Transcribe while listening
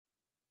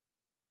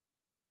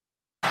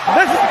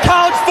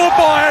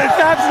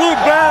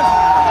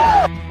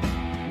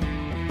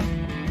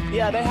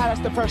they had us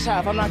the first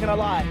half. I'm not going to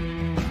lie.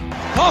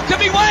 Oh, could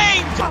be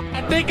Wayne!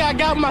 I think I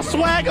got my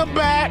swagger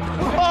back.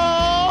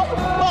 Oh!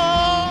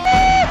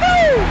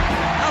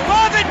 I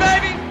love it,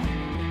 baby!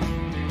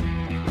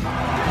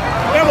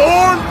 Them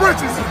orange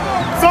britches.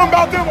 Something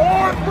about them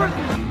orange britches.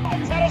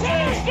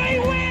 Tennessee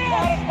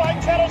wins! By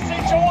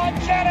Tennessee, Jawan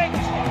Jennings.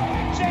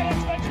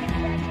 Jennings makes the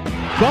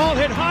catch. Ball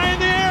hit high in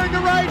the air into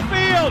right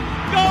field.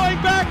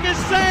 Going back is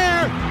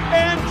Sayre.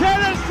 And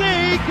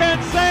Tennessee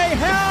can say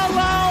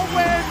hello,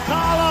 win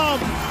column.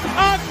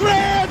 A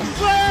grand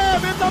slam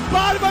in the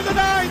bottom of the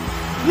ninth.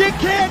 You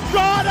can't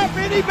draw it up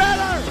any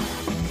better.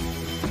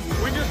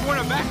 We just won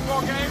a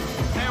basketball game,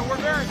 and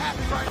we're very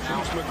happy right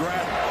now.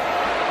 McGrath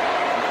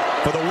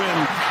for the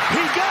win.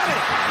 He got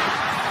it.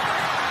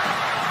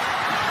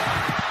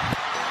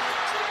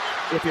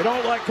 If you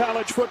don't like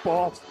college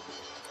football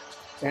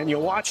and you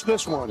watch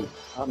this one,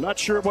 I'm not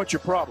sure what your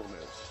problem is.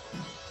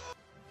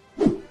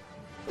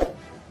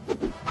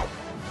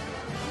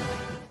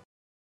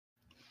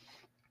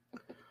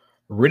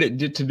 Reddit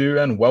did to do,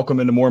 and welcome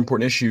into More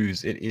Important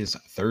Issues. It is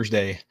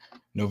Thursday,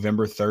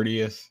 November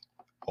 30th.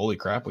 Holy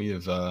crap,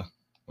 we've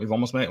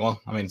almost made it.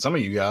 Well, I mean, some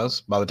of you guys,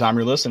 by the time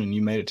you're listening,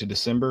 you made it to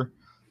December.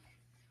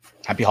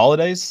 Happy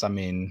holidays. I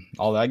mean,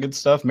 all that good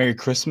stuff. Merry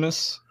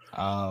Christmas.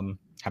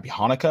 Happy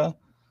Hanukkah.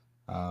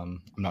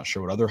 I'm not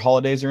sure what other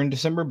holidays are in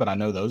December, but I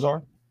know those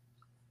are.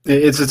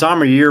 It's the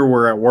time of year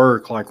where at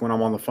work, like when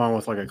I'm on the phone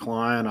with like a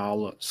client,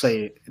 I'll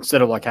say,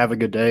 instead of like have a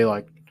good day,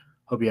 like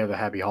hope you have a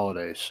happy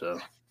holidays. So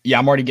yeah,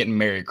 I'm already getting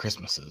Merry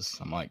Christmases.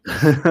 I'm like,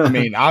 I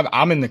mean,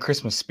 I'm in the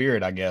Christmas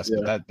spirit, I guess,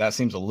 yeah. but that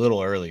seems a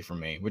little early for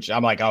me, which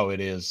I'm like, oh, it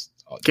is.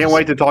 Can't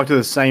wait to talk to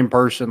the same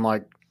person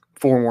like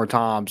 4 more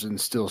times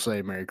and still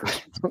say Merry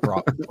Christmas.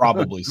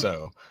 Probably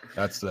so.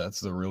 That's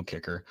the real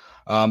kicker.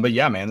 But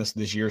yeah, man,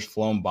 this year's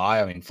flown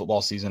by. I mean,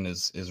 football season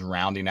is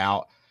rounding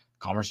out.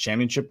 Conference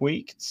championship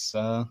week. It's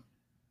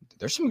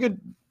there's some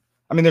good.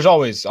 I mean, there's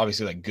always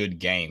obviously like good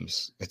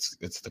games.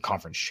 It's the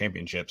conference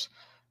championships,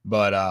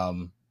 but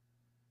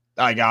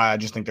I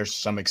just think there's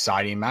some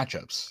exciting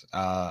matchups.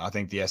 I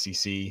think the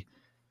SEC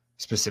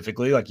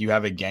specifically, like you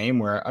have a game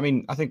where, I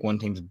mean, I think one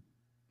team's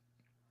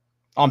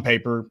on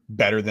paper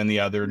better than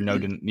the other. No,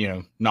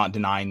 not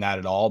denying that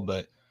at all.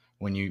 But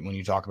when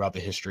you talk about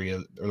the history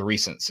of or the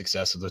recent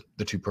success of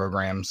the two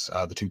programs,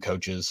 the two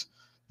coaches,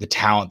 the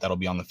talent that'll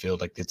be on the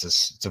field, like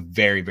it's a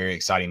very, very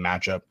exciting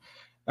matchup.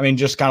 I mean,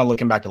 just kind of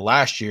looking back to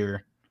last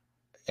year,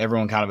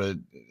 everyone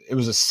it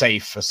was a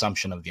safe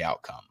assumption of the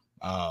outcome.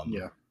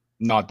 Yeah.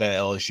 Not that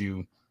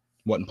LSU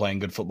wasn't playing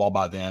good football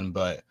by then,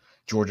 but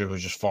Georgia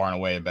was just far and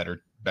away a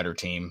better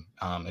team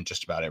in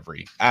just about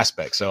every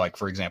aspect. So, like,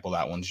 for example,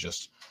 that one's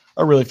just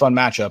a really fun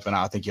matchup, and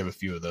I think you have a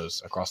few of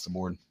those across the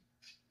board.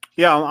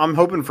 Yeah, I'm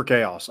hoping for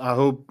chaos. I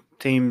hope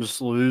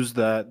teams lose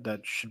that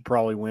should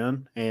probably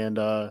win, and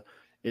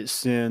it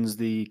sends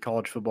the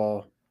college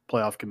football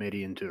playoff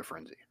committee into a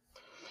frenzy.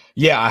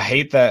 Yeah, I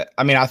hate that.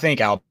 I mean, I think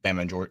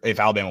Alabama and Georgia, if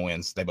Alabama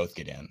wins, they both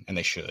get in, and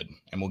they should,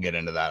 and we'll get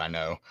into that, I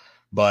know.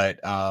 But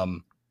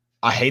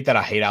I hate that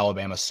I hate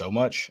Alabama so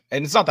much.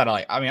 And it's not that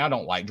I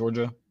don't like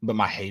Georgia, but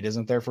my hate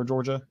isn't there for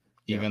Georgia,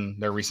 even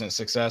their recent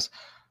success.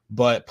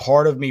 But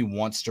part of me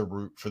wants to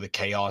root for the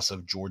chaos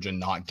of Georgia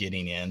not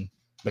getting in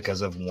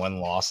because of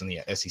one loss in the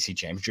SEC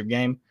championship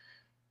game.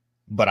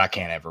 But I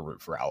can't ever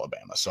root for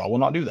Alabama, so I will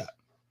not do that.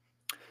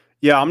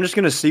 Yeah, I'm just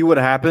going to see what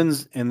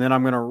happens, and then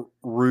I'm going to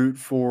root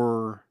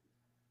for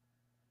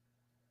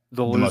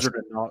the loser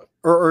to not.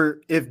 Or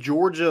if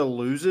Georgia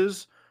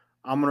loses,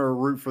 I'm going to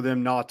root for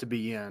them not to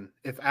be in.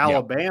 If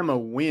Alabama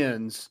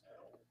wins,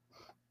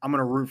 I'm going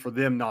to root for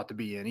them not to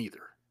be in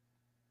either.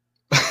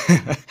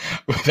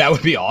 That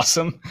would be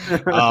awesome.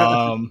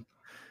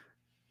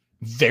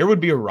 There would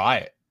be a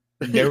riot.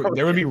 There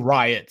would be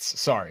riots.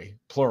 Sorry,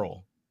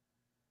 plural,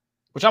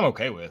 which I'm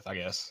okay with, I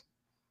guess.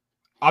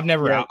 I've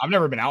never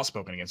been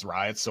outspoken against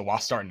riots, so why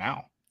start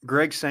now?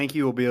 Greg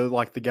Sankey will be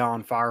like the guy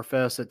on Fyre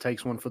Fest that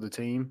takes one for the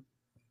team.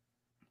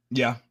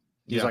 Yeah.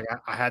 He's like,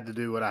 I had to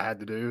do what I had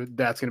to do.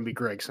 That's going to be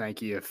Greg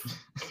Sankey if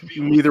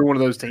neither one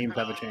of those teams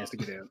have a chance to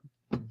get in.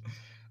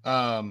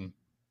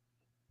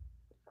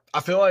 I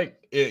feel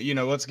like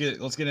let's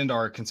get into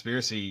our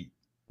conspiracy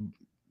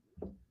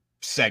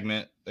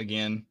segment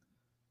again.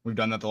 We've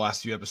done that the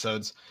last few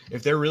episodes.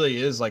 If there really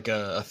is like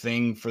a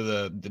thing for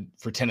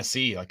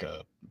Tennessee, like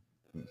a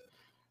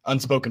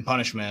unspoken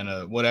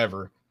punishment,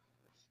 whatever,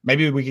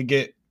 maybe we could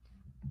get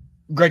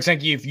Greg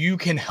Sankey. If you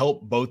can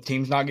help both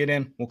teams not get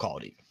in, we'll call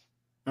it even.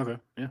 Okay.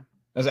 Yeah.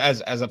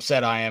 As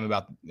upset I am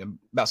about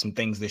some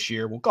things this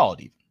year, we'll call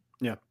it even.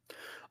 Yeah.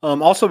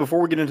 Also,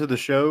 before we get into the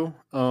show,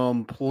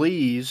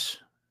 please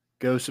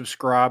go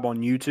subscribe on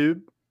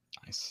YouTube.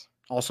 Nice.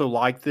 Also,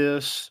 like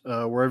this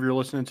wherever you're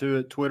listening to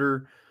it,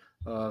 Twitter,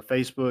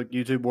 Facebook,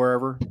 YouTube,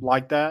 wherever.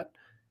 Like that.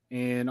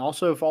 And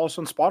also follow us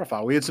on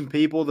Spotify. We had some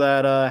people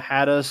that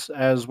had us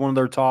as one of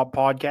their top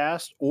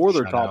podcasts or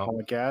their top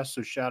podcasts.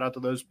 So shout out to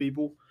those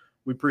people.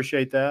 We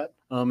appreciate that.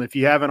 If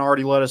you haven't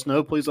already let us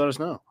know, please let us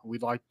know.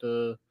 We'd like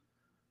to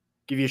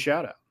give you a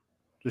shout out.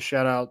 Just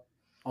shout out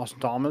Austin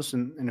Thomas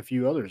and a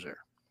few others there.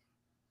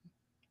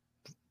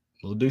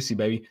 Little Deucey,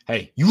 baby.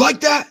 Hey, you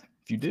like that?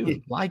 If you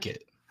do, like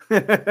it,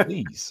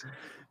 please.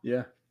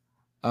 Yeah.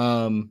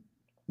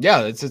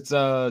 Yeah, it's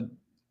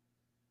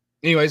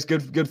anyways,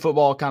 good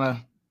football kind of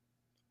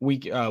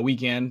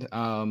weekend.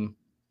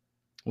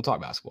 We'll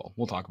talk basketball.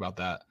 We'll talk about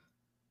that.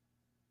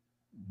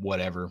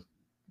 Whatever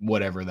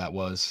that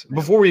was.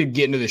 Before we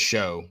get into the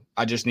show,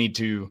 I just need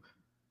to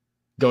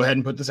go ahead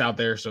and put this out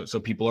there so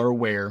people are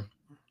aware.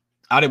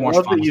 I didn't watch.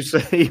 What did you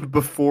say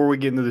before we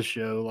get into the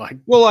show?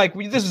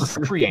 This is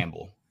the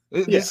preamble.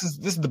 This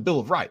is the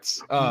Bill of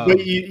Rights. But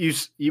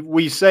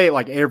we say it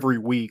like every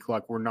week,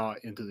 like we're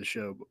not into the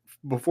show. But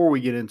before we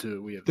get into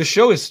it, we have the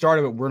show is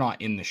started, but we're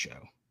not in the show.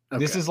 Okay.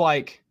 This is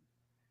like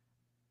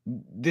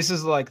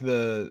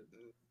the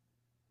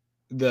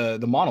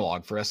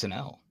monologue for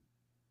SNL.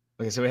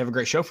 Like I said, we have a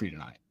great show for you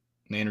tonight.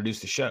 And they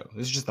introduced the show.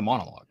 This is just the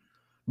monologue,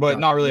 but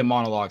not really a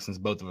monologue since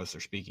both of us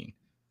are speaking.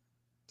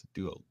 It's a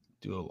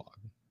duologue.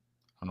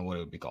 I don't know what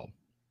it would be called.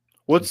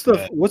 What's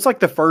like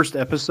the first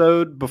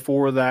episode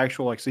before the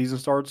actual like season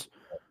starts?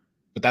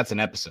 But that's an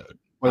episode.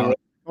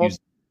 Use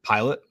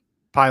pilot.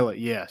 Pilot,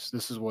 yes.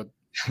 This is what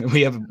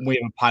we have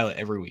a pilot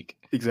every week.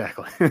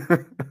 Exactly.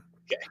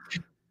 Okay.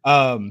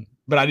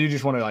 But I do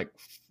just want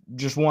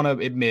to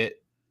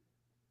admit,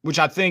 which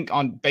I think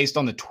based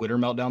on the Twitter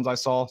meltdowns I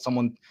saw,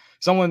 someone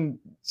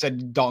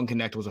said Dalton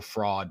Connect was a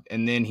fraud,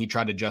 and then he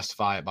tried to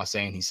justify it by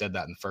saying he said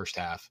that in the first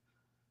half.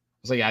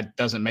 I was like, that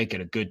doesn't make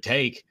it a good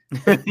take.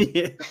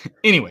 Yeah.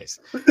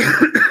 Anyways,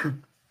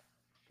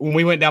 when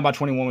we went down by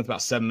 21 with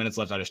about 7 minutes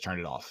left, I just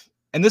turned it off.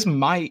 And this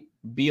might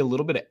be a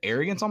little bit of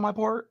arrogance on my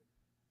part.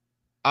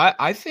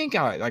 I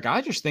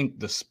just think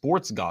the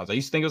sports gods. I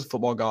used to think it was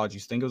football gods. I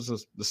used to think it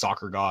was the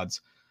soccer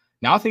gods.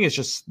 Now I think it's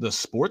just the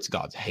sports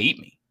gods hate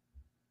me.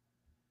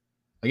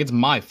 Like it's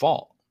my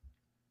fault.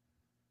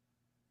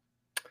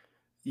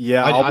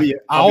 Yeah, I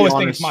always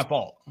think it's my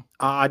fault.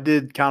 I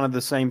did kind of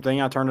the same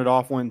thing. I turned it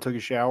off, went and took a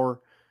shower,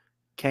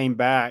 came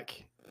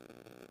back.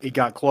 It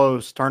got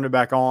close, turned it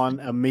back on.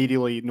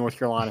 Immediately, North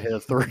Carolina hit a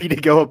 3 to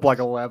go up like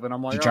 11.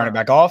 I'm like, did you turn it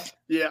back off?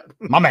 Yeah.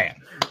 My man.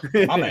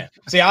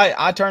 See,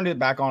 I turned it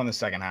back on in the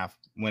second half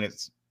when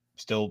it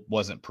still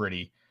wasn't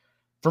pretty.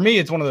 For me,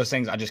 it's one of those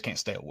things I just can't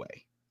stay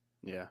away.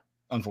 Yeah.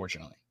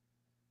 Unfortunately.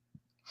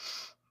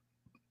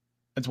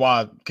 That's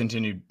why I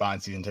continued buying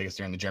season tickets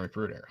during the Jeremy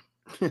Pruitt era.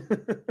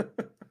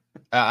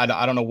 I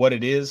don't know what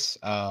it is.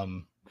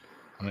 I'm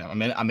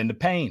into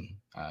pain.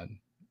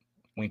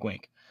 Wink,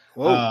 wink.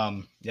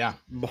 Whoa. Yeah.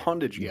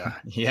 Bondage guy.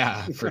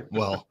 Yeah.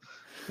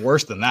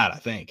 Worse than that, I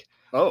think.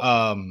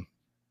 Oh.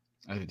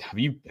 Have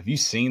you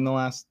seen the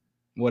last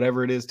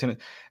whatever it is?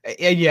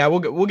 Yeah.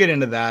 We'll get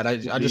into that. I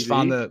just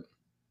found the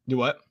do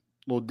what?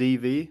 Little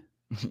DV.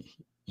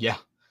 Yeah.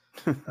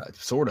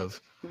 Sort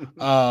of.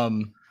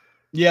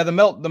 Yeah. The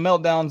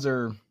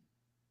meltdowns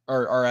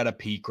are at a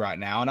peak right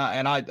now,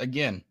 and I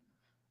again,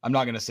 I'm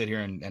not going to sit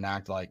here and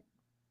act like,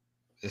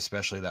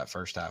 especially that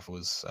first half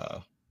was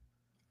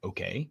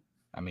okay.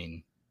 I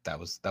mean, that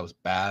was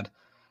bad.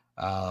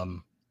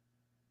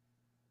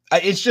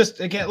 It's just,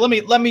 again,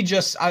 let me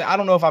just, I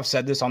don't know if I've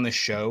said this on this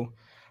show,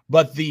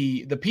 but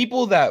the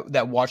people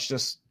that watched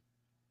us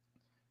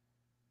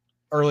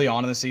early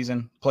on in the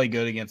season play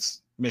good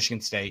against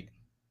Michigan State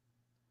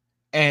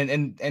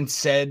and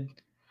said,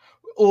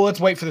 well,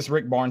 let's wait for this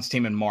Rick Barnes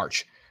team in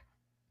March.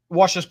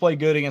 Watch us play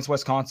good against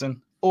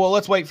Wisconsin. Well,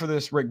 let's wait for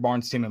this Rick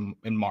Barnes team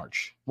in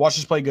March. Watch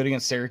us play good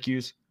against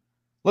Syracuse.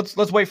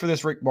 Let's wait for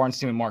this Rick Barnes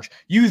team in March.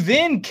 You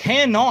then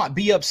cannot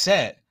be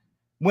upset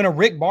when a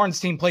Rick Barnes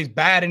team plays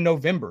bad in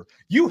November.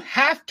 You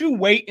have to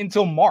wait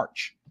until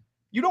March.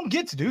 You don't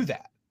get to do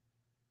that.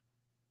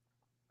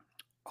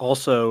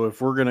 Also,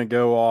 if we're going to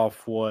go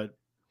off what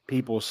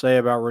people say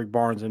about Rick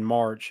Barnes in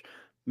March,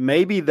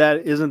 maybe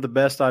that isn't the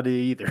best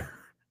idea either.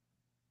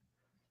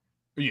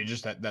 You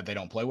just that they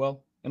don't play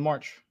well in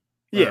March?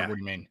 Yeah. What do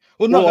you mean?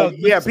 Well,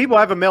 yeah, people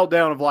have a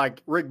meltdown of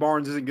like Rick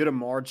Barnes isn't good in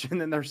March,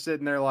 and then they're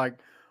sitting there like,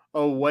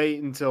 oh,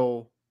 wait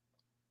until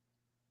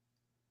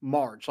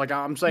March. Like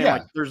I'm saying,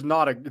 like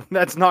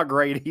that's not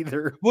great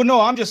either. Well,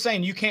 no, I'm just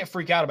saying you can't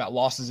freak out about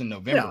losses in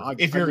November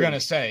if you're going to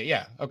say,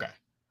 yeah, okay.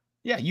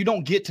 Yeah, you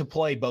don't get to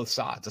play both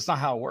sides. That's not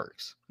how it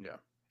works. Yeah.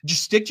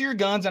 Just stick to your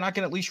guns, and I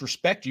can at least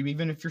respect you,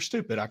 even if you're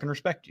stupid. I can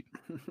respect you.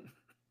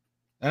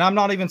 And I'm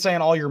not even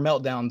saying all your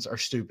meltdowns are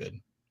stupid.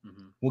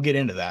 Mm-hmm. We'll get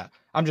into that.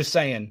 I'm just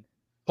saying,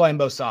 playing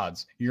both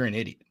sides, you're an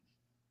idiot.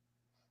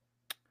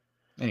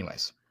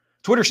 Anyways,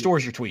 Twitter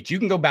stores your tweets. You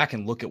can go back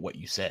and look at what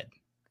you said.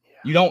 Yeah.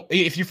 You don't,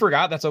 if you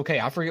forgot, that's okay.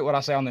 I forget what I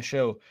say on the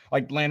show.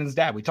 Like Landon's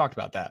dad, we talked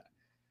about that.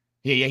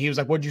 Yeah. He was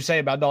like, what'd you say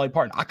about Dolly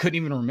Parton? I couldn't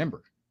even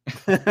remember.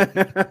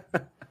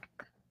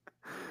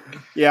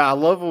 Yeah, I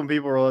love when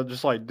people are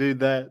just like, dude,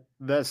 that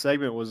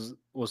segment was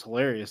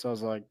hilarious. I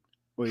was like,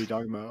 what are you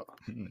talking about?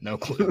 No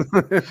clue.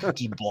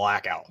 Just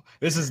blackout.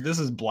 This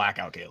is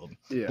blackout, Caleb.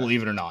 Yeah.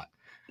 Believe it or not.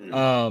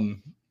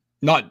 I'm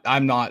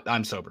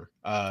sober.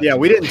 Yeah,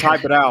 we didn't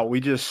type it out. We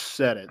just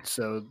said it.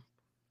 So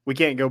we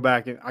can't go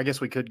back. I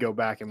guess we could go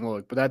back and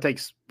look, but that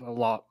takes a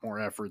lot more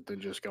effort than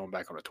just going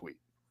back on a tweet.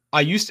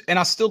 I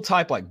still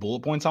type like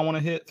bullet points I want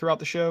to hit throughout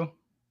the show.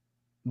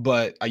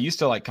 but I used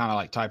to like kind of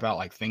like type out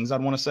like things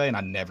I'd want to say, and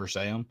I never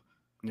say them.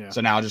 Yeah.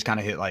 So now I just kind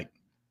of hit like,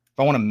 if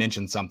I want to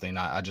mention something,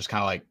 I just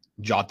kind of like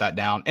jot that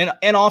down.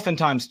 And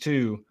oftentimes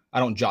too, I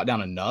don't jot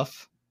down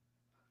enough.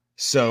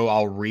 So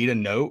I'll read a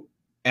note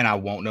and I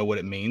won't know what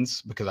it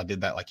means because I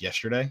did that like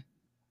yesterday.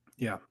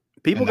 Yeah.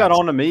 People got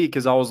on to me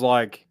because I was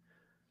like,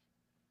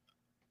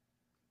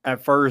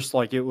 at first,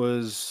 like it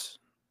was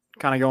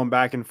kind of going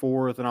back and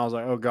forth. And I was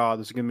like, oh God,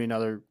 this is going to be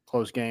another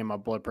close game. My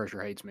blood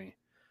pressure hates me.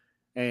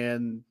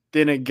 And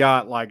then it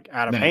got like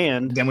out of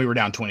hand. Then we were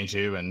down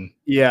 22 and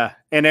yeah.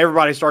 And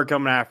everybody started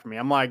coming after me.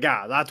 I'm like,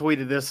 God, I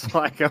tweeted this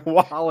like a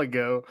while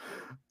ago.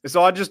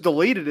 So I just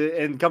deleted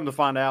it and come to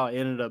find out it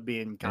ended up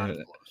being kind of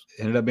close.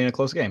 It ended up being a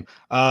close game.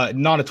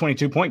 Not a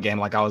 22-point game.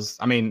 Like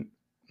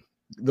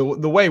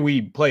the way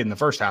we played in the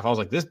first half, I was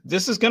like,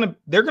 this is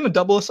they're gonna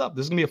double us up.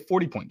 This is gonna be a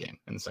 40-point game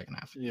in the second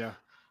half. Yeah.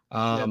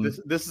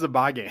 This is a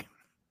bye game.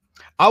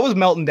 I was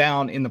melting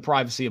down in the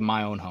privacy of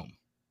my own home.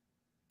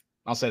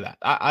 I'll say that.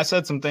 I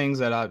said some things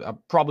that I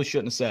probably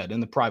shouldn't have said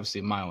in the privacy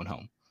of my own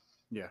home.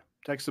 Yeah.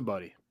 Text a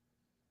buddy.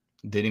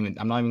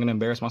 I'm not even gonna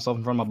embarrass myself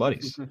in front of my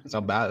buddies.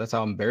 That's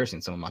how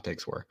embarrassing some of my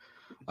takes were.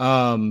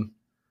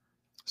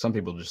 Some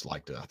people just I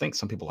think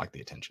some people like the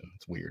attention.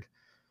 It's weird.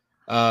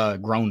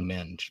 Grown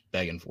men just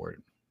begging for it.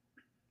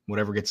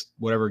 Whatever gets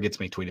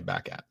me tweeted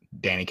back at.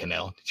 Danny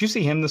Cannell. Did you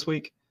see him this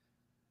week?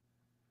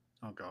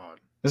 Oh God.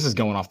 This is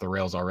going off the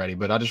rails already,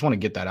 but I just want to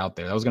get that out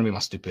there. That was going to be my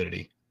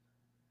stupidity.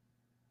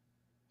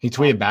 He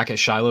tweeted back at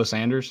Shiloh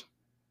Sanders.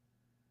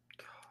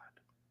 God.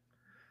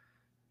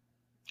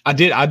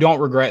 I don't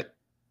regret.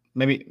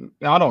 Maybe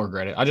I don't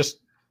regret it. I just,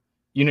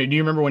 do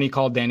you remember when he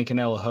called Danny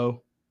Cannell a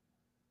hoe?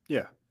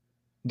 Yeah.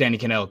 Danny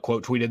Cannell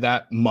quote tweeted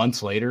that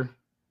months later.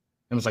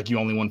 It was like, you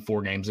only won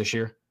 4 games this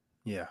year.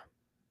 Yeah.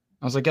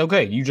 I was like,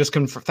 okay, you just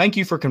thank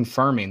you for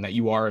confirming that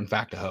you are in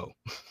fact a hoe.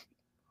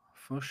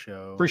 For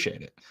sure.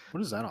 Appreciate it.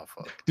 What is that off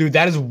of? Dude,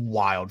 that is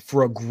wild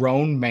for a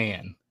grown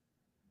man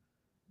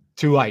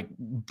to like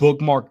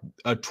bookmark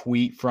a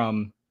tweet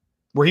from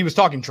where he was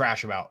talking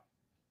trash about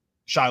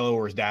Shiloh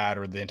or his dad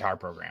or the entire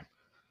program.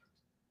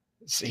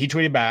 So he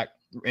tweeted back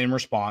in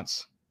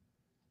response.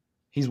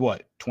 He's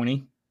what,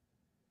 20?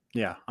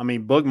 Yeah. I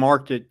mean,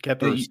 bookmarked it,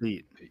 kept a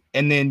receipt.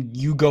 And then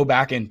you go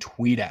back and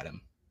tweet at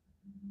him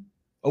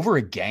over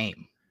a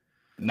game,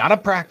 not a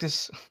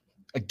practice,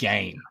 a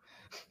game.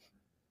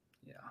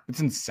 Yeah. It's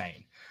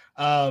insane.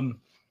 I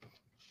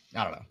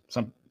don't know.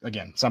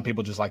 Some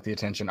people just like the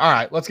attention. All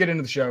right, let's get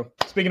into the show.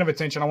 Speaking of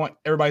attention, I want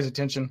everybody's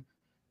attention,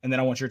 and then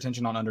I want your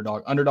attention on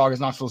Underdog. Underdog is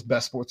Knoxville's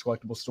best sports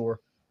collectible store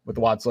with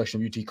a wide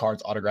selection of UT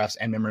cards, autographs,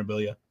 and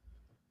memorabilia.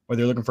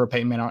 Whether you're looking for a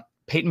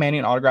Peyton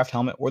Manning autographed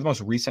helmet or the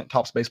most recent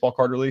Topps baseball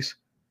card release,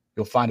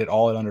 you'll find it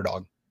all at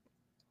Underdog.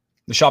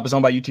 The shop is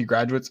owned by UT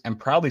graduates and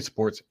proudly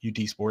supports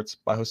UT sports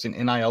by hosting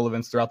NIL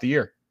events throughout the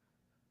year.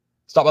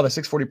 Stop by the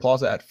 640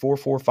 Plaza at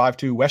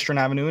 4452 Western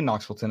Avenue in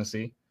Knoxville,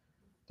 Tennessee.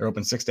 They're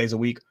open 6 days a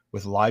week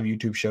with live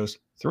YouTube shows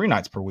 3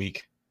 nights per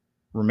week.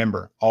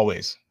 Remember,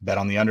 always bet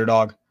on the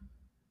Underdog.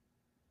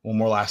 One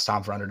more last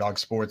time for Underdog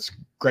Sports.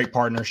 Great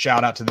partner.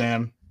 Shout out to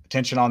them.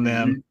 Attention on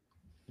them.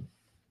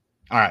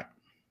 All right.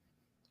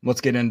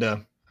 Let's get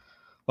into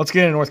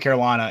North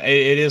Carolina.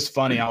 It is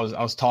funny. I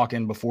was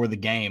talking before the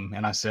game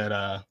and I said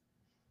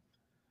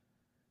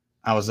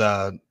I was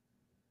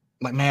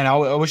like, man, I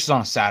wish it was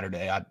on a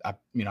Saturday. I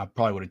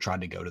probably would have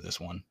tried to go to this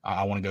one.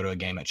 I want to go to a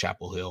game at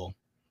Chapel Hill.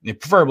 Not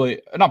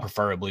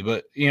preferably,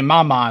 but in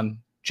my mind,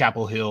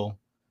 Chapel Hill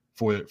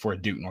for a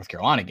Duke North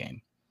Carolina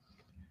game.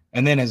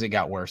 And then as it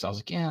got worse, I was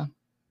like, yeah, I'm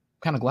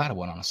kind of glad I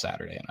went on a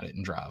Saturday and I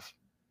didn't drive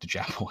to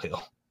Chapel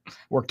Hill.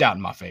 Worked out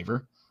in my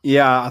favor.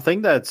 Yeah, I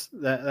think that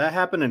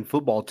happened in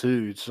football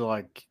too. It's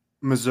like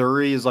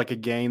Missouri is like a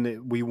game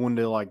that we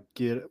wanted to like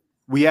get.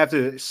 We have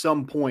to at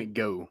some point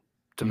go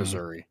to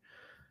Missouri.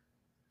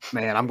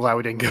 Man, I'm glad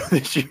we didn't go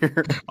this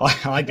year.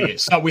 I like to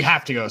so we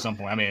have to go at some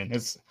point. I mean,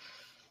 it's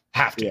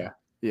have to.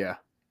 Yeah.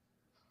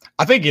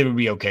 I think it would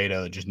be okay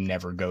to just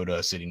never go to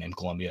a city named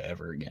Columbia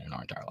ever again in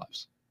our entire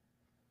lives.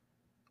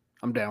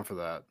 I'm down for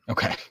that.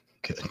 Okay,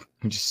 good.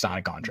 We just sign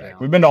a contract.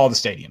 We've been to all the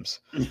stadiums.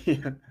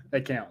 Yeah,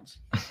 that counts.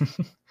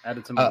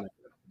 Added some money.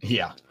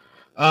 Yeah.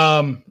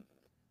 I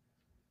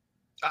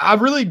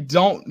really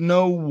don't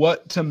know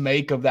what to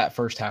make of that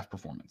first half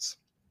performance.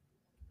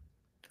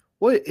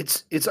 Well,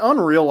 it's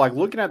unreal. Like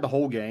looking at the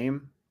whole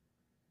game,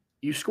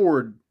 you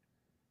scored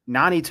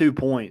 92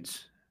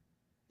 points,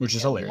 which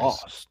is hilarious.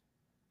 Lost.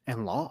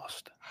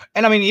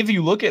 And I mean, if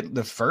you look at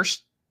the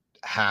first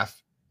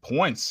half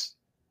points,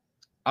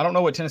 I don't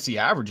know what Tennessee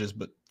averages,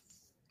 but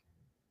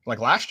like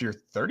last year,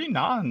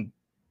 39,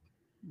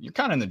 you're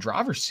kind of in the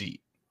driver's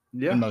seat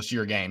in most of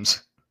your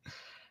games.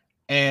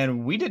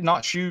 And we did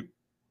not shoot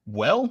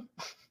well.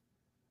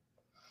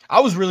 I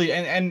was really,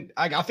 and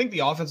I think the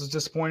offense was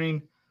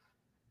disappointing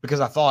because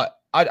I thought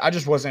I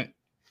just wasn't,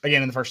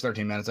 again, in the first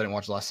 13 minutes, I didn't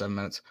watch the last 7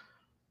 minutes.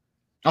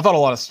 I thought a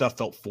lot of stuff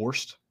felt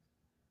forced.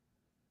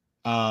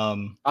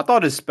 I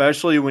thought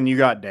especially when you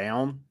got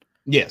down.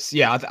 Yes.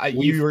 Yeah.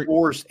 You were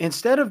forced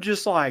instead of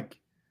just like,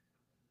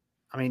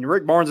 I mean,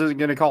 Rick Barnes isn't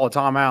going to call a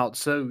timeout,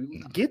 so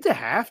get to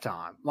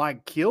halftime.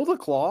 Like, kill the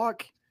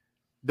clock.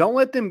 Don't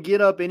let them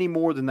get up any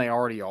more than they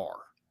already are.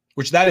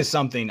 Which that is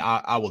something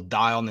I will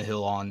die on the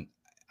hill on.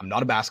 I'm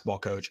not a basketball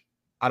coach.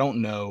 I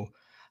don't know.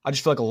 I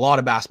just feel like a lot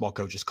of basketball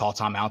coaches call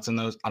timeouts in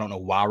those. I don't know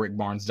why Rick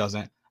Barnes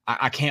doesn't.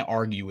 I can't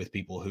argue with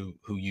people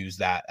who use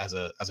that as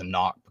a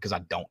knock because I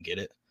don't get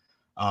it.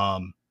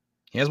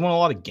 He has won a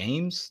lot of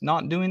games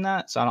not doing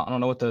that, so I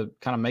don't know what to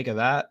kind of make of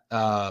that.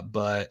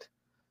 But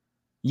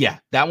yeah,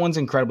 that one's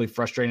incredibly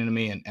frustrating to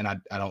me, and I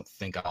don't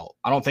think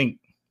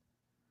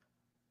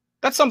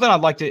that's something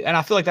I'd like to, and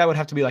I feel like that would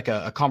have to be like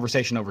a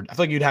conversation over. I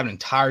feel like you'd have an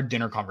entire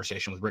dinner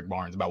conversation with Rick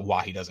Barnes about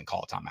why he doesn't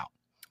call a timeout.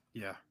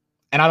 Yeah.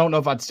 And I don't know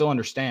if I'd still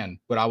understand,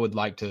 but I would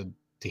like to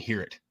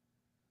hear it.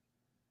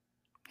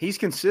 He's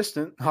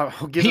consistent.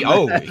 I'll give him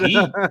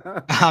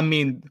that. I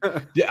mean,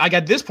 like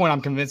at this point,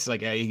 I'm convinced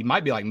like he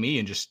might be like me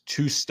and just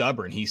too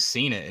stubborn. He's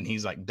seen it and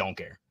he's like, don't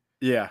care.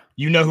 Yeah.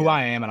 You know who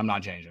I am and I'm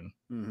not changing.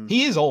 Mm-hmm.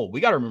 He is old. We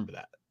got to remember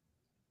that.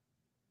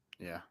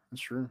 Yeah,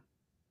 that's true.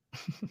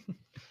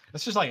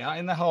 That's just like,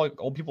 isn't that how like,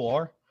 old people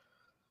are?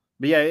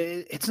 But yeah,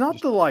 it's not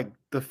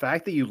the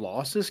fact that you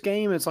lost this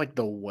game. It's like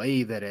the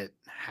way that it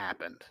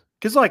happened.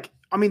 Because like,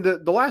 I mean, the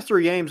last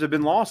 3 games have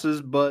been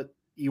losses, but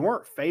you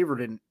weren't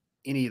favored in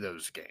any of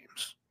those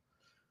games.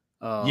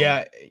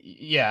 Yeah.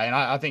 And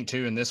I think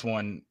too, in this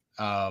one,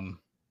 I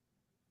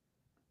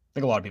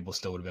think a lot of people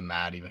still would have been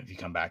mad, even if you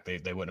come back, they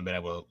wouldn't have been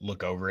able to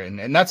look over it.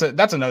 And that's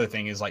another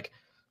thing is like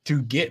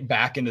to get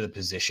back into the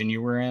position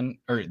you were in,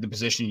 or the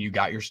position you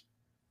got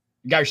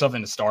yourself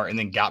in to start, and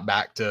then got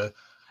back to,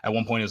 at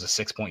one point it was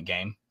a 6-point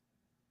game.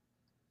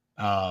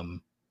 I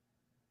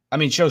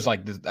mean, shows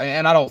like this,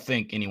 and I don't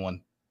think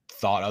anyone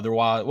thought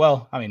otherwise.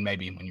 Well, I mean,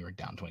 maybe when you were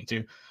down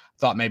 22,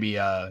 thought maybe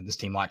this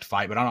team liked to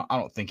fight, but I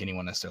don't think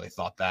anyone necessarily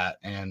thought that.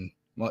 And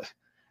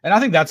I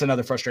think that's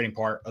another frustrating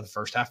part of the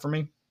first half for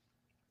me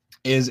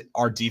is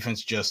our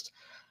defense just,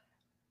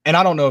 and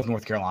I don't know if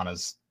North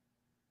Carolina's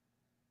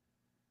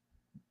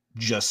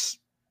just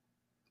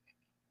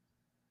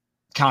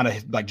kind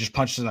of like just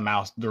punched in the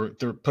mouth,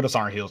 they put us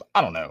on our heels.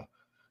 I don't know.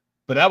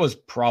 But that was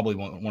probably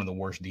one of the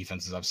worst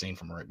defenses I've seen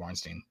from a Rick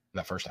Barnes team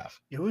that first half.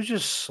 It was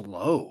just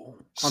slow.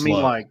 I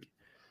mean, like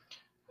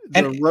the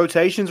and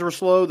rotations were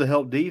slow. The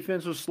help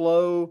defense was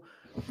slow.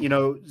 You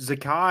know,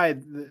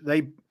 Zakai,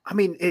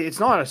 it's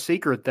not a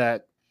secret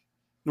that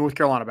North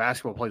Carolina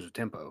basketball plays with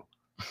tempo.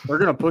 They're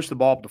going to push the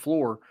ball up the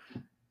floor.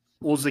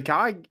 Well,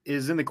 Zakai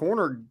is in the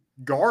corner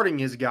guarding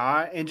his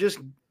guy and just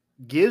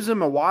gives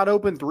him a wide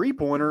open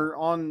 3-pointer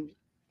on,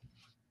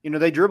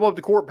 they dribble up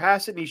the court,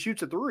 pass it, and he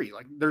shoots a 3.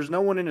 Like there's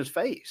no one in his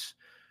face.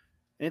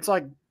 And it's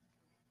like,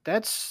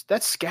 that's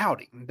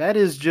scouting. That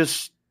is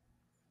just,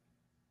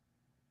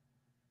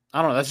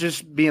 I don't know. That's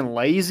just being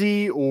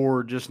lazy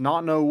or just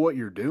not know what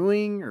you're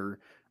doing or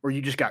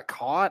you just got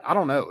caught. I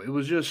don't know. It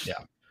was just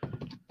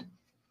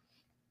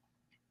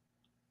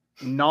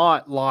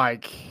not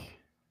like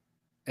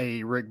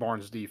a Rick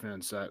Barnes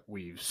defense that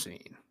we've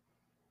seen.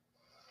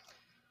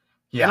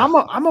 Yeah. And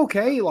I'm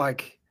okay.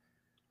 Like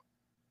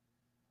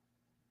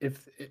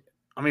if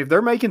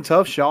they're making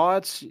tough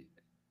shots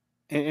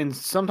and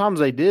sometimes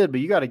they did,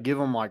 but you got to give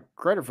them like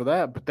credit for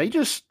that, but they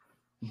just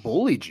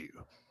bullied you.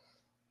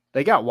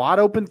 They got wide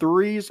open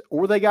 3s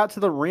or they got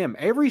to the rim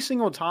every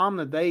single time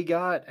that they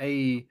got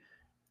a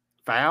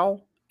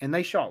foul, and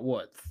they shot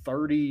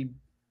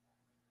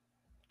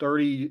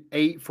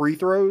 38 free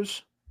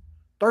throws.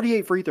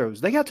 38 free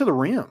throws. They got to the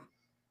rim.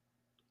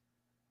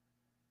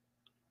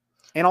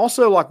 And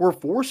also, like, we're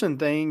forcing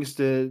things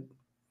to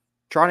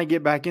trying to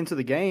get back into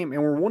the game,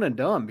 and we're one and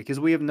done because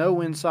we have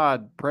no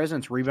inside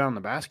presence rebounding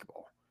the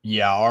basketball.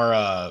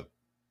 Yeah,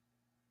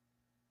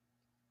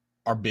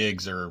 our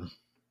bigs are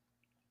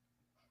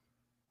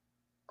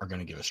going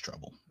to give us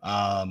trouble.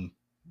 And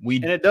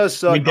it does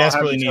suck. We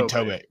desperately need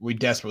Tobe. We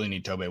desperately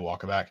need Tobe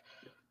Walker back.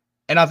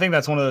 And I think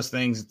that's one of those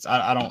things.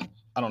 I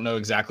don't know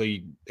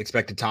exactly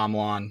expected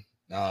timeline.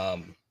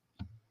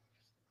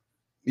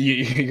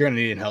 You're going to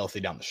need him healthy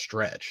down the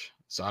stretch.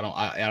 So I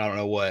don't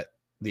know what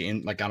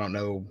I don't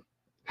know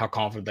how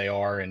confident they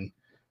are and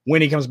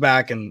when he comes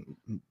back and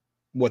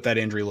what that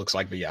injury looks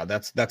like. But yeah,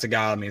 that's a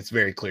guy. I mean, it's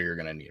very clear you're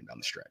going to need him down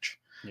the stretch.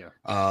 Yeah.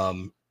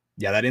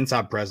 That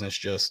inside presence,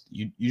 just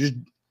you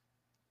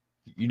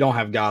don't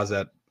have guys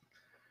that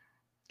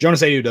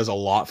Jonas Aidoo does a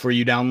lot for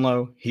you down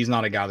low. He's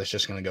not a guy that's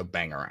just going to go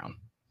bang around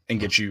and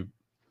get you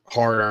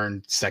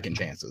hard-earned second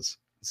chances.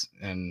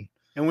 And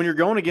when you're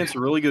going against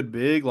a really good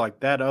big, like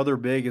that other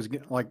big is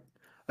like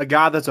a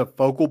guy that's a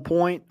focal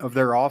point of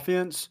their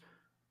offense,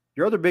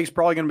 your other big's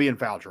probably going to be in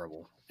foul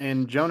trouble.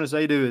 And Jonas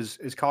Aidoo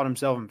has caught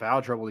himself in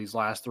foul trouble these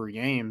last 3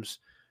 games,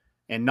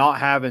 and not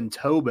having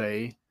Tobe,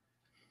 I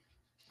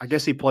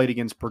guess he played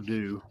against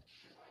Purdue,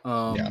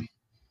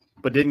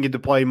 but didn't get to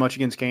play much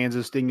against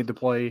Kansas, didn't get to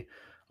play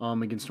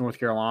against North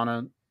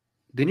Carolina.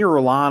 Then you're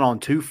relying on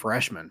 2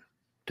 freshmen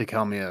to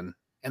come in,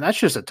 and that's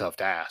just a tough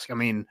task. I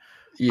mean,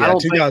 I don't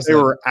think they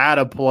were out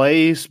of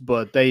place,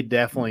 but they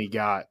definitely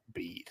got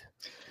beat.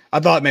 I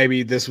thought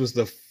maybe this was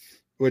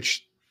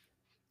which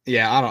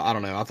Yeah, I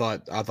don't know. I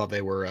thought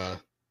they were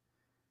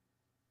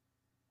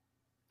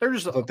They're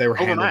just I thought they were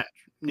handled. overmatched.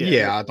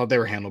 Yeah, I thought they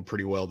were handled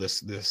pretty well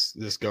this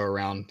go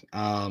around.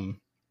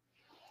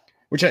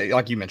 Which,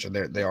 like you mentioned,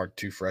 they are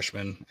two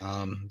freshmen.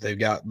 They've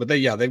got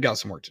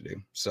some work to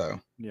do. So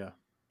yeah,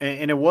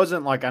 and it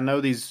wasn't like, I know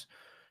these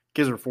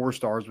kids are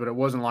 4-stars, but it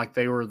wasn't like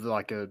they were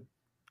like a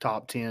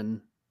top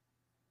 10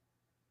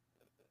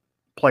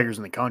 players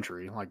in the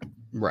country. Like,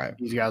 right,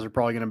 these guys are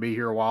probably going to be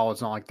here a while.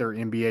 It's not like they're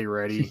NBA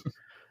ready.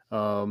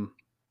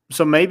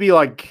 So maybe,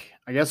 like,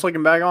 I guess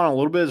looking back on it a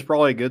little bit is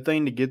probably a good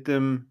thing to get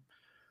them,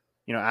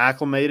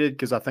 acclimated,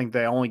 because I think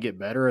they only get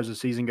better as the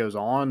season goes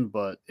on.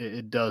 But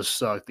it does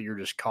suck that you're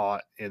just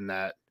caught in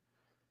that.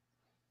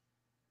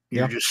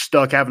 You're just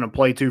stuck having to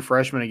play two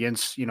freshmen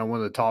against, one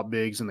of the top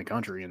bigs in the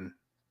country, and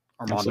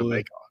Armando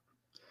Bacot.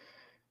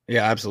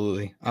 Yeah,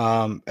 absolutely.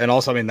 And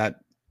also, I mean, that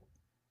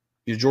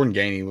Jordan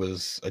Gainey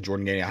was a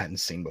Jordan Gainey I hadn't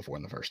seen before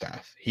in the first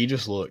half. He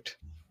just looked,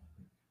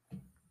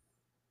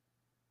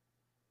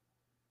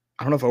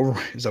 I don't know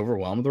if is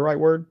overwhelmed the right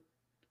word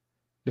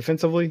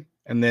defensively.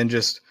 And then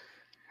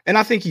and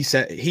I think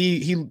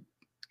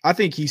I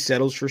think he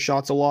settles for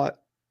shots a lot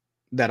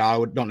that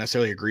I don't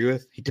necessarily agree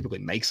with. He typically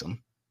makes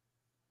them.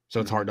 So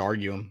it's hard to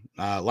argue him.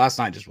 Last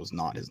night just was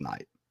not his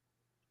night.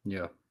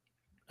 Yeah.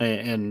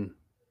 And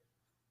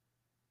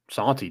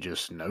Santi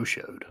just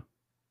no-showed.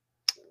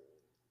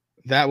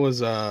 That was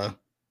that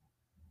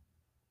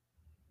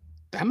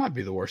might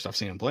be the worst I've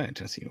seen him play in a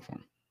Tennessee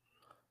uniform.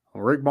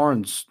 Well, Rick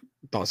Barnes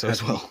thought so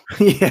as well.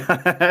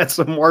 Yeah, had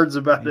some words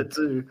about it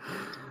too.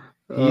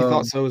 He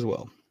thought so as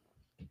well.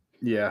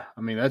 Yeah,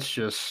 I mean, that's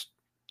just,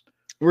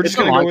 we're just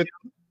gonna go with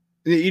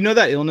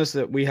that illness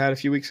that we had a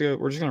few weeks ago.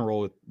 We're just gonna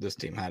roll with this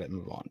team, had it,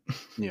 move on.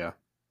 Yeah,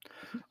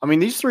 I mean,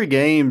 these 3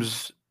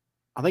 games,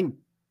 I think,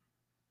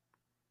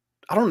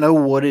 I don't know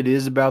what it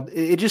is about.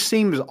 It just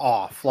seems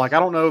off. Like, I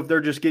don't know if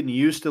they're just getting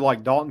used to,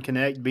 like, Dalton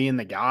Knecht being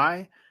the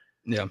guy.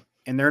 Yeah.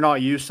 And they're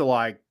not used to,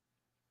 like,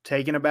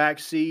 taking a back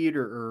seat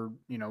or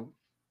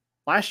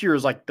last year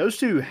was like those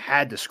two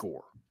had to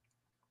score.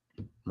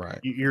 Right.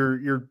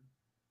 Your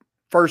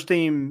first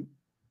team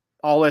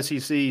all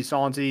SEC,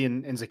 Santi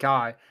and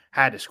Zakai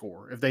had to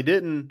score. If they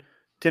didn't,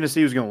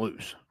 Tennessee was going to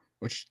lose.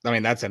 Which, I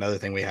mean, that's another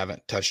thing we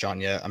haven't touched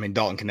on yet. I mean,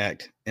 Dalton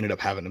Knecht ended up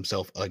having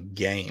himself a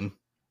game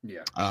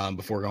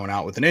before going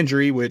out with an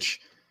injury, which,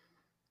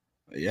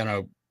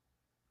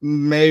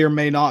 may or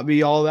may not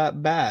be all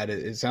that bad.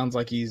 It sounds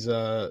like he's, he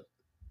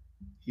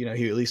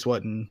at least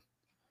didn't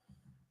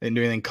do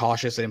anything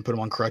cautious. They didn't put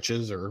him on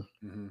crutches or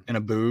in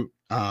a boot.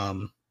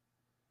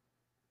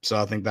 So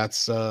I think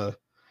that's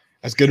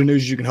as good a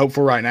news as you can hope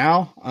for right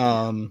now.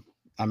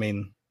 I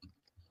mean,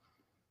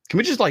 can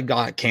we just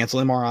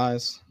cancel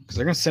MRIs? Because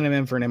they're going to send him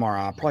in for an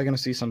MRI. Probably going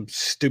to see some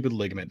stupid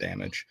ligament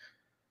damage.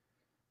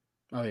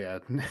 Oh, yeah.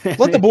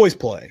 Let the boys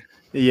play.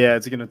 Yeah,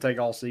 it's going to take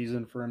all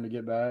season for him to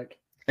get back.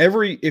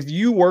 If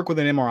you work with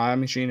an MRI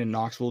machine in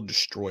Knoxville,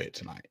 destroy it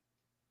tonight.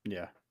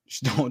 Yeah.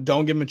 Just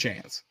don't give him a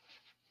chance.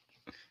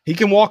 He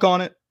can walk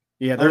on it.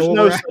 Yeah, there's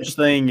no such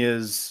thing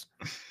as,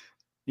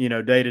 day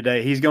to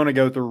day. He's going to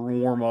go through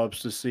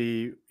warm-ups to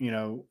see,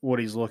 what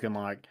he's looking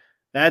like.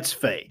 That's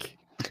fake.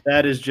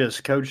 That is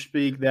just coach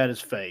speak. That is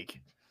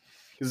fake.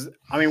 Because,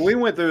 I mean, we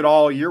went through it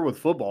all year with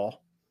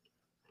football.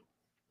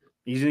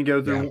 He's going to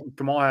go through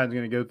Kamal Haddon's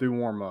going to go through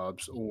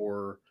warm-ups,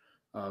 or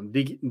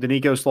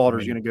Danico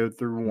Slaughter's going to go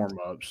through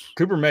warm-ups.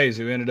 Cooper Mays,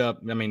 who ended up,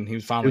 I mean, he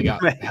finally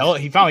got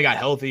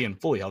healthy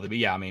and fully healthy. But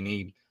yeah, I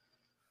mean,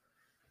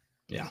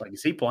 Like,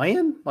 is he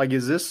playing? Like,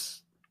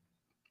 has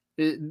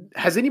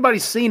anybody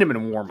seen him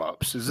in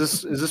warm-ups? Is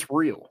this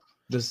real?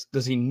 Does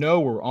he know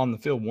we're on the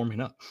field warming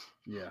up?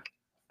 Yeah.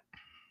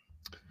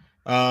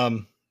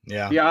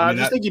 Yeah. I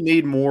just think you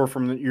need more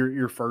from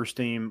your first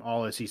team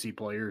all SEC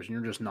players, and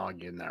you're just not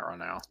getting that right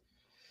now.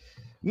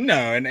 No,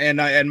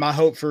 and my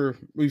hope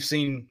we've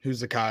seen who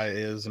Zakai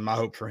is, and my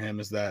hope for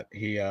him is that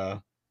he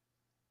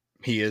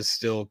is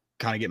still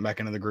kind of getting back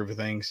into the groove of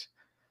things.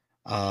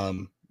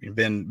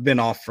 Been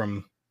off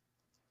from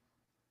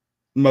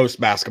most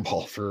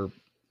basketball for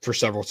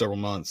several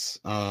months.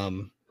 I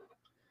don't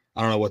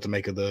know what to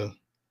make of the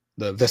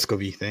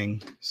Vescovi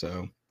thing.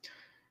 So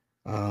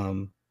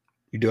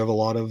you do have a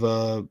lot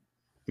of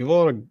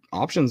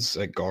options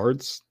at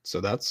guards,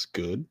 so that's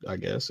good, I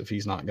guess, if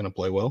he's not going to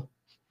play well.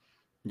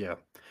 Yeah.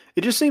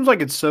 It just seems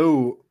like it's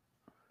so,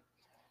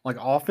 like,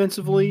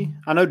 offensively,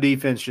 I know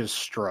defense just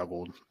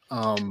struggled,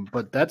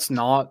 but that's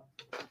not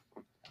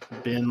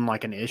been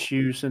like an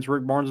issue since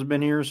Rick Barnes has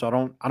been here.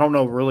 So I don't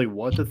know really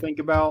what to think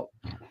about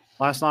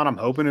last night. I'm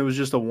hoping it was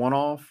just a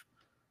one-off,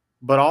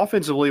 but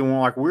offensively,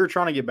 when we were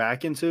trying to get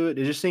back into it,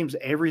 it just seems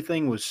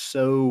everything was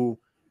so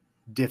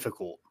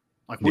difficult.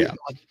 Like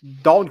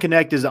Dalton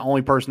Knecht is the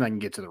only person that can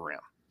get to the rim,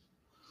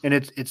 and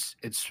it's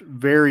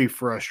very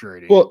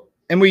frustrating. Well,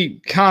 and we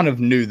kind of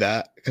knew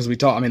that because we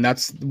talked. I mean,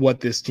 that's what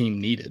this team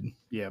needed.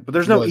 Yeah, but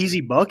there's no easy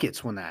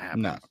buckets when that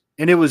happens. No,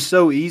 and it was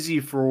so easy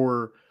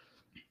for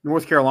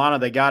North Carolina.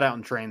 They got out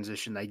in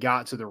transition. They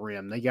got to the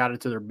rim. They got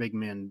it to their big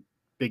man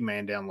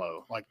down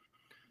low. Like,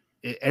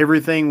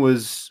 everything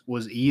was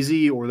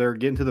easy, or they're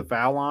getting to the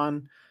foul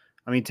line.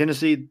 I mean,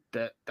 Tennessee,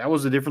 that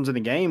was the difference in the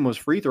game, was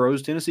free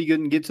throws. Tennessee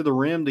couldn't get to the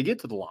rim to get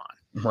to the line.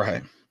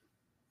 Right.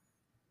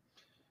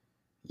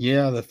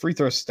 Yeah, the free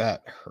throw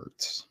stat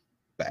hurts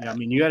bad. Yeah, I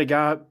mean, you had a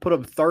guy put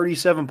up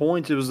 37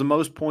 points. It was the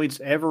most points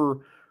ever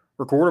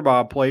recorded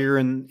by a player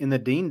in the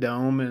Dean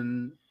Dome,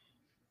 and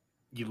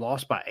you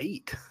lost by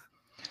 8.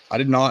 I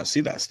did not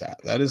see that stat.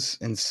 That is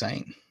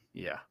insane.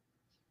 Yeah.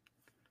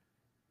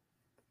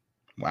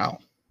 Wow.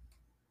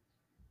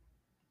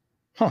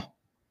 Huh.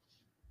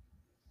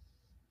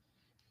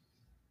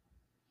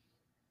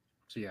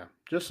 So, yeah,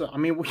 I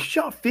mean, we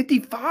shot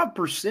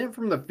 55%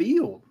 from the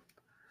field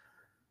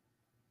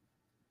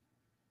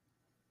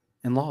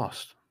and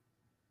lost.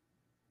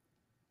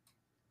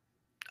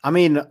 I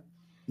mean,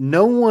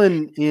 no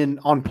one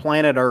on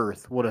planet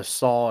Earth would have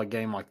saw a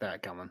game like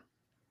that coming.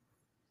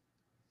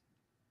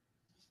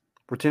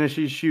 Where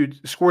Tennessee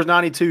scores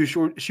 92,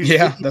 shoots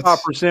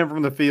 55%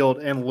 from the field,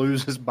 and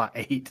loses by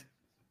 8.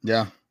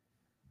 Yeah.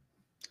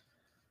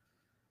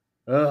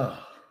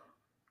 Oh,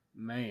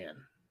 man.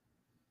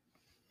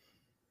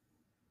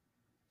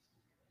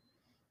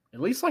 At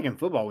least like in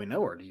football, we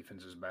know our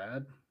defense is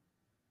bad.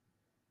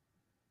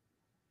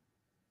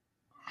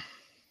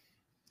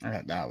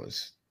 That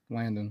was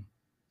Landon.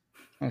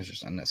 That was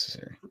just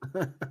unnecessary.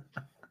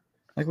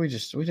 Like we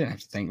didn't have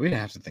to think. We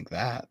didn't have to think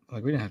that.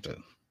 Like we had to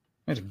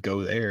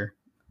go there.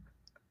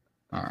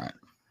 All right.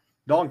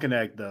 Dalton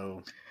Knecht,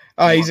 though.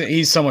 Oh,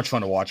 he's so much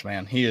fun to watch,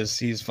 man.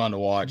 He's fun to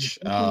watch.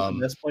 The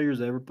best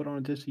players ever put on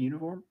a Tennessee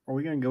uniform. Are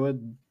we going to go ahead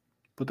and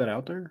put that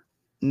out there?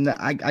 No,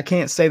 I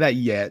can't say that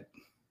yet.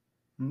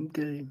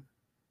 Okay.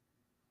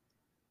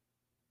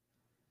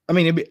 I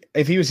mean,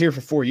 if he was here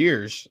for 4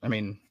 years, I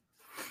mean,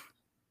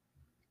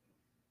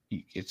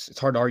 it's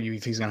hard to argue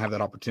if he's going to have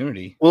that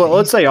opportunity. Well,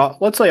 let's say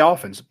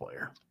offensive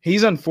player.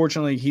 He's going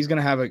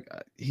to have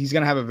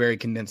a very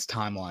condensed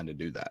timeline to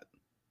do that.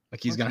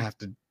 Like he's going to have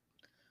to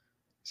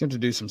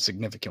do some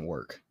significant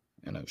work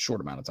in a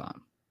short amount of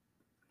time.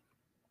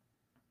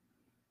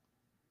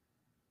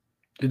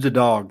 Dude's a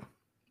dog.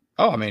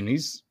 Oh, I mean, he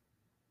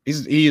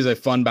is a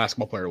fun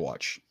basketball player to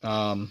watch.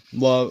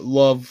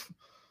 Love.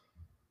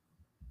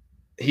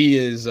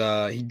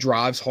 He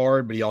drives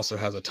hard, but he also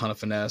has a ton of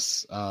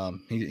finesse.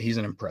 He's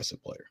an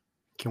impressive player.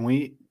 Can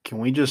we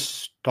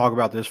just talk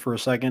about this for a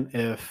second?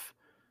 If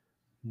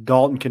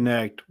Dalton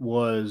Knecht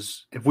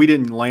if we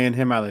didn't land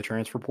him out of the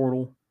transfer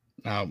portal.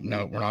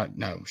 No, we're not.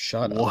 No,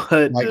 shut up.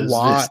 What does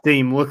this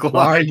team look like?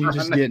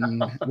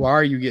 Why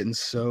are you getting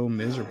so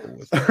miserable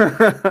with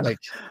it? Like,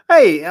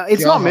 hey,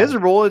 it's not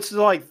miserable. It's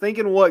like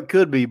thinking what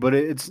could be, but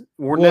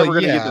we're never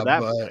going to get to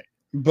that point.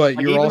 But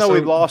like, even though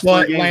we've lost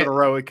 3 games in a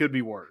row, it could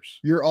be worse.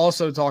 You're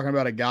also talking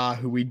about a guy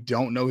who we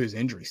don't know his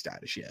injury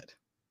status yet.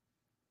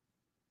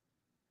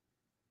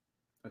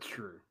 That's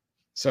true.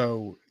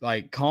 So,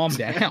 like, calm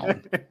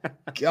down.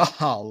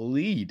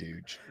 Golly,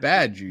 dude.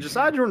 Bad juju.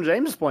 Josiah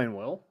Jordan-James is playing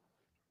well.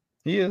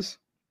 He is.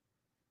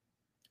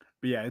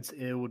 But yeah,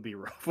 it would be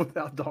rough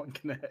without Dalton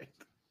Knecht.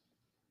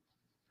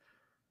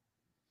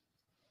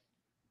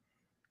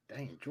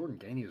 Dang, Jordan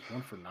Gainey was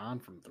 1 for 9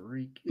 from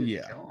 3. Good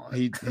yeah, God.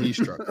 he's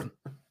struggling.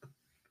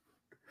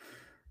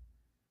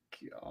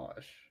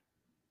 Gosh.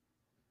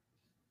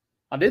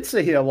 I did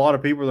see a lot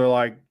of people, they're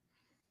like,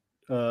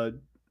 Gainey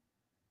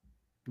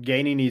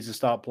needs to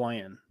stop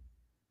playing.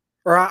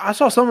 Or I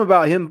saw something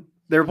about him,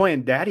 they were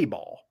playing daddy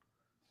ball.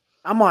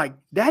 I'm like,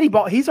 daddy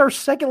ball, he's our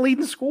second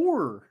leading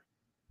scorer.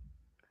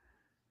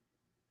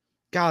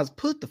 Guys,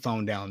 put the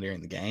phone down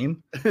during the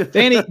game.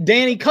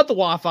 Danny, cut the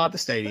Wi-Fi at the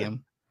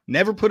stadium.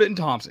 Never put it in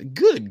Thompson.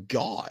 Good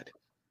God.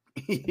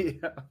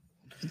 Yeah.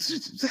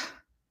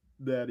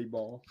 Daddy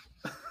ball.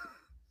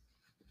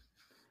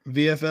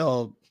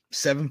 VFL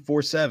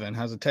 747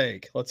 has a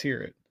take. Let's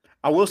hear it.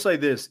 I will say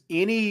this.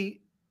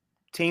 Any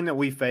team that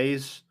we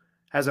face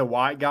has a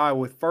white guy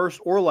with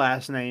first or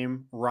last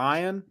name,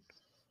 Ryan,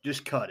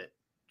 just cut it.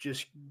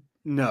 Just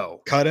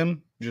no. Cut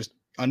him. Just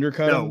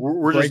undercut him.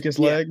 Break his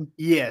leg.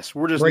 Yes.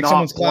 We're just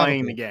not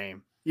playing the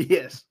game.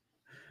 Yes.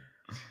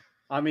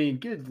 I mean,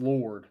 good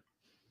Lord.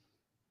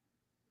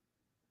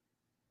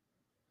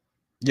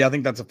 Yeah, I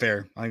think that's a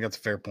fair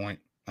point.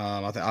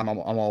 I'm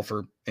all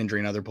for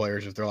injuring other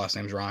players if their last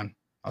name's Ryan.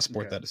 I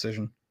support that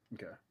decision.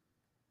 Okay.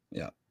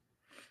 Yeah.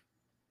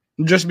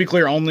 Just to be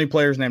clear, only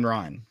players named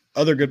Ryan.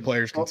 Other good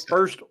players can stay.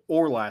 First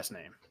or last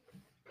name.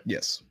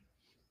 Yes.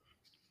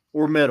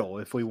 Or middle,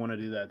 if we want to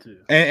do that too.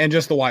 And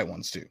just the white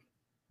ones too.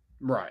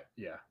 Right.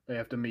 Yeah. They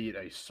have to meet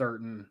a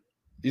certain.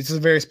 It's a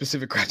very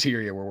specific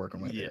criteria we're working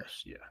with.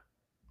 Yes. Here.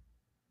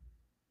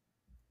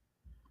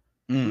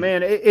 Yeah.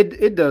 Man,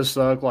 it does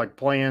suck like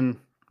playing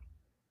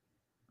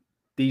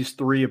these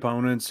 3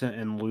 opponents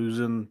and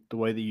losing the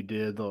way that you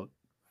did. I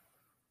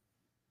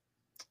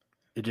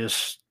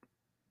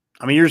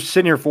mean, you're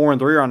sitting here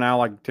 4-3 right now.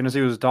 Like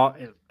Tennessee was a top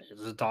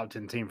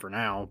 10 team for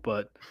now,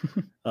 but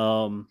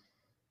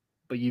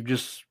you've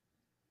just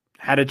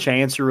had a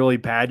chance to really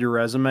pad your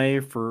resume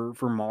for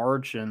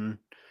March, and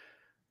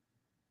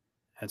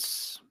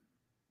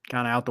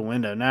kind of out the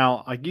window.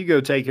 Now, like you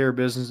go take care of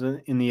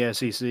business in the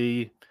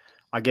SEC,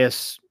 I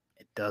guess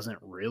it doesn't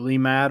really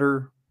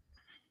matter.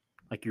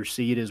 Like your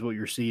seed is what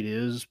your seed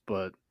is,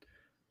 but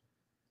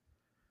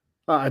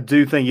I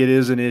do think it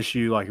is an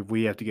issue. Like if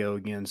we have to go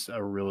against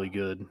a really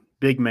good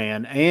big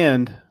man,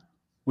 and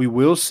we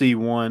will see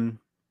one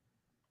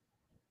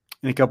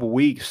in a couple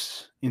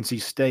weeks,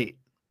 NC State.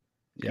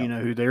 Yeah. You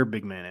know who their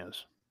big man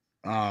is?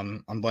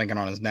 I'm blanking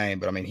on his name,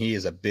 but I mean he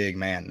is a big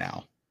man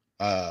now.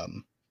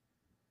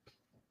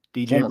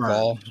 DJ Burns.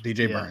 Call,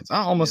 DJ Burns. I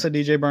almost said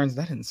DJ Burns.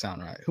 That didn't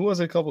sound right. Who was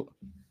it?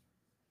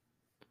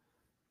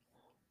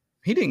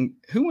 He didn't.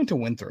 Who went to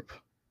Winthrop?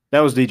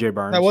 That was DJ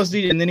Burns. That was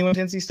DJ, and then he went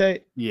to NC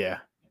State. Yeah.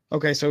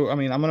 Okay, so I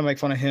mean, I'm gonna make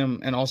fun of him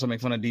and also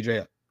make fun of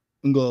DJ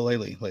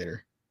Uiagalelei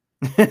later.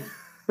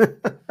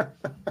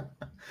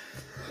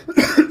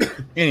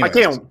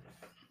 Anyways.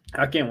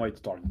 I can't wait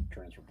to talk to the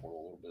transfer portal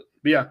a little bit.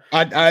 But yeah,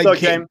 I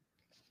can't.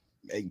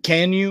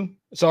 Can you?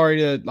 Sorry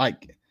to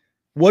like.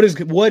 What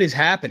is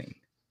happening?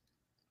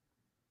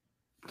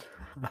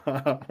 I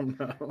don't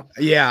know.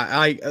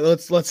 Yeah,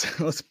 let's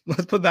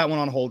put that one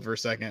on hold for a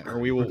second, or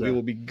we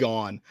will be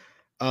gone.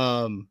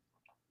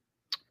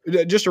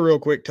 Just a real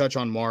quick touch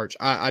on March.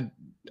 I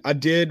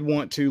did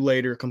want to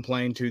later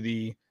complain to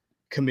the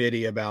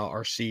committee about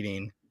our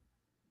seating,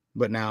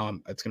 but now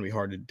it's going to be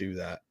hard to do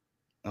that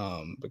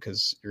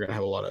because you're going to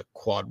have a lot of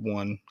quad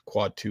 1,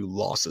 quad 2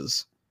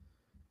 losses,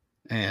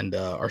 and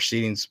our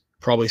seating's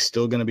probably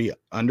still going to be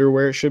under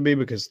where it should be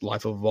because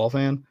life of a Vol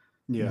fan.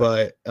 Yeah,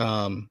 but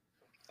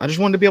I just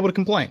wanted to be able to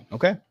complain.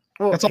 Okay.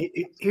 Well, that's all.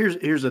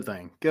 Here's the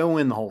thing. Go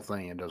win the whole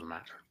thing. It doesn't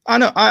matter. I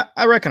know.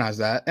 I recognize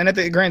that. And at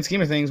the grand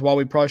scheme of things, while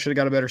we probably should have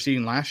got a better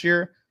seating last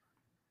year,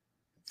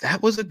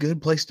 that was a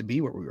good place to be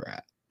where we were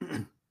at.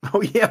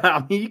 Oh, yeah.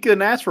 I mean, you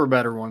couldn't ask for a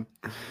better one.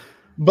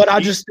 But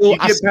I get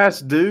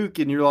past Duke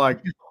and you're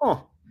like, huh.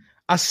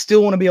 I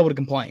still want to be able to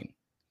complain.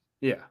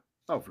 Yeah.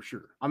 Oh, for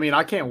sure. I mean,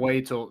 I can't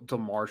wait till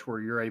March where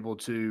you're able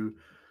to,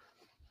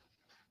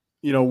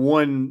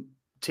 one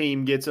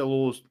team gets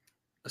a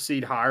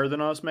seed higher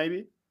than us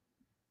maybe.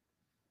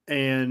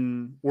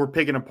 And we're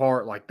picking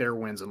apart like their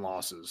wins and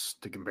losses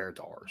to compare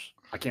to ours.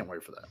 I can't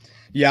wait for that.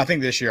 Yeah, I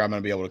think this year I'm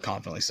going to be able to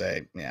confidently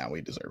say, yeah,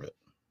 we deserve it.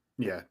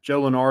 Yeah,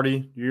 Joe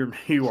Lunardi,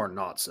 you are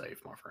not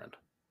safe, my friend.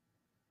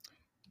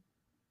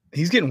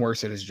 He's getting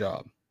worse at his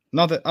job.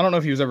 Not that I don't know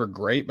if he was ever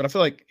great, but I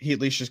feel like he at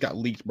least just got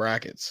leaked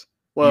brackets.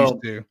 Well,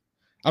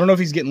 I don't know if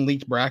he's getting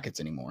leaked brackets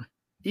anymore.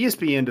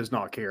 ESPN does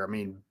not care. I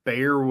mean,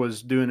 Bayer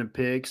was doing the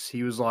picks.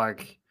 He was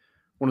like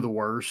one of the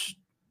worst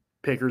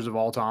pickers of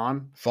all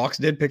time. Fox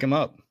did pick him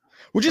up,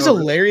 which is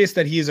hilarious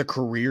that he is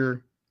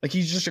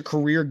he's just a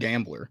career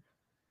gambler.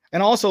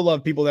 And I also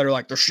love people that are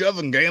like, they're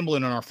shoving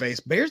gambling in our face.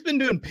 Bayer's been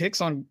doing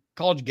picks on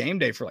College Game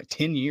Day for like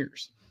 10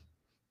 years.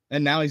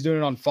 And now he's doing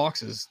it on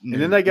Fox's.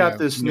 And then they got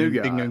this new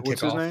guy.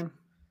 What's his name?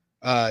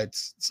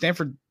 It's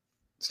Stanford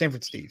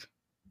Steve.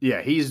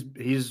 Yeah, he's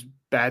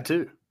bad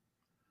too.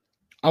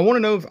 I want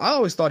to know I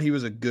always thought he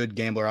was a good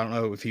gambler. I don't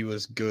know if he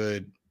was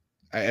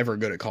ever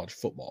good at college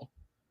football,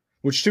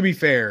 which to be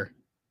fair,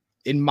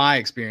 in my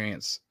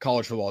experience,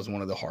 college football is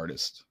one of the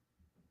hardest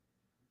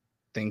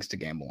things to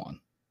gamble on.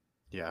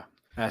 Yeah.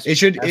 Our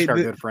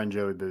good friend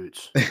Joey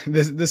Boots.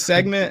 The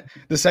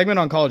segment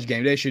on College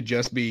Game Day should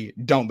just be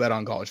don't bet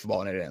on college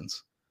football and it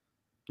ends.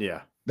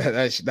 Yeah.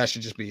 That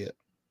should just be it.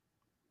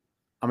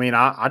 I mean,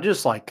 I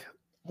just like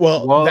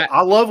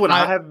I love when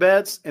I have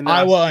bets and then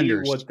I see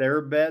understand what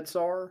their bets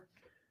are.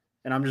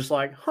 And I'm just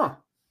like,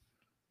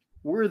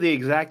 we're the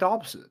exact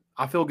opposite.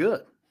 I feel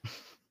good.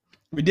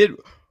 We can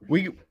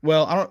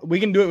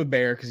do it with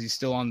Bayer because he's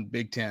still on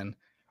Big Ten.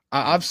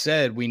 I've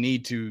said we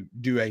need to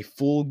do a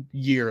full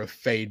year of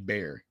fade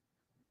Bayer.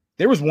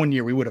 There was one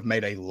year we would have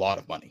made a lot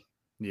of money.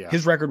 Yeah.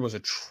 His record was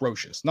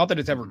atrocious. Not that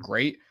it's ever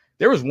great.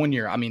 There was one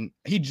year, I mean,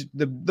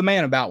 the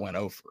man about went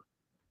over.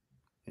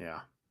 Yeah.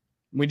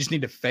 We just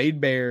need to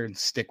fade Bayer and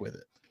stick with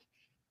it.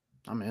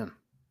 I'm in.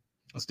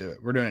 Let's do it.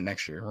 We're doing it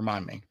next year.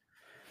 Remind me.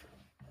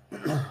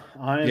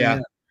 I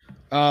am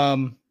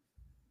in.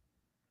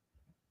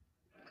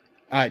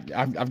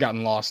 I've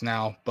gotten lost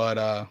now, but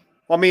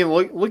I mean,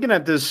 looking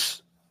at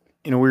this,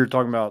 we were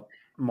talking about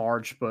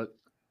March, but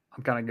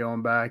I'm kind of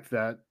going back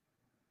that,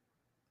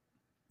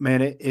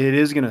 man, it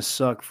is going to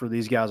suck for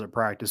these guys at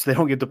practice. They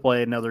don't get to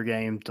play another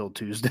game till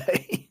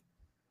Tuesday.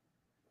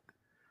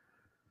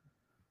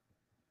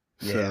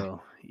 Yeah.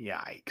 So,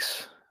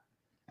 yikes.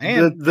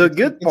 And the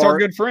good part, it's our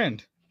good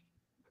friend,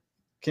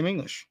 Kim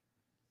English.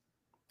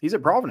 He's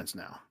at Providence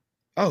now.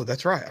 Oh,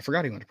 that's right. I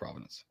forgot he went to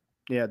Providence.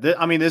 Yeah.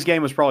 This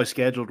game was probably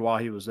scheduled while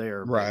he was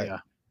there. Right. Yeah.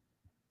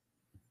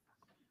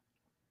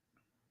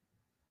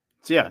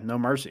 So, yeah, no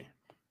mercy.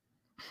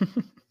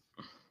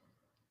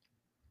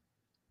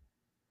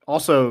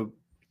 Also,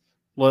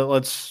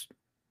 let's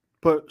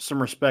put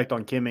some respect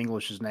on Kim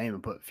English's name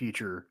and put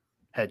future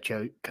head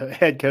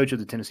coach of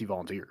the Tennessee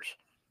Volunteers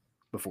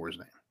before his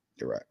name.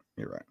 You're right.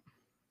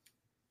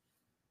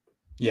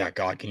 Yeah,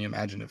 God, can you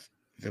imagine if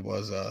it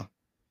was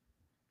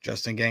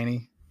Justin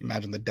Gainey?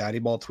 Imagine the daddy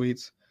ball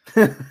tweets.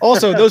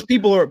 Also, those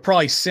people are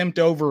probably simped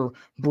over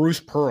Bruce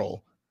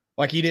Pearl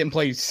like he didn't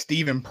play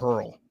Stephen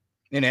Pearl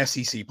in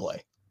SEC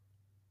play.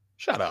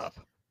 Shut up.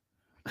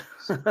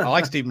 I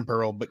like Stephen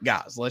Pearl, but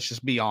guys, let's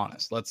just be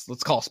honest. Let's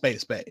call a spade a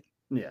spade.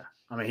 Yeah.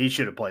 I mean, he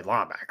should have played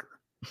linebacker.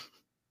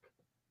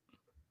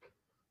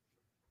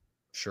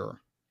 Sure.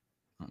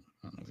 I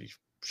don't know if he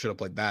should have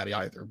played that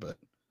either, but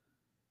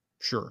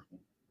sure.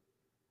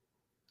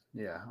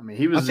 Yeah. I mean,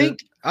 he was.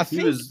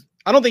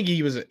 I don't think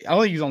he was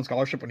on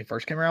scholarship when he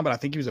first came around, but I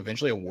think he was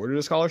eventually awarded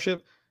a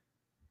scholarship.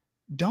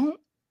 Don't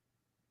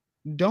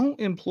UT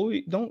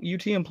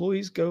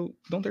employees go?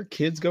 Don't their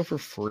kids go for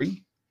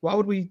free? Why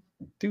would we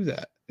do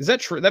that? Is that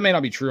true? That may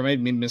not be true. I may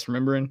be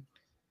misremembering.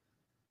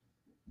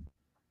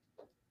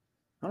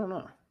 I don't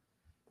know.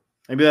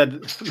 Maybe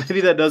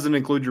that doesn't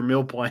include your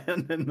meal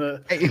plan and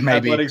the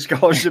athletic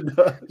scholarship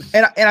does.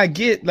 And I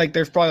get like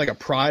there's probably like a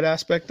pride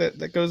aspect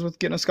that goes with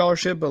getting a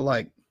scholarship, but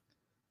like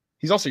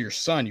he's also your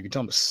son. You can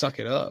tell him to suck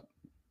it up.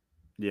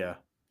 Yeah.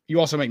 You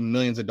also make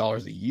millions of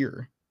dollars a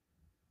year.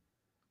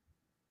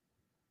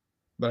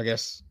 But I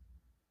guess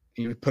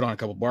you put on a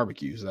couple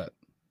barbecues that.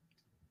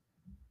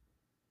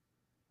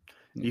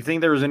 Do you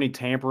think there was any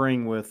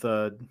tampering with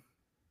Jordan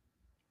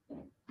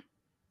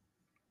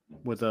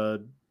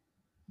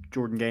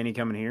Gainey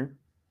coming here?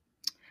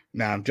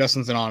 Nah,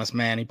 Justin's an honest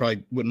man. He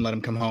probably wouldn't let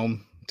him come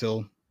home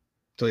until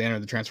he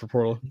entered the transfer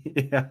portal.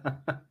 Yeah.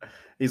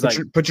 He's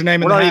put your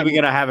name in the hat. We're not even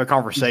going to have a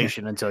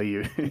conversation until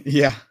you.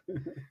 Yeah.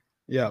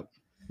 Yeah.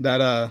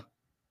 That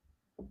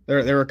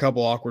there were a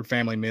couple awkward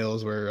family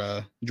meals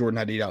where Jordan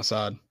had to eat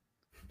outside.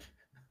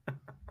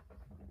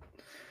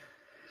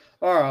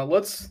 All right,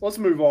 let's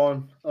move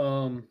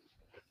on.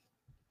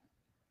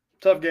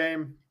 Tough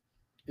game.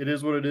 It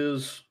is what it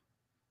is.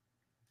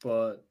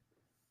 But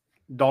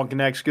Dalton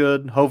Connect's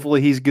good.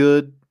 Hopefully he's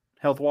good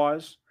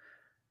health-wise.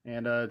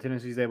 And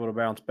Tennessee's able to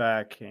bounce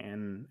back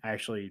and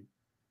actually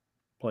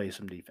play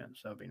some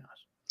defense. That would be nice.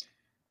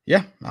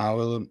 Yeah,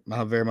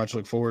 I very much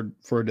look forward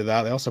to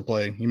that. They also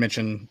play, you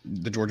mentioned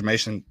the George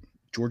Mason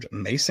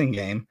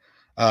game.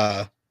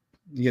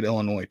 You get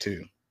Illinois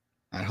too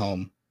at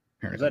home.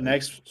 Is that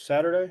next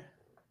Saturday?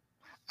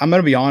 I'm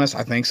going to be honest.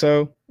 I think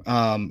so.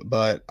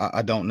 But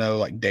I don't know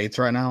like dates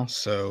right now.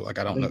 So like,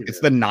 I don't know. It's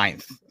the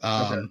 9th.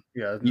 Okay.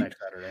 Yeah, it's next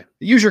Saturday.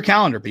 Use your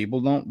calendar,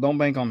 people. Don't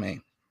bank on me.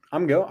 I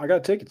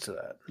got tickets to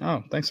that.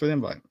 Oh, thanks for the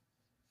invite.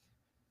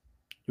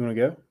 You want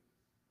to go?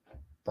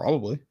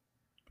 Probably.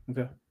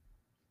 Okay.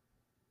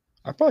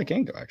 I probably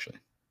can go actually.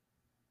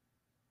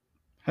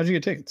 How'd you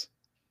get tickets?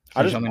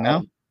 I just tell me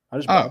now. I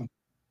just bought them.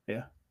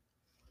 Yeah.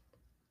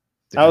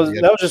 That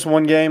was just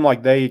one game.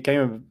 Like they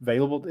came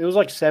available. It was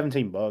like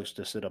 $17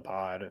 to sit up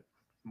high at it,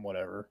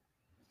 whatever.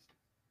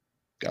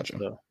 Gotcha.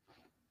 So,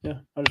 yeah,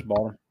 I just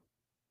bought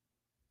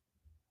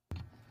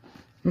them.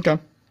 Okay.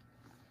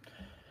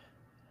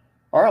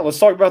 All right, let's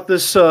talk about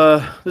this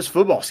this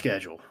football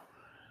schedule.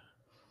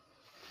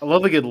 I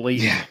love a good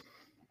leak. Yeah.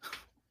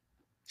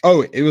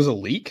 Oh, it was a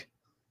leak?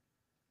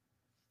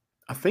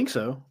 I think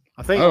so.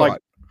 I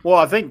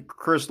think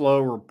Chris Lowe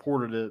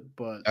reported it,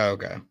 but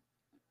okay.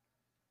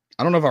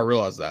 I don't know if I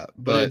realized that,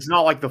 but it's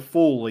not like the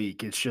full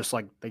leak. It's just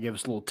like they give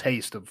us a little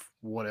taste of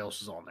what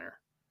else is on there.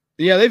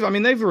 Yeah,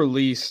 they've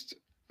released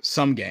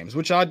some games,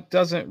 which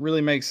doesn't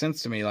really make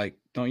sense to me. Like,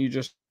 shouldn't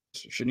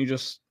you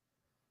just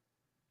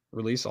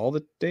release all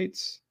the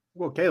dates?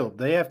 Well, Caleb,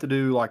 they have to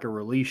do like a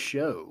release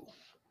show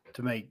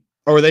to make.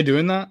 Oh, are they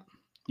doing that?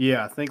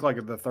 Yeah, I think like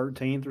the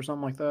 13th or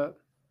something like that.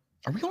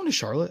 Are we going to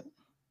Charlotte?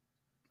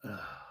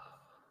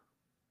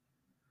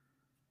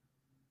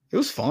 It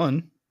was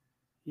fun.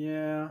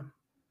 Yeah.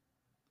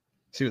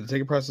 See what the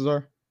ticket prices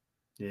are?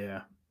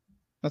 Yeah.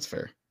 That's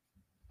fair.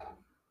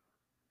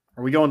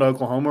 Are we going to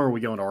Oklahoma or are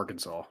we going to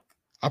Arkansas?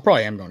 I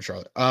probably am going to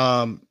Charlotte.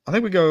 I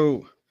think we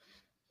go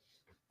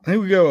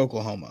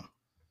Oklahoma.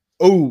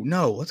 Oh,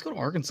 no, let's go to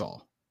Arkansas.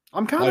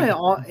 I'm kind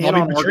of in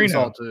on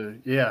Arkansas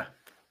too. Yeah.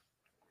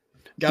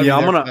 I'm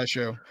gonna that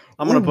show.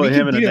 I'm gonna put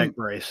him in a neck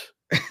brace.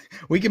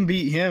 We can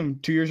beat him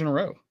 2 years in a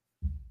row.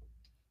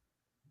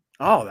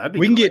 Oh, that'd be.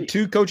 We can get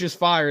 2 coaches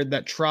fired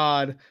that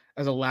tried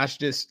as a last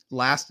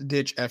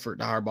ditch effort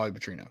to hire Bobby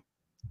Petrino.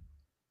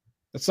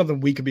 That's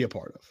something we could be a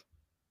part of.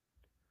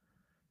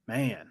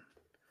 Man.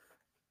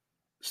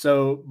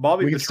 So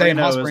Bobby we could stay in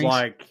Hot Petrino is Springs.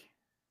 like.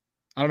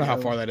 I don't know how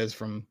far that is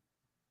from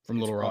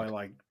Little Rock. Probably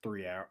like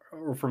 3 hours.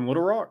 Or from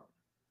Little Rock.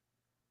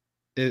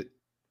 Is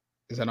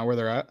that not where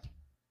they're at?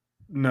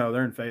 No,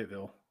 they're in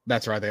Fayetteville.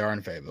 That's right. They are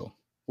in Fayetteville.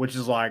 Which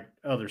is like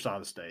other side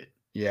of the state.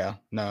 Yeah.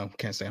 No,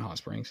 can't stay in Hot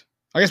Springs.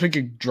 I guess we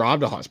could drive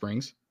to Hot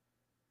Springs.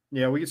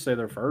 Yeah, we could stay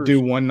there first.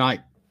 Do one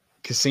night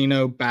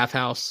casino,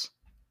 bathhouse.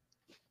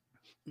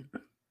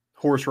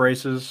 Horse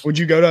races. Would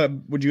you go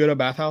to a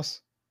bathhouse?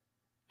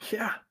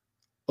 Yeah.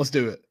 Let's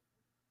do it.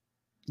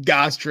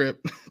 Guys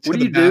trip to what do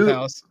the you do?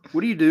 bathhouse.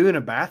 What do you do in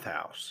a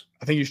bathhouse?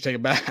 I think you should take a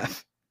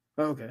bath.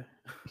 Okay.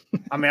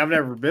 I mean, I've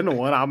never been to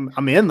one.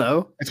 I'm in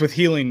though. It's with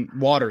healing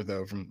water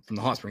though from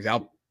the hot springs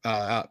out.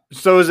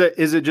 So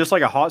is it just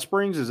like a hot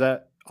springs? Is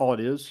that all it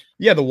is?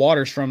 Yeah, the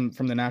water's from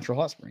the natural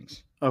hot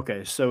springs.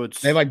 Okay, so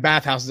it's They have like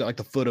bathhouses at like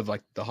the foot of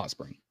like the hot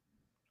spring.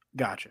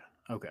 gotcha.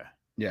 Okay.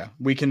 Yeah,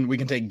 we can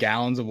take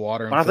gallons of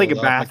water. And When I think of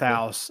fill it up, like,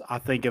 bathhouse, I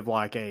think of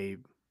like a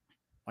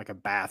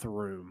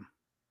bathroom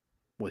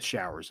with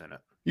showers in it.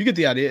 you get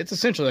the idea. It's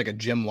essentially like a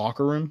gym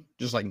locker room.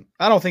 Just like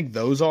I don't think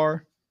those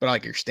are, but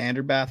like your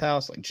standard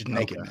bathhouse, like just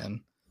naked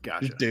men,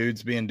 Gotcha. just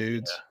dudes being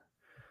dudes,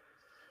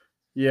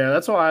 Yeah,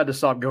 that's why I had to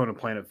stop going to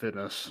Planet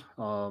Fitness.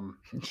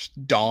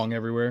 just dong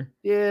everywhere.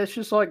 Yeah, it's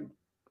just like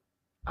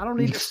I don't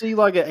need to see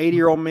like an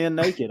 80-year-old man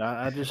naked.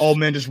 I just Old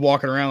men just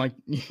walking around like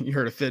you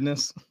heard of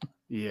fitness.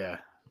 yeah.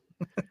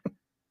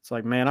 It's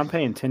like, man, I'm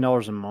paying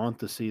 $10 a month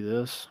to see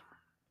this.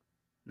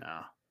 No.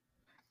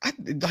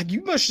 Like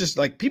you must just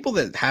like people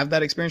that have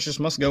that experience just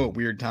must go at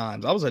weird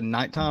times. I was a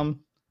nighttime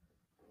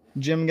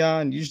gym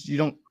guy, and you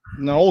don't.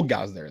 No old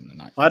guys there in the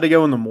night. I had to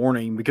go in the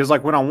morning because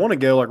like when I want to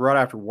go like right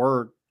after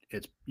work,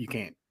 you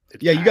can't.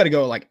 It's Yeah, you packed. got to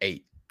go at like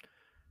 8.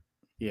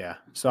 Yeah.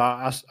 So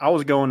I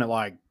was going at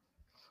like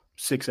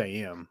 6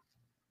 a.m.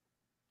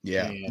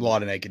 Yeah, Man. a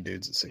lot of naked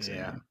dudes at 6 Yeah.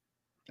 a.m.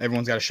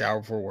 Everyone's got a shower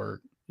before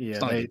work. Yeah.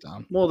 It's not a good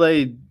time. Well,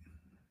 they're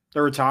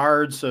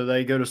retired, so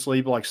they go to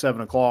sleep at like 7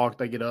 o'clock.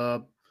 They get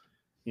up,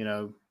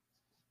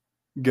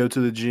 go to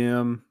the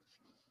gym,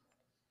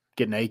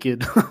 get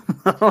naked.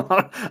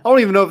 I don't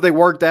even know if they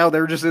worked out.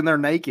 They were just in there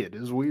naked. It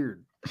was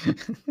weird.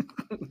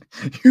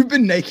 You've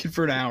been naked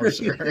for an hour,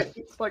 sir.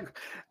 It's like,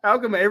 how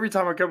come every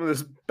time I come to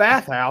this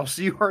bathhouse,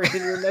 you are in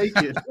here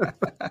naked?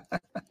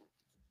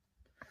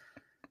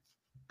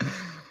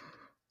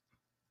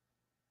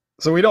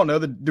 So we don't know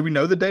do we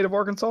know the date of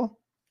Arkansas?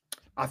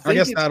 I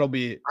guess that'll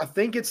be I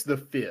think it's the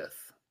 5th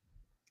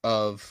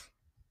of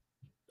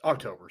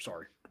October.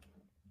 Sorry.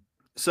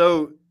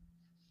 So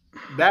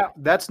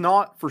that's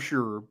not for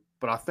sure,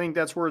 but I think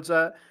that's where it's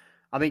at.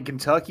 I think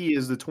Kentucky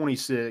is the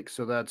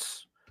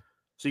 26th.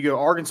 So you go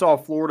Arkansas,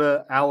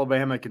 Florida,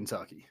 Alabama,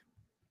 Kentucky.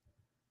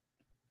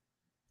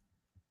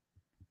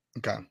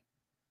 okay.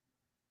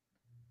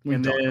 We can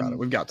And talk then- about it.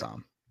 We've got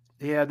time.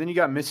 Yeah, then you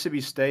got Mississippi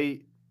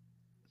State,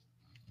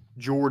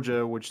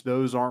 Georgia, which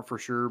those aren't for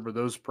sure, but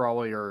those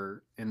probably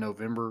are in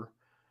November.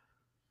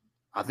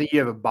 I think you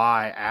have a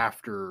bye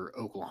after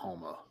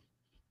Oklahoma.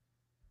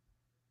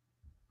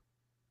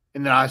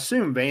 And then I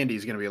assume Vandy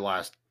is going to be the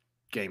last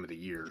game of the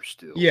year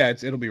still. Yeah,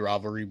 it'll be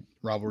rivalry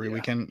Yeah.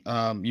 weekend.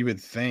 You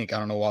would think. I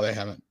don't know why they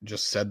haven't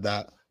just said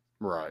that.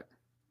 Right.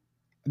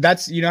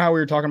 That's how we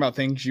were talking about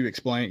things we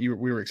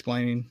were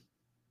explaining,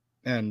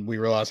 and we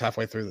realized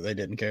halfway through that they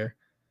didn't care.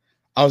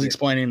 I was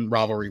explaining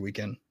rivalry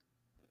weekend,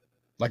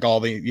 like all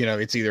the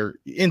it's either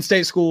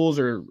in-state schools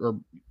or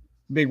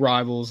big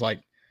rivals.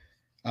 Like,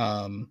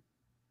 trying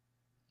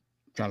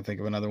to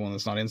think of another one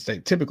that's not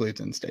in-state. Typically, it's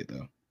in-state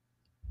though.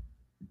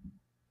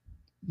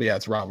 But yeah,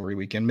 it's rivalry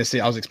weekend.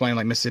 I was explaining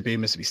like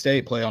Mississippi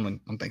State play on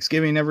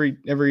Thanksgiving every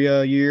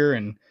year,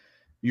 and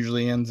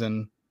usually ends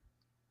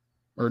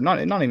or not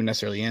even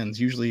necessarily ends.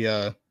 Usually,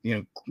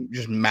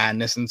 just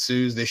madness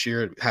ensues. This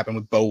year it happened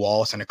with Bo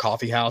Wallace in a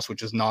coffee house,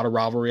 which is not a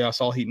rivalry I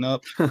saw heating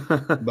up.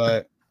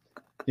 But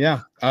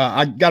yeah,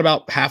 I got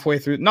about halfway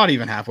through, not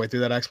even halfway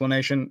through that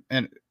explanation,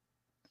 and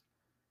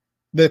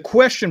the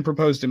question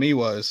proposed to me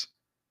wasn't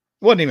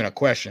even a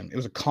question. It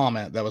was a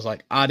comment that was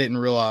like, I didn't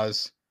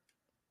realize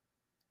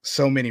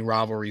so many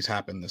rivalries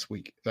happened this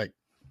week.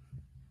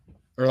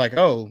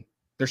 Oh,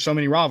 there's so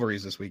many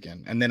rivalries this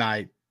weekend. And then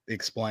I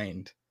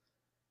explained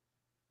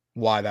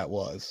why that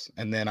was.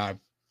 And then I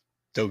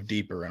dove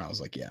deeper and I was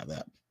like, yeah,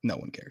 that no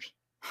one cares.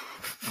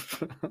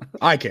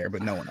 I care,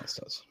 but no one else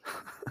does.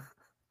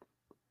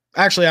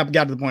 Actually, I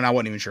got to the point I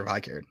wasn't even sure if I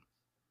cared.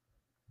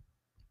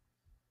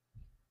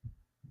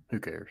 Who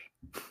cares?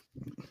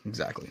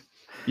 Exactly.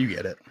 You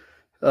get it.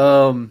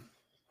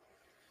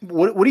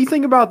 What do you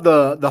think about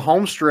the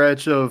home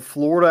stretch of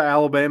Florida,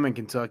 Alabama, and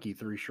Kentucky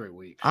 3 straight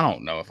weeks? I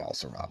don't know if I'll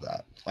survive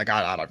that. Like,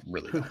 I don't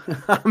really know.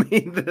 I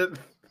mean,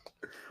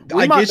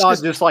 we I might guess not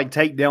just- just like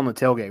take down the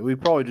tailgate. We'd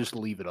probably just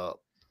leave it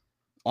up.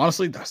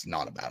 Honestly, that's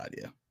not a bad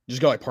idea.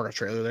 Just go like park a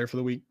trailer there for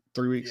the week,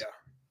 3 weeks.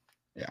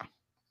 Yeah.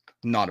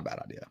 Not a bad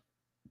idea.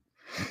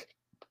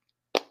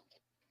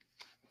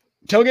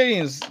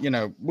 Tailgating is,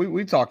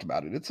 we talked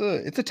about it. It's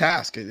a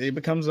task. It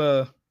becomes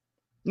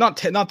not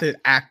the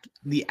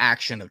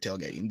action of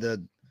tailgating.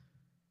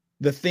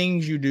 The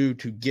things you do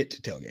to get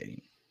to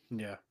tailgating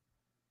Yeah.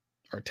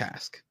 are a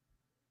task.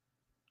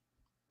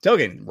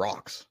 Tailgating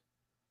rocks.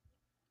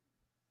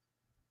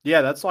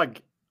 Yeah, that's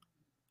like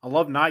I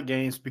love night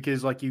games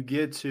because like you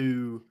get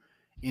to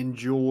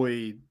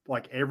enjoy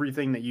like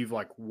everything that you've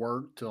like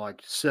worked to like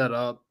set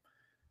up,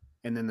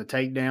 and then the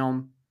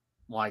takedown.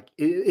 Like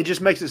it just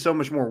makes it so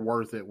much more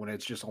worth it when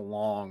it's just a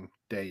long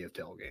day of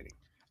tailgating.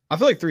 I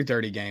feel like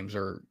 3:30 games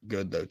are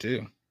good though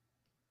too.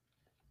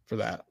 For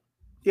that,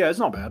 Yeah, it's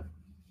not bad.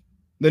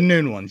 the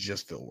noon ones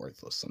just feel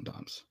worthless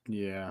sometimes.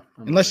 Yeah,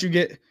 Unless you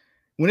get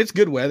when it's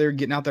good weather,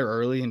 getting out there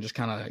early and just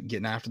kind of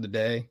getting after the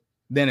day,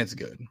 then it's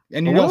good.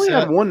 And we only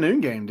had one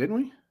noon game, didn't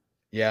we?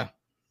 yeah,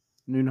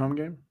 Noon home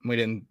game. we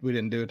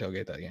didn't do a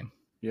tailgate that game.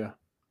 Yeah.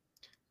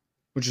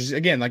 Which is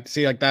again like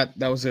see like that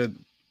was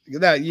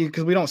that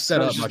because we don't set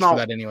No, up it's much just for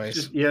not- that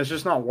anyways. It's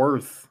just not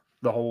worth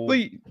the whole. But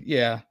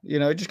yeah,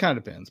 it just kind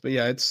of depends. But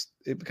yeah,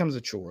 it becomes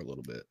a chore a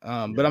little bit.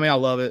 But I mean, I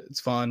love it. It's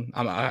fun.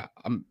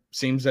 I'm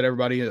seems that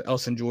everybody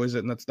else enjoys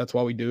it, and that's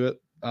why we do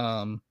it.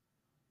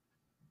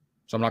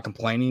 So I'm not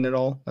complaining at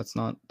all. That's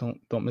not don't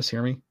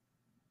mishear me.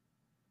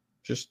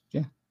 Just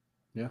yeah.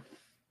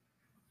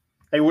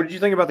 Hey, what did you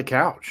think about the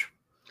couch?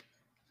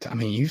 I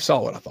mean, you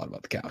saw what I thought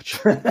about the couch.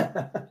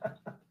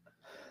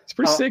 It's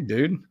pretty sick,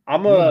 dude.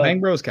 I'm Bang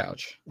Bros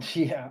couch.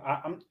 Yeah,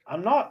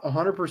 I'm not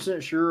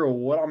 100% sure of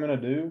what I'm gonna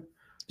do.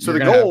 So You're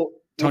the gonna have goal,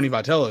 Tony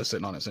Vitello is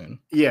sitting on it soon.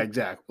 yeah,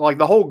 exactly. Like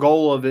the whole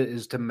goal of it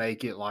is to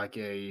make it like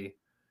a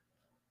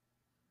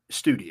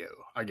studio,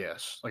 I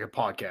guess, like a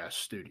podcast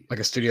studio. Like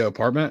a studio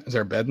apartment. Is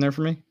there a bed in there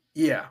for me?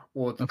 Yeah,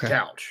 well, it's Okay. a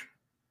couch.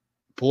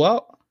 Pull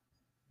out?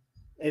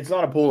 It's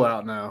not a pull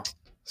out now.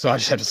 So I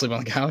just have to sleep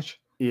on the couch?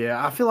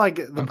 Yeah, I feel like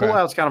the Okay. pull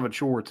out's kind of a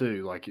chore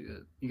too. Like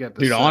you got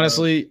the Dude, setup.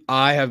 honestly,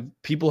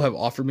 people have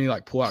offered me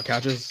like pull out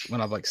couches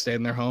when I've like stayed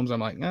in their homes. I'm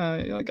like,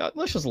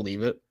 let's just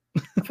leave it.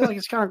 I feel like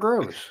it's kind of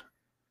gross,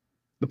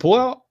 The pull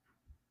out?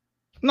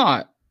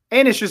 Not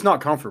and it's just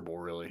not comfortable,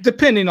 really.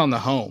 depending on the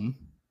home.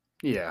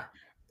 Yeah,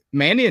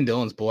 Mandy and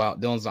Dylan's pull out.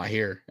 Dylan's not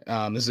here.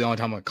 This is the only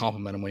time I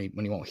compliment him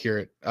when he won't hear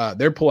it.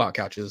 Their pull out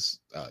couch is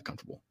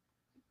comfortable,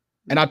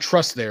 and I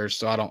trust theirs,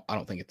 so I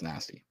don't think it's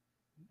nasty.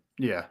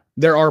 yeah.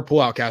 There are pull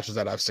out couches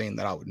that I've seen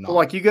that I would not. Well,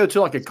 like you go to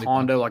like a sleep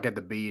condo, like at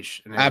the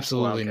beach, and there's a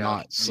absolutely pull-out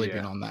not couch.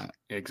 sleeping Yeah, on that.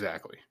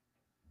 exactly.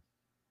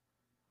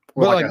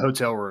 Or But, like like- a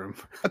hotel room.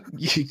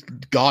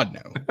 God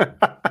no.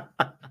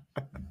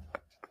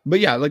 But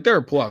yeah, like there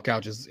are pull out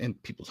couches in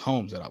people's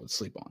homes that I would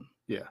sleep on.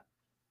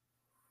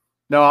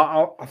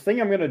 No, I think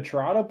I'm gonna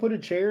try to put a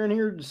chair in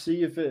here to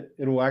see if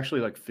it'll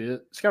actually like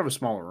fit. It's kind of a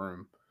smaller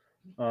room,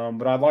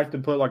 but I'd like to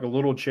put like a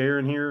little chair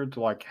in here to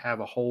like have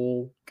a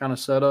whole kind of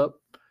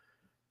setup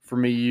for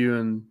me, you,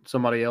 and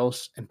somebody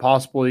else, and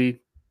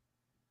possibly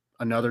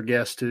another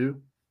guest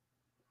too.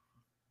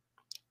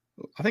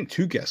 I think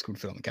 2 guests could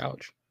fit on the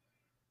couch.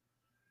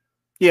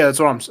 Yeah, that's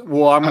what I'm.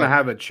 Well, I'm gonna Oh.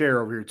 have a chair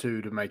over here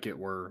too to make it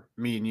where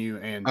me and you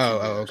and two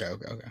Oh,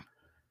 guests. okay.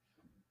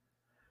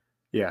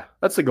 Yeah,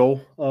 that's the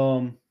goal.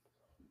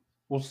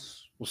 We'll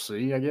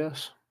see. I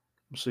guess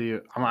we'll see.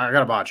 I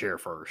gotta buy a chair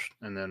first,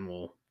 and then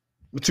we'll.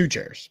 With 2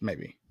 chairs,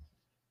 maybe.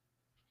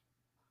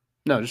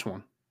 No, just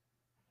one.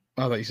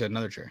 I thought you said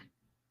another chair.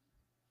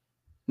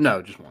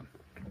 No, just one.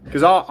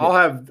 Because I'll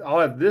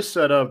have this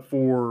set up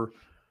for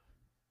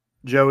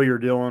Joey or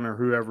Dylan or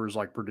whoever's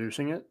like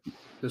producing it.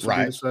 This will be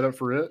the Right. setup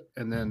for it,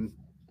 and then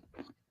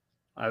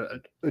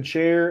a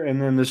chair, and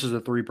then this is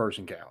a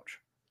 3-person couch.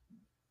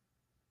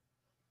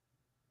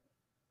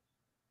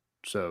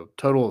 So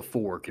total of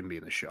 4 can be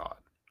in the shot.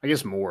 I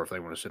guess more if they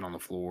want to sit on the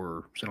floor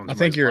or sit on. I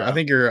think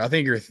somebody's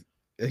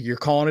lap. you're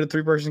calling it a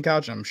 3-person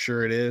couch. I'm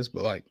sure it is,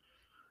 but like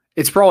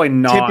It's probably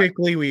not.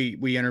 typically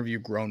we interview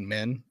grown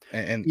men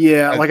and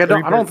Yeah, a like I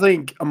don't 3-person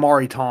think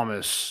Amari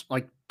Thomas,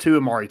 like 2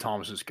 Amari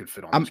Thomases could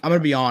fit on. I'm this gonna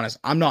couch. be honest.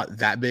 I'm not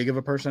that big of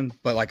a person,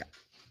 but like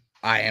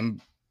I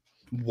am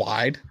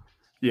wide.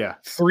 Yeah,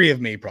 3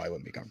 of me probably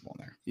wouldn't be comfortable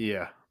in there.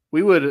 yeah.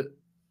 We would.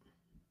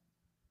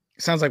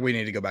 Sounds like we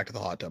need to go back to the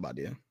hot tub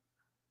idea.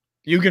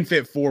 You can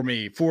fit 4 of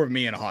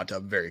me in a hot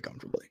tub very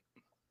comfortably.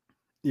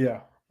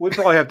 Yeah, we'd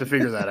probably have to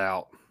figure that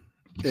out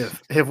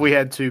if we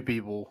had 2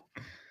 people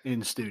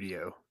in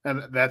studio,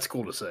 and that's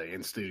cool to say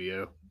in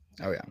studio.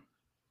 Oh yeah.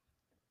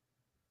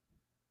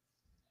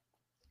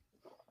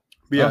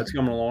 But yeah, Okay. it's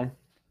coming along.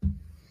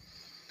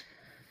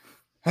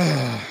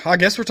 I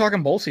guess we're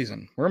talking bowl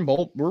season. We're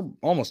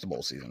almost to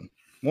bowl season.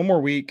 1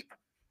 more week.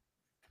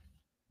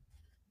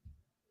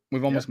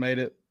 We've almost made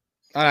it.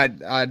 I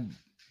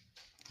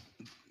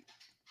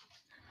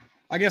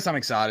guess I'm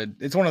excited.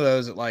 It's one of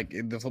those that like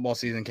the football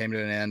season came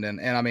to an end, and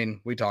I mean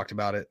we talked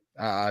about it.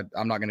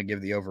 I'm not going to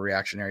give the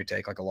overreactionary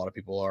take like a lot of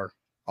people are.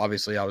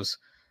 Obviously, I was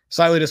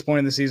slightly disappointed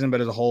in the season,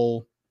 but as a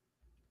whole,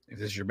 if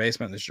this is your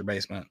basement, this is your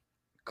basement.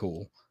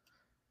 Cool.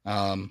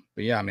 But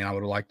yeah, I mean, I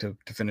would like to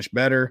finish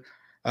better.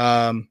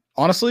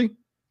 Honestly,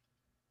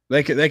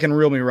 they can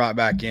reel me right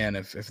back in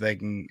if they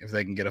can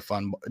get a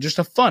fun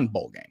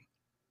bowl game.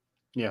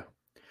 Yeah,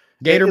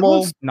 Gator It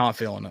Bowl, looks- not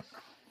feeling it.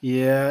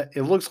 yeah.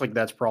 It looks like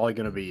that's probably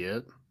going to be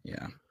it.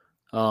 Yeah.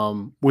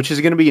 Which is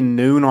going to be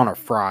noon on a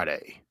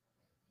Friday.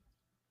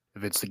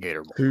 If it's the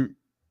Gator Bowl.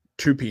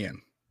 2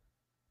 p.m.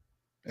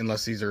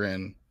 Unless these are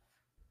in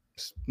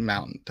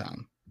Mountain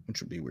Time,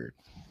 which would be weird.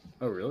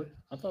 Oh, really?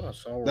 I thought I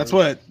saw. That's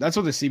what the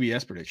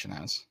CBS prediction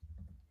has.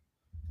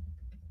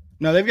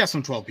 No, they've got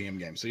some 12 p.m.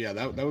 games. So yeah,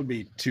 that would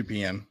be 2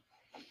 p.m.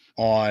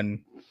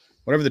 on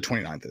whatever the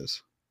 29th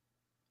is.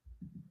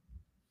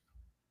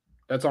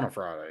 That's on a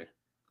Friday.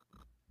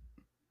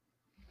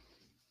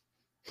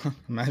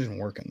 Imagine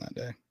working that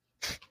day.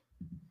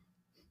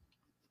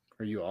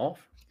 Are you off?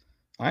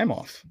 I am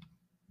off.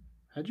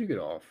 How'd you get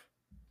off?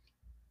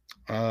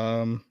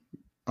 I'm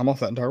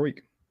off that entire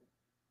week.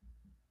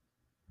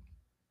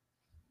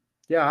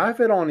 Yeah, I have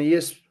it on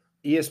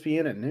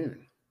ESPN at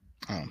noon.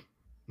 Oh,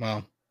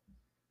 well,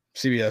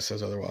 CBS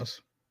says otherwise.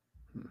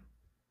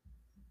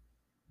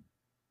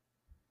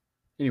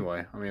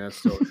 Anyway, I mean, that's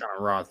still kind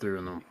of right through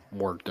in the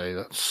work day.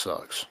 That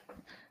sucks.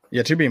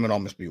 Yeah, 2 p.m. would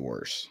almost be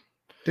worse.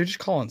 Dude, just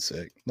call in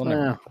sick. They'll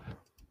never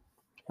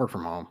work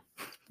from home.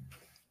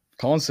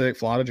 Call in sick,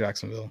 fly to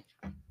Jacksonville.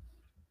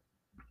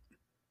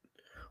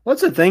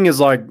 What's the thing is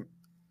like,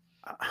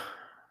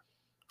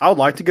 I would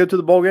like to go to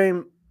the bowl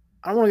game.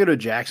 I don't want to go to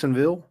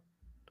Jacksonville.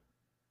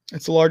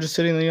 It's the largest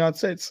city in the United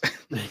States.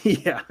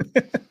 Yeah.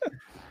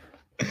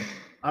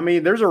 I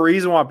mean, there's a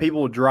reason why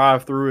people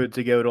drive through it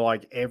to go to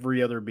like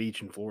every other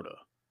beach in Florida.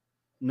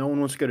 No one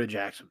wants to go to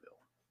Jacksonville.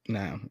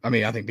 No. I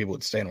mean, I think people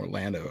would stay in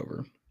Orlando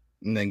over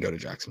and then go to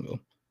Jacksonville.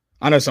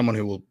 I know someone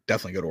who will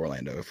definitely go to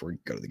Orlando if we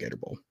go to the Gator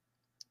Bowl.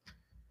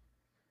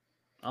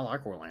 I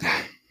like Orlando.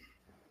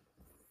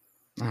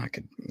 I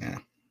could,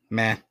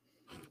 meh. I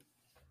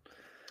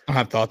don't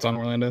have thoughts on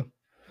Orlando.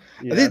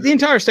 Yeah. The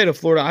entire state of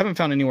Florida, I haven't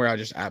found anywhere I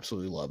just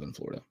absolutely love in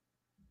Florida.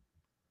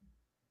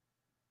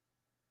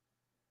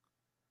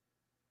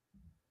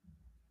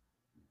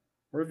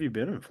 Where have you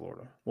been in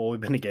Florida? Well, we've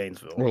been to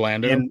Gainesville.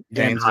 Orlando, and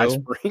Gainesville. High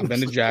Springs. I've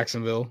been to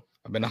Jacksonville.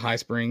 I've been to High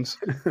Springs.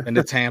 Been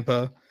to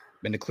Tampa.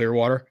 Been to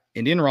Clearwater.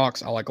 Indian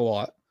Rocks, I like a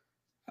lot.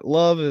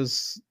 Love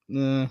is,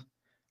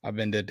 I've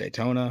been to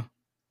Daytona.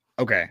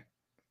 Okay.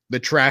 The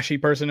trashy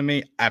person in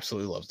me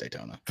absolutely loves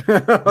Daytona.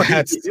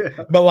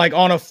 But like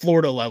on a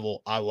Florida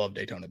level, I love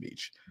Daytona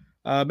Beach.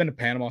 I've been to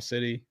Panama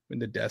City, been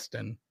to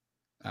Destin.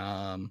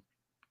 Daytona.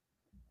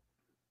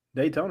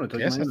 I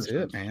guess that's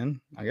it,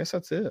 man. I guess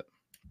that's it.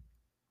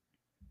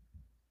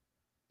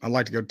 I'd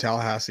like to go to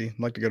Tallahassee. I'd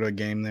like to go to a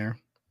game there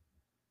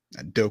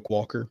at Doak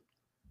Walker.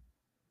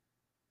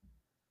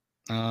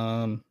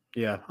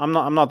 Yeah, I'm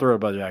not thrilled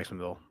about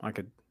Jacksonville.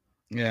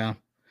 Yeah.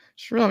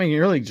 Just really, I mean,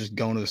 you're really just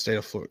going to the state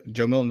of Florida.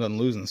 Joe Milton doesn't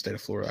lose in the state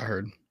of Florida, I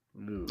heard.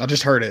 Ooh. I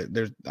just heard it.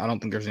 I don't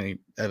think there's any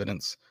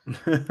evidence.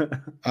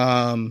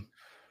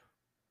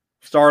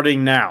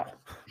 Starting now.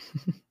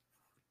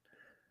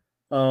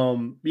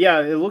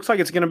 Yeah, it looks like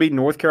it's going to be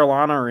North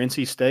Carolina or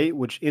NC State,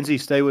 which NC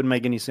State wouldn't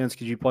make any sense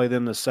because you play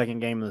them the second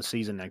game of the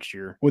season next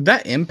year. Would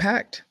that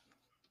impact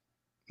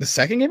the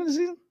second game of the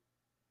season?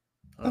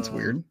 That's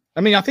weird.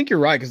 I mean, I think you're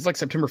right because it's like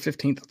September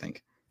 15th, I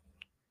think.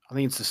 I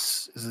think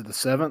is it the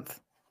 7th?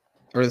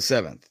 Or the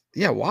 7th.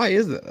 Yeah, why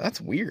is that?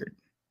 That's weird.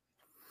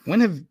 When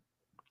have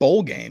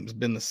bowl games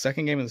been the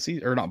second game of the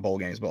season? Or not bowl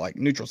games, but like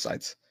neutral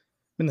sites.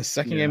 Been the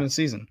second game of the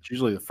season. It's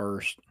usually the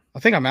first. I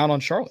think I'm out on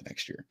Charlotte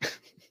next year.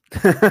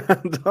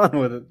 I'm done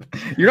with it.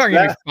 You're not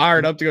going to be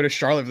fired up to go to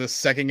Charlotte for the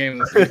second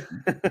game of the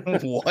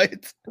season.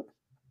 What?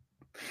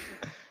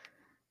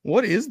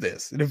 What is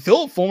this? Did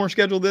Philip Fulmer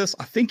schedule this?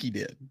 I think he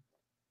did.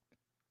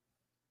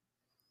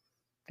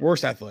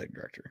 Worst athletic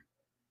director.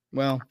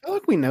 Well, I feel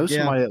like we know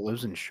somebody that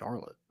lives in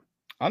Charlotte.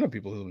 I know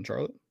people who live in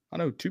Charlotte. I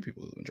know 2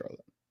 people who live in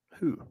Charlotte.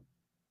 Who?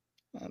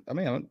 I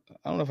mean, I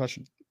don't know if I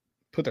should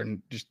put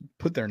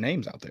their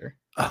names out there.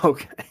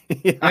 Okay.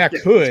 Yeah, I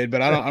could,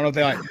 but I don't know if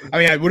they like. I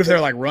mean, what if they're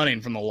like running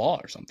from the law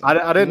or something?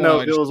 I didn't know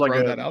if it was like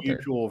a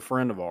mutual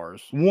friend of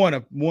ours. One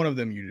of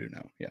them you do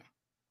know, yeah.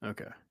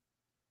 Okay.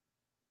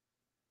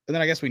 And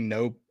then I guess we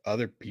know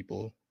other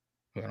people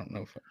who I don't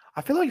know.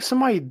 I feel like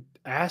somebody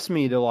asked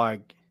me to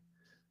like,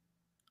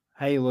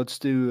 hey, let's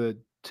do a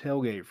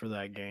tailgate for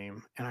that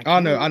game. And I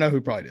know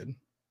who probably did.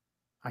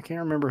 I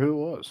can't remember who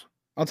it was.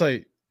 I'll tell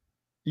you.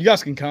 You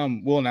guys can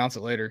come. We'll announce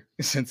it later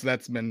since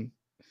that's been.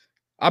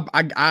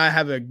 I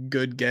have a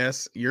good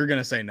guess. You're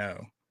gonna say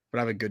no, but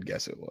I have a good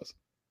guess who it was.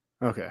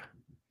 Okay.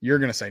 You're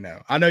gonna say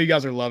no. I know you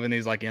guys are loving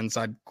these like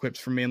inside quips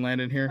from me and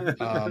Landon here,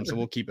 so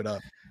we'll keep it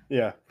up.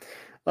 Yeah.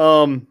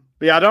 But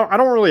yeah, I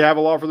don't really have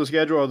a lot for the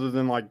schedule other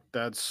than like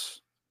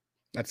that's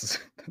the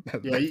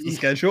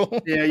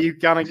schedule. Yeah, you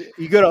go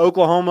to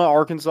Oklahoma,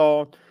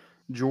 Arkansas,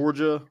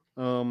 Georgia.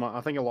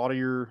 I think a lot of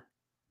your,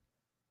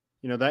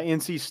 that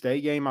NC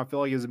State game I feel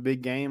like is a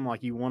big game.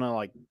 Like you want to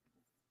like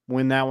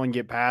win that one,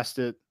 get past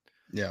it.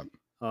 Yeah.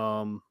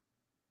 But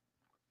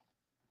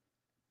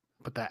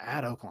that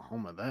at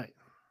Oklahoma, that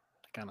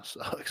kind of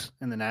sucks.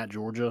 And then at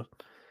Georgia,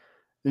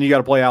 then you got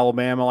to play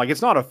Alabama. Like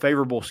it's not a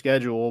favorable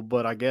schedule,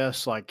 but I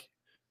guess like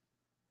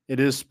it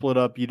is split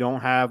up. You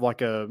don't have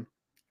like a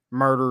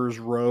murderer's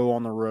row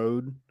on the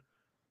road.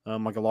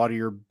 Like a lot of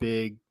your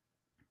big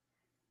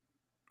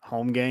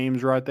home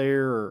games right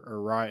there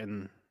are right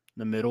in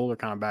the middle. They're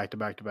kind of back to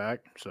back to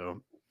back.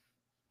 So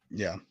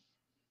yeah.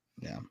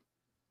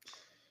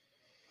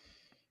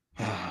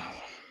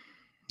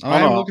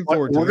 I'm looking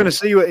forward to it. We're going to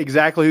see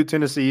exactly who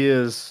Tennessee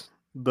is,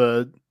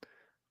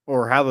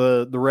 or how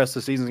the rest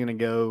of the season is going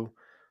to go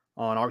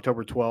on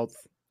October 12th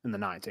and the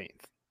 19th.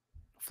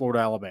 Florida,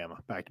 Alabama,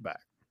 back to back.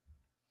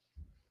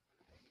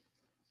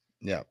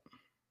 Yeah.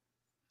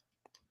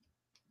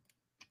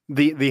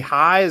 The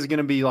high is going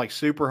to be like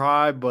super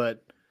high,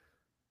 but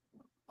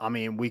I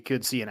mean, we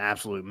could see an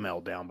absolute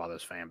meltdown by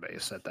this fan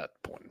base at that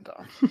point in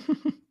time.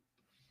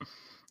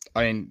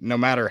 I mean, no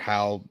matter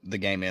how the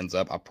game ends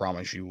up, I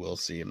promise you will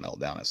see a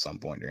meltdown at some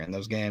point during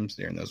those games,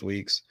 during those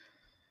weeks.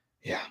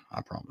 Yeah,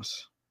 I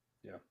promise.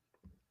 Yeah.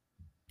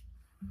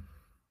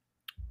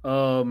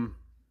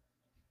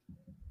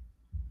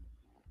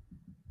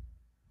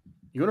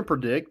 You want to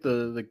predict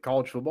the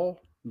college football,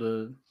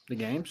 the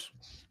games?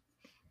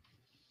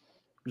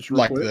 Just real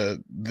Like quick.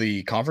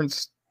 the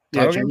conference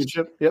Yeah, title games?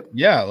 championship. Yep.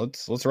 Yeah,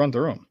 let's run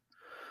through them.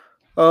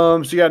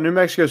 So you got New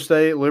Mexico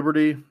State,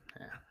 Liberty.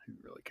 Yeah, who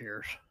really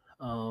cares?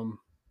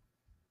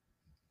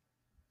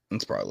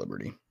 It's probably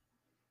Liberty.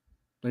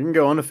 They can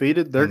go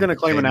undefeated. They're going to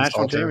claim a Jaden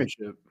national Salter.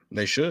 championship.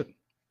 They should.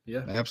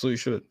 Yeah. They absolutely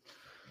should.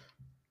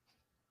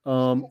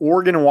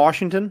 Oregon and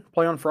Washington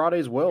play on Friday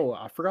as well.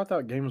 I forgot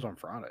that game was on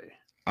Friday.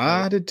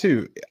 I did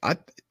too. I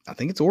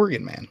think it's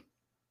Oregon, man.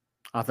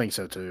 I think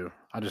so too.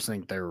 I just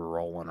think they're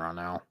rolling right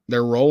now.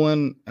 They're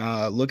rolling.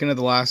 Looking at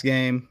the last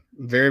game,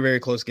 very, very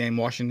close game.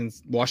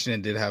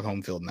 Washington did have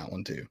home field in that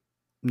one too.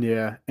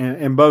 Yeah,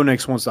 and Bo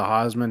Nix wants the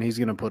Heisman. He's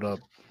going to put up.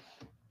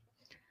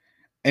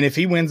 And if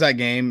he wins that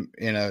game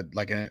in a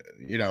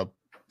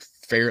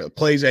fair,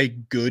 plays a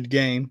good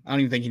game, I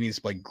don't even think he needs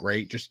to play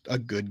great, just a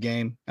good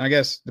game. And I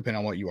guess depending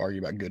on what you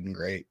argue about good and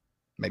great,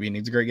 maybe he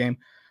needs a great game.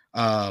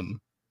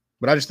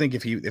 But I just think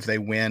if they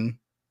win,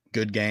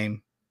 good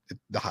game,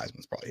 the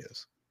Heisman's probably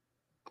his.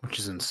 Which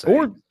is insane.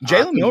 Or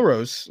Jalen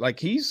Milrose, like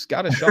he's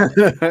got a shot.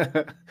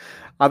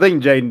 I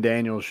think Jaden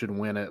Daniels should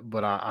win it,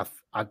 but I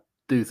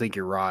do think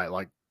you're right.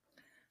 Like,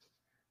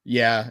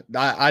 yeah,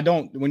 I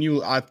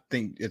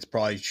think it's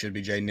probably should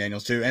be Jaden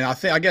Daniels too. And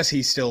I guess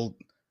he's still,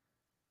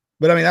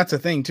 but I mean, that's the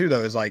thing too,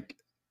 though, is like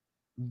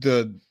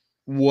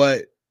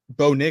what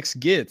Bo Nix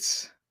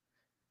gets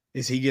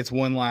is he gets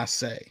one last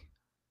say,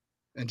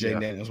 and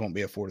Jaden Daniels won't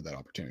be afforded that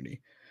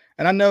opportunity.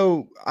 And I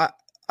know I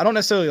don't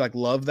necessarily like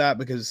love that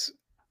because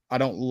I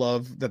don't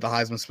love that the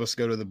Heisman's supposed to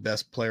go to the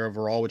best player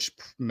overall, which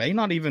may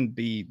not even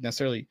be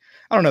necessarily,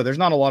 I don't know. There's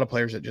not a lot of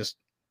players that just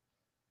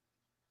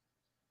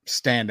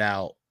stand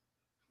out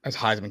as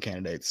Heisman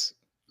candidates,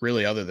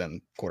 really, other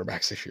than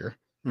quarterbacks this year.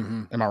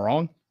 mm-hmm. Am I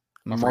wrong?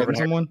 Am I forgetting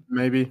someone?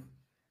 Maybe.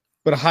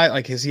 But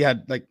has he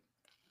had like,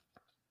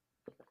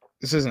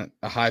 this isn't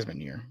a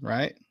Heisman year,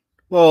 right?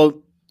 Well,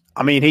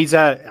 I mean, he's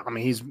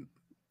in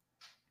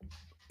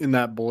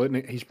that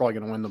Biletnikoff. He's probably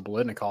going to win the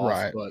Biletnikoff,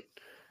 Right. But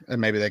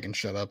And maybe they can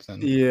shut up then.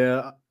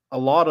 yeah, a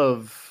lot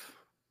of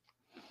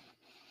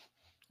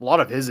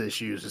his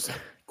issues is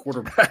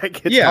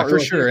quarterback. It's Yeah, not for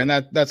really sure. him.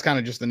 And that's kind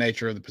of just the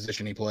nature of the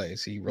position he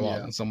plays. He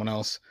relies on someone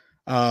else.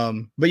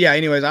 But yeah,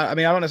 anyways, I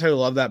mean, I don't necessarily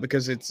love that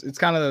because it's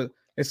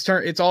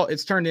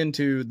turned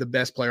into the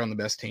best player on the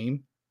best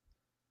team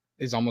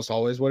is almost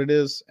always what it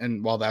is.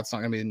 And while that's not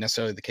going to be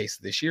necessarily the case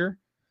this year,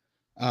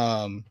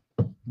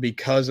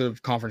 because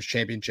of conference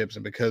championships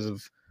and because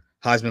of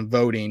Heisman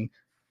voting,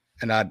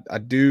 and I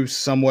do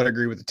somewhat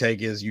agree with the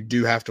take is you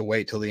do have to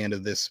wait till the end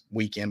of this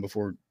weekend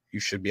before you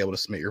should be able to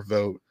submit your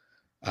vote.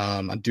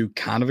 I do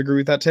kind of agree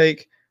with that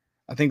take.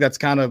 I think that's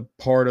kind of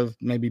part of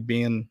maybe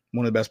being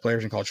one of the best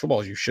players in college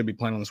football is you should be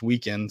playing on this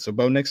weekend. So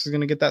Bo Nix is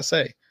going to get that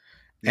say.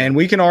 Yeah. And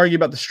we can argue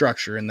about the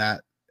structure in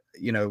that,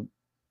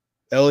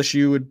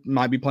 LSU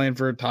might be playing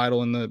for a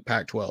title in the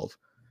Pac-12.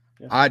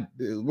 Yeah.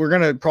 We're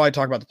going to probably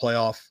talk about the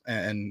playoff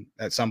and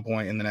at some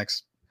point in the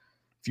next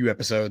few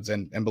episodes.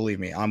 And believe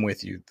me, I'm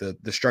with you.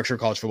 The structure of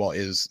college football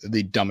is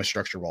the dumbest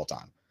structure of all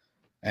time.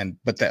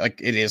 But that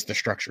it is the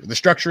structure. The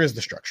structure is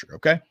the structure.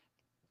 Okay.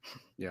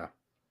 Yeah.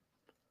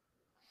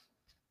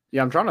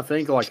 Yeah. I'm trying to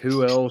think like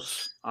who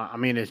else. I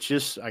mean, it's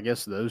just, I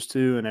guess those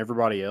two and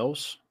everybody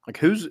else. Like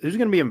who's going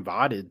to be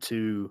invited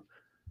to?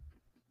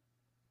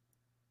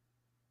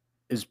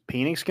 Is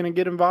Penix going to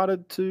get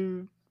invited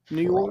to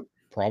New York?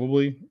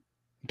 Probably.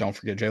 Don't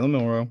forget Jalen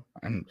Milroe,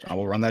 and I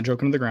will run that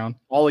joke into the ground.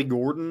 Ollie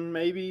Gordon,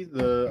 maybe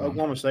the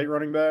Oklahoma State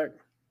running back.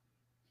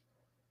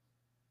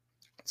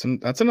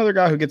 That's another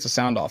guy who gets a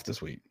sound off this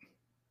week.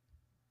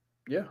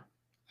 Yeah.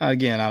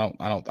 Again,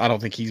 I don't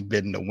think he's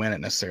bidding to win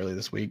it necessarily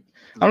this week.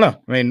 I don't know.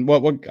 I mean,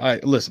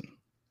 listen.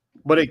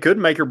 But it could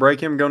make or break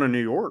him going to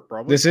New York,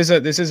 probably. This is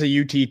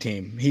a UT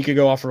team. He could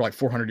go off for like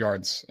 400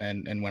 yards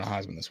and win a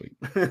Heisman this week.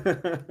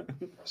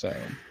 So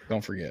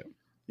don't forget.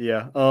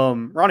 Yeah.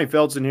 Ronnie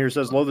Feldson here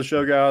says, "Love the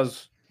show,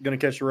 guys. Going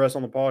to catch the rest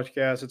on the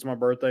podcast. It's my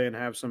birthday and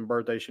have some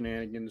birthday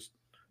shenanigans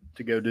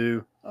to go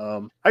do.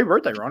 Happy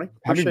birthday, Ronnie.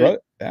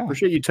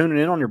 Appreciate you tuning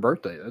in on your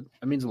birthday.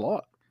 That means a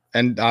lot.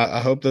 And I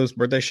hope those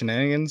birthday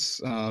shenanigans,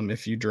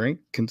 if you drink,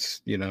 can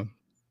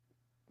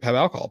have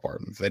alcohol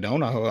part. If they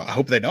don't, I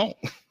hope they don't.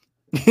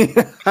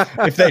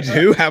 If they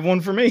do, have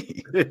one for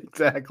me.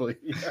 Exactly.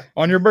 Yeah.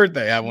 On your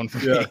birthday, have one for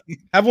me.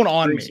 Have one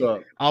on me.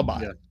 Up. I'll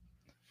buy it.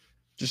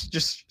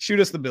 Just shoot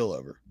us the bill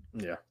over.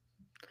 Yeah.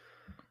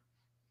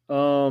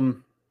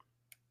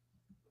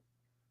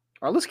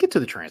 All right, let's get to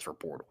the transfer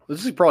portal.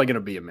 This is probably going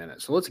to be a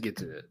minute, so let's get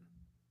to it.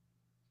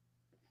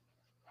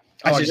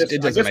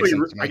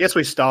 I guess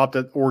we stopped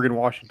at Oregon,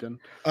 Washington.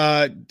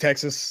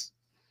 Texas.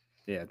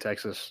 Yeah,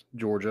 Texas,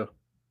 Georgia.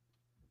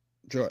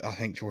 I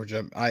think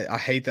Georgia. I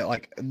hate that,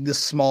 like, the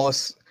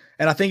smallest,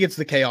 and I think it's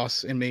the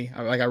chaos in me.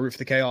 I root for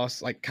the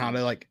chaos, like, kind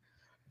of like,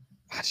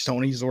 I just don't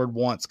want to use the word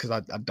once because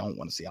I don't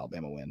want to see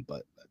Alabama win,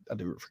 but I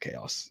do root for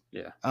chaos.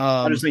 Yeah.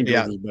 I just think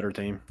Georgia's a better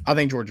team. I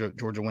think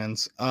Georgia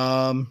wins.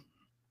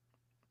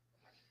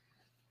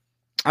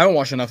 I don't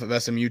watch enough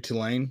of SMU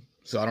Tulane,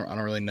 so I don't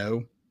really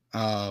know.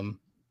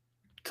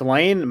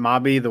 Tulane might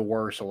be the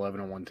worst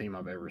 11-1 team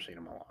I've ever seen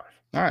in my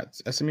life. All right,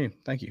 SMU.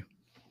 Thank you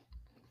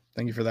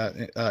for that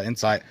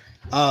insight.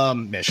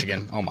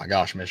 Michigan. Oh my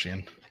gosh,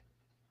 Michigan.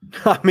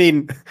 I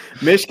mean,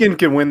 Michigan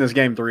can win this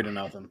game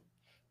 3-0.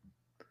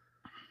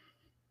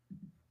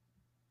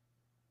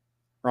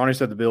 Ronnie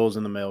said the bill is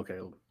in the mail,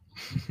 Caleb.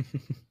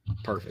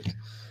 Perfect.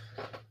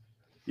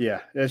 Yeah,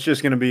 it's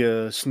just going to be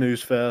a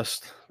snooze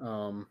fest.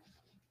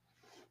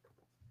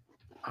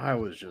 I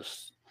was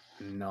just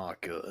not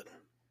good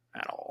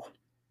at all.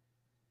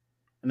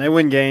 And they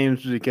win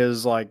games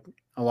because, like,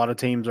 a lot of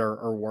teams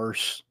are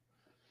worse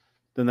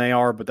than they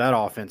are, but that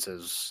offense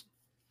is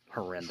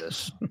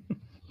horrendous.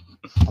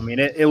 I mean,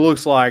 it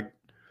looks like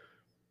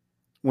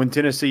when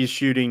Tennessee's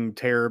shooting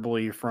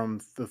terribly from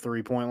the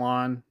three-point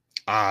line.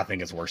 I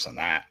think it's worse than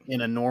that.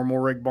 In a normal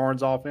Rick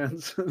Barnes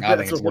offense. I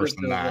think it's worse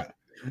than that.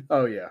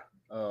 Oh, yeah.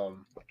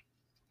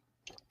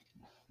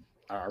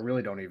 I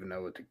really don't even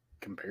know what to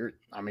compare it.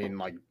 I mean,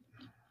 like.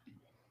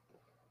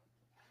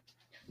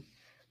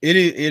 It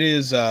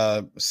is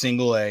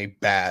single A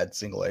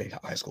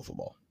high school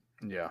football.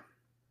 Yeah.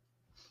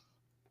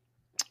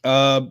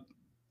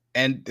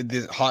 And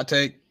the hot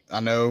take, I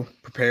know,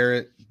 prepare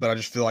it, but I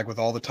just feel like with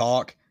all the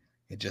talk,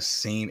 it just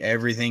seemed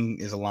everything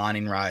is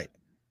aligning right.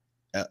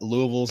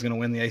 Louisville's going to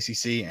win the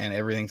ACC, and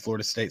everything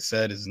Florida State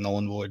said is null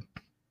and void.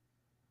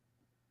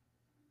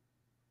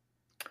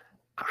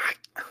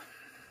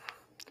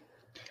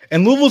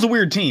 And Louisville's a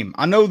weird team.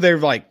 I know they're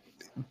like,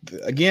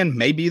 again,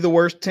 maybe the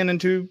worst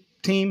 10-2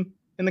 team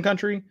in the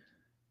country,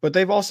 but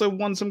they've also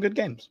won some good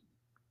games.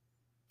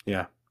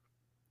 Yeah.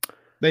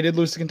 They did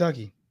lose to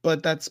Kentucky,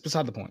 but that's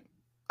beside the point.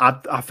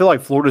 I feel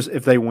like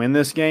if they win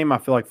this game, I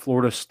feel like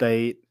Florida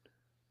State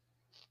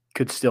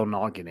could still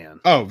not get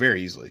in. Oh,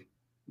 very easily.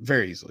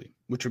 Very easily,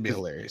 which would be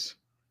hilarious.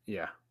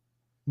 Yeah.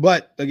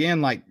 But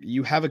again, like,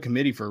 you have a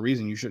committee for a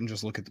reason. You shouldn't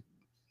just look at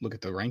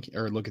the ranking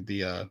or look at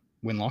the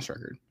win-loss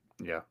record.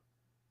 Yeah.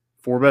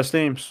 4 best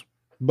teams.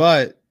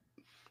 But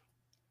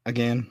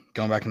again,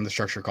 going back into the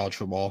structure of college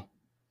football,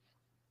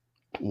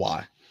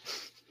 why?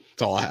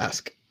 That's all I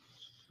ask.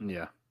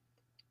 Yeah.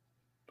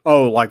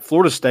 Oh, like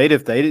Florida State,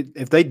 if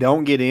they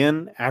don't get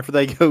in after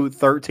they go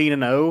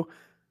 13-0,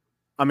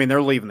 I mean,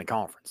 they're leaving the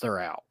conference. They're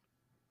out.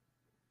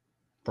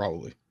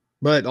 Probably.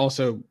 But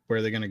also, where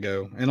are they going to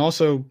go? And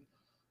also,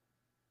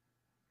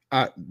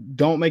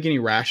 don't make any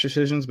rash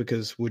decisions,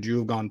 because would you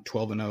have gone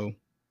 12-0,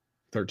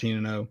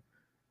 13-0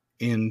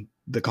 in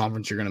the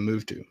conference you're going to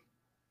move to?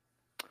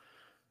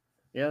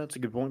 Yeah, that's a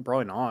good point.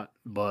 Probably not.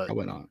 But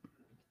Probably not.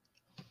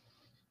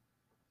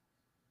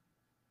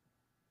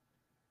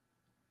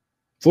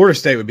 Florida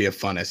State would be a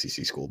fun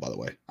SEC school, by the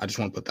way. I just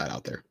want to put that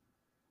out there.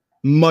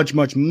 Much,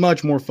 much,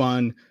 much more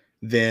fun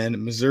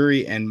than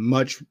Missouri and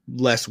much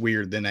less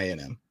weird than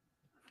A&M.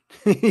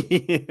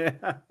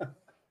 Yeah.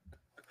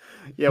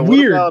 Yeah,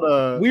 weird. What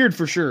about, weird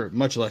for sure.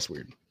 Much less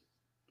weird.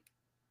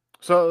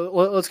 So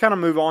let's kind of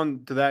move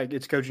on to that.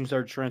 It's coaching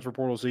search transfer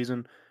portal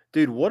season.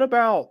 Dude, what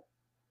about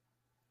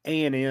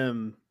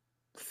A&M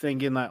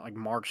thinking that like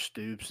Mark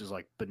Stoops is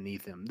like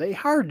beneath him? They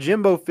hired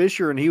Jimbo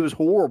Fisher and he was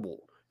horrible.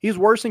 He's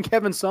worse than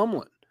Kevin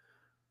Sumlin.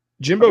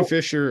 Jimbo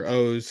Fisher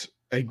owes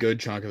a good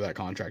chunk of that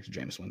contract to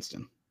Jameis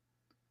Winston.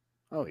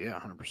 Oh, yeah,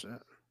 100%. I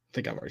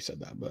think I've already said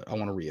that, but I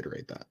want to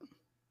reiterate that.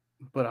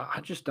 But I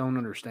just don't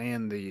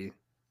understand the.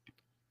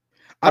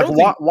 I don't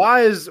think,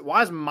 why is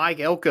Mike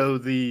Elko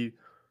the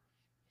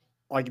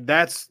like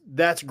that's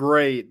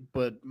great,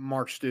 but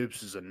Mark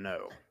Stoops is a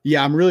no.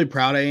 Yeah, I'm really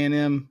proud of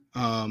A&M,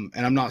 and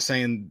I'm not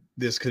saying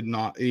this could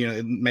not.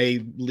 It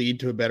may lead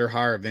to a better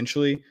hire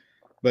eventually,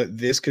 but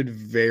this could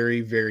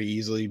very, very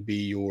easily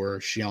be your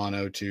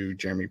Schiano to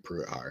Jeremy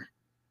Pruitt hire.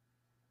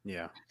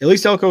 Yeah, at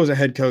least Elko was a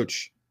head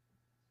coach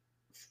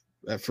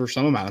for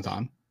some amount of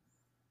time.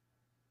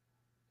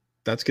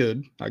 That's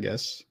good, I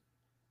guess.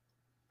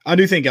 I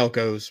do think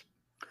Elko's.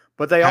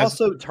 But they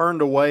also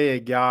turned away a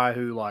guy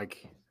who,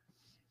 like,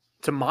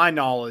 to my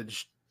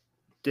knowledge,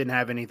 didn't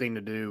have anything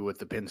to do with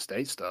the Penn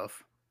State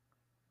stuff.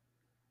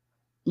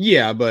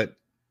 Yeah, but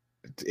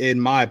in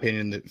my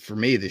opinion, for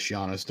me, the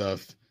Schiano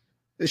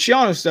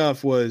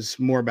stuff was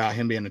more about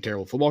him being a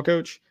terrible football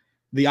coach.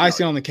 The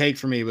icing on the cake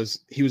for me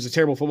was he was a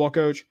terrible football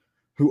coach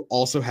who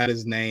also had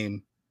his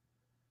name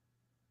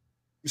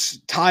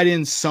tied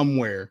in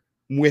somewhere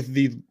with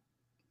the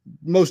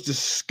most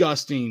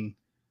disgusting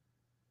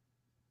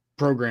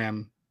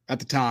program at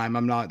the time.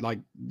 I'm not like,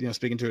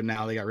 speaking to it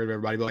now, they got rid of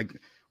everybody, but like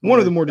one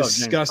of the more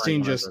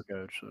disgusting, just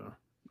coach, so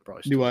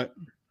probably do what?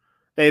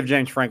 They have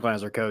James Franklin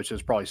as their coach.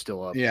 It's probably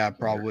still up. Yeah,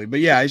 probably.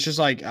 But yeah, it's just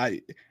like,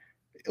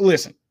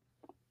 listen,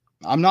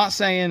 I'm not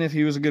saying if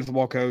he was a good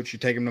football coach, you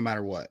take him no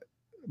matter what.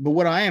 But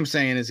what I am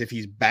saying is if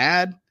he's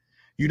bad,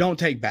 you don't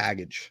take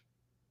baggage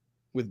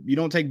with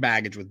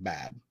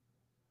bad.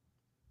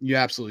 You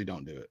absolutely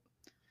don't do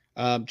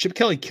it. Chip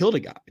Kelly killed a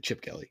guy.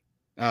 Chip Kelly.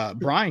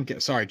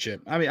 Sorry,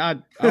 Chip. I mean, I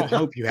don't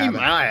hope you haven't.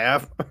 I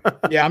have.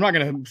 Yeah, I'm not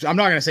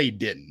gonna say you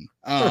didn't.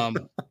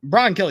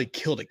 Brian Kelly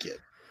killed a kid.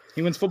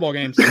 He wins football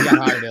games. He got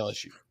hired at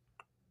LSU.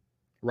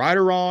 Right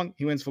or wrong,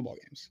 he wins football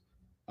games.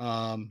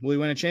 Will he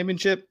win a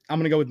championship? I'm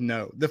going to go with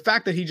no. The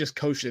fact that he just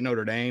coached at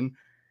Notre Dame,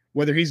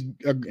 whether he's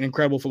an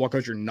incredible football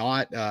coach or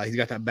not, he's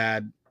got that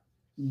bad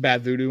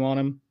voodoo on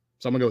him.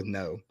 So I'm going to go with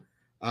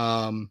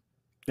no.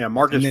 Yeah,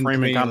 Marcus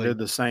Freeman kind of did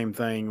the same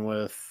thing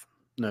with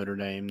Notre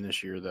Dame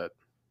this year that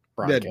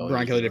Brian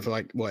Kelly did for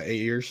 8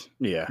 years?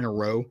 Yeah. In a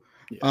row.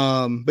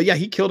 Yeah. But yeah,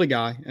 he killed a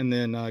guy and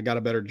then got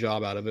a better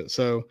job out of it.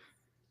 So,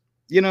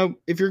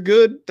 if you're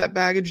good, that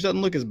baggage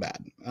doesn't look as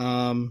bad.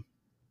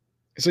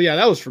 So yeah,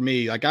 that was for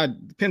me.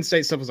 Penn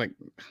State stuff was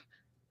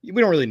we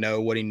don't really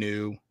know what he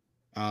knew.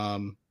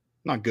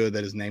 Not good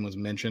that his name was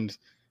mentioned.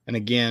 And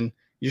again,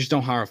 you just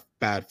don't hire a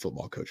bad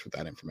football coach with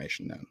that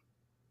information known.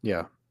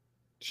 Yeah.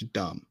 It's just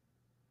dumb.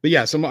 But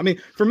yeah, so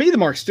for me, the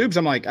Mark Stoops,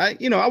 I'm I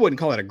wouldn't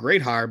call it a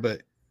great hire,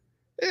 but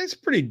it's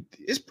pretty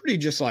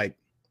just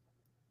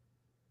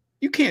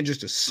you can't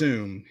just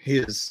assume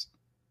he's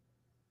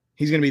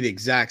going to be the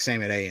exact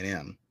same at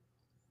A&M.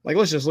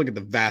 Let's just look at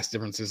the vast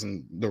differences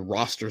in the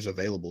rosters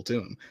available to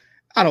him.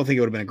 I don't think it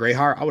would have been a great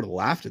hire. I would have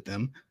laughed at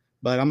them,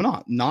 but I'm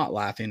not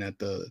laughing at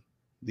the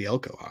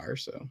Elko hire.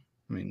 So,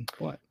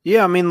 what?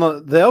 Yeah,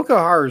 the Elko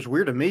hire is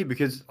weird to me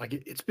because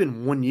it's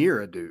been 1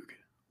 year at Duke.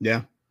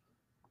 Yeah.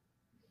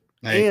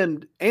 Hey.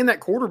 And that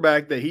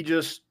quarterback that he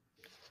just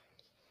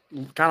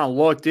kind of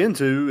lucked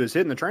into is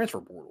hitting the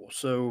transfer portal.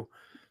 So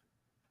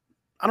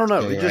I don't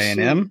know.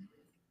 A&M?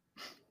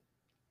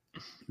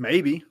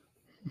 Maybe.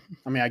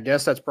 I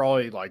guess that's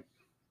probably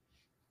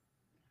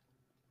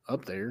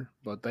up there,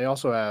 but they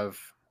also have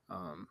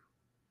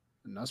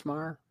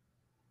Nussmeier.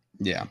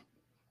 Yeah.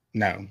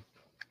 No.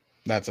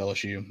 That's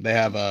LSU. They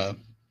have what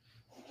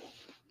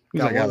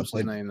was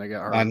his name? They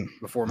got hurt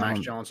before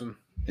Max Johnson.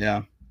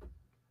 Yeah.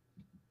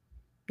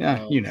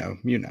 Yeah,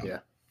 Yeah,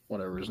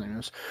 whatever his name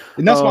is.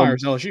 Nussmeier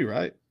is LSU,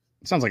 right?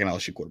 It sounds like an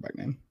LSU quarterback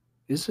name.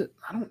 Is it?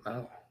 I don't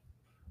know.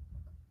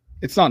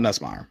 It's not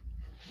Nussmeier.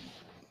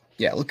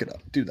 Yeah, look it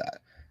up. Do that.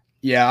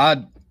 Yeah,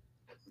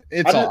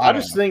 I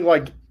just think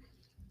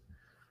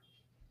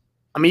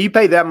you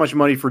pay that much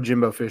money for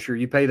Jimbo Fisher.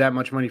 You pay that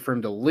much money for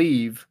him to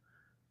leave.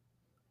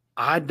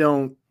 I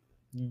don't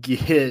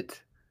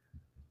get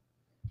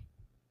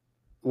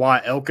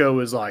why Elko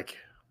is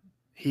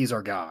he's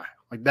our guy.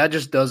 That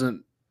just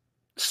doesn't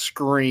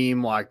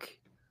scream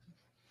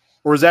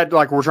or is that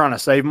we're trying to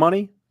save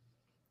money?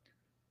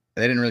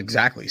 They didn't really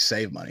exactly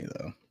save money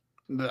though.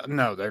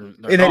 No, they're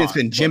they didn't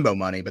spend Jimbo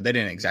money, but they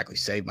didn't exactly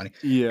save money.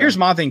 Yeah. Here's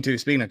my thing too.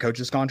 Speaking of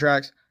coaches'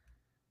 contracts,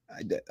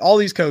 all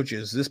these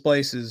coaches, this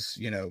place is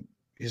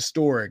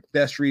historic,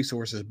 best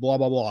resources, blah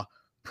blah blah.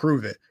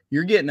 Prove it.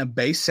 You're getting a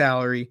base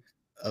salary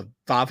of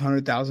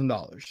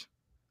 $500,000.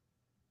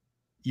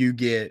 You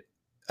get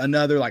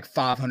another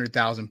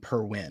 $500,000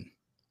 per win.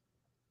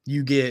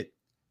 You get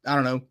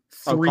 $3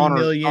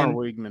 million.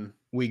 Connor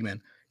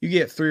Weigman. You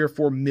get $3 or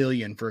 $4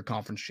 million for a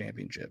conference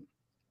championship.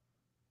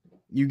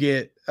 You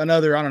get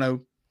another,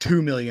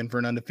 $2 million for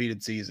an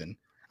undefeated season.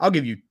 I'll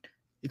give you,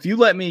 if you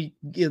let me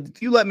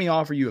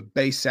offer you a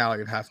base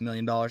salary of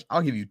 $500,000,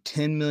 I'll give you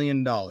 $10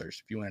 million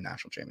if you win a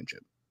national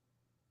championship.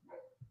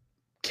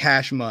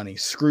 Cash money.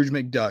 Scrooge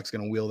McDuck's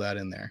going to wheel that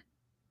in there.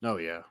 Oh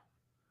yeah.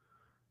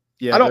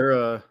 Yeah.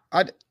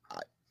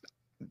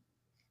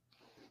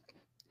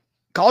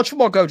 College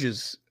football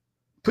coaches,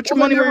 put your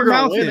money where your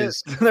mouth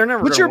is. They're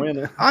never going to win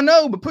it. I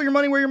know, but put your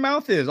money where your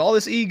mouth is. All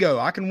this ego.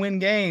 I can win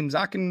games.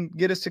 I can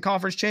get us to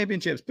conference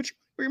championships. Put your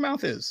money where your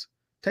mouth is.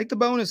 Take the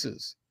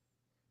bonuses.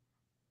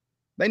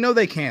 They know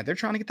they can't. They're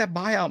trying to get that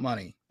buyout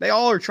money. They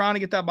all are trying to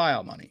get that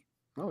buyout money.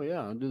 Oh,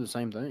 yeah. I'd do the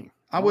same thing.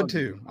 I would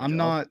too. I'm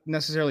not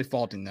necessarily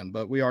faulting them,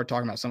 but we are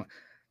talking about some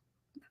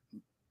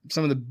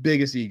of the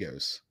biggest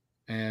egos.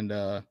 And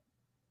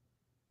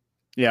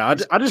yeah,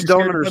 I just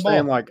don't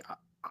understand.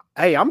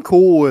 Hey, I'm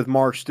cool with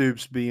Mark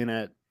Stoops being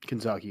at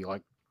Kentucky.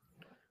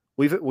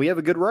 We have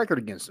a good record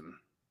against him.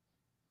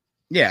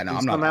 Yeah, no,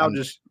 I'm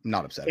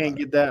not upset. Can't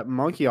get that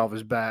monkey off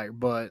his back,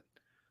 but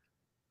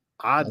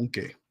I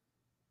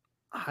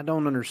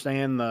don't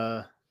understand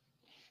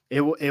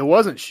it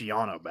wasn't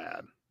Schiano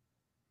bad.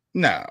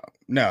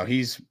 No,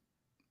 he's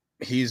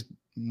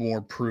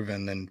more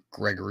proven than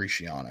Gregory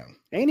Schiano.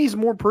 And he's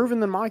more proven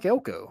than Mike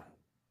Elko.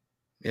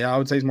 Yeah, I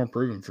would say he's more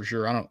proven for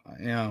sure. I don't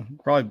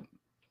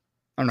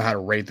know how to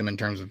rate them in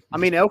terms of.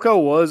 Elko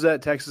was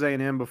at Texas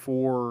A&M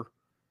before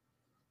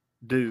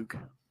Duke,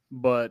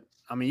 but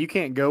you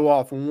can't go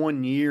off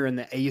 1 year in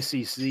the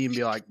ACC and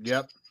be like,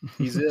 "Yep,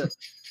 he's it."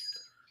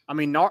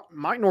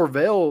 Mike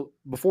Norvell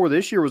before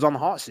this year was on the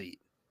hot seat.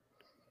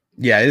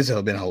 Yeah, it has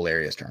been a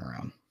hilarious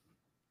turnaround.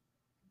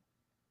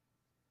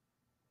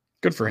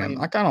 Good for him.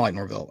 I kind of like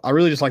Norvell. I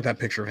really just like that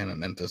picture of him at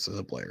Memphis as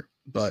a player.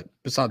 But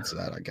besides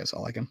that, I guess I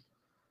like him.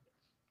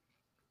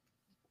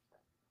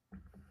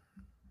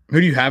 Who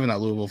do you have in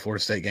that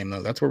Louisville-Florida State game,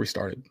 though? That's where we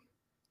started.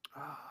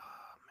 Oh,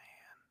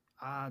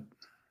 man.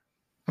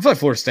 I feel like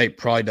Florida State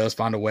probably does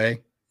find a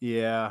way.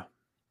 Yeah.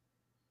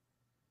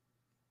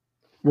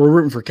 We're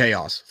rooting for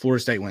chaos. Florida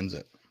State wins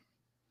it.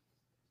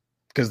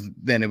 Because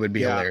then it would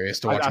be hilarious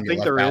to watch them get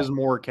left out. I think there is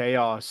more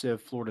chaos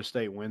if Florida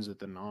State wins it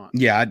than not.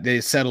 Yeah,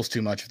 it settles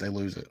too much if they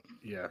lose it.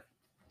 Yeah.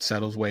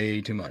 settles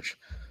way too much.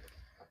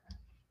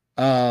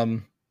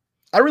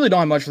 I really don't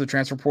have much for the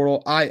transfer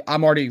portal.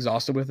 I'm already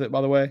exhausted with it,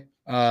 by the way.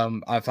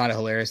 I find it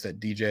hilarious that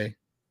DJ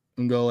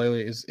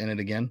Ungolele is in it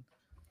again.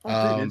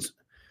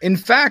 In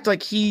fact,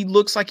 like he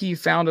looks like he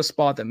found a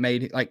spot that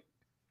made like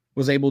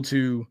was able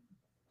to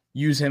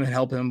use him and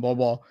help him, blah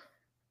blah,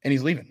 and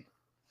he's leaving.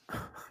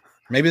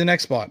 Maybe the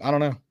next spot. I don't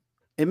know.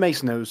 It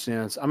makes no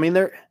sense. I mean,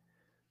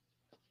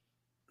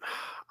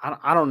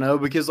 I don't know,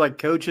 because like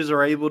coaches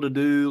are able to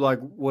do like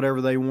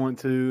whatever they want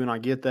to, and I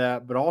get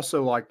that, but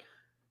also like,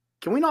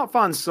 can we not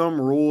find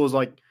some rules?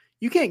 Like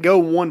you can't go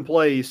one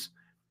place,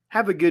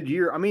 have a good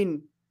year. I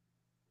mean,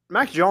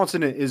 Max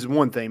Johnson is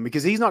one thing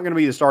because he's not going to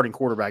be the starting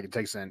quarterback at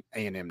Texas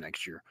A&M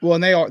next year. Well,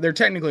 and they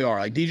technically are.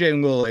 Like DJ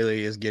Ungolele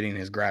is getting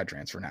his grad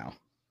transfer now.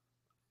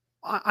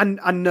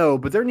 I know,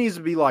 but there needs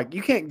to be like,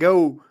 you can't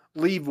go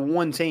leave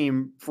one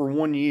team for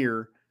 1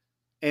 year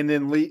and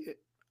then leave.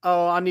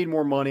 Oh, I need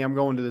more money. I'm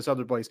going to this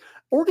other place.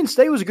 Oregon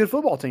State was a good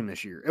football team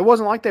this year. It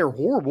wasn't like they were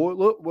horrible.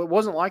 It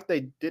wasn't like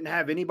they didn't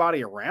have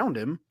anybody around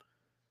him.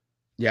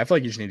 Yeah, I feel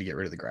like you just need to get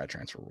rid of the grad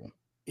transfer rule.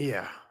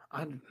 Yeah,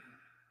 I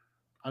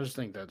just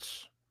think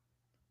that's.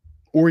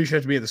 Or you should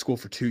have to be at the school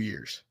for 2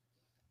 years.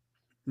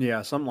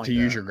 Yeah, something like to that.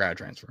 use your grad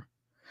transfer.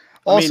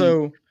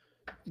 Also,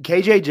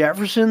 KJ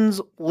Jefferson's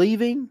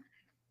leaving.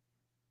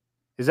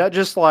 Is that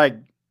just like,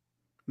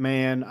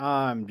 man,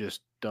 I'm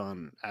just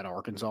done at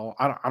Arkansas?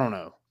 I don't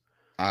know.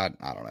 I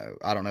don't know.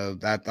 I don't know.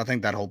 I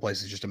think that whole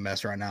place is just a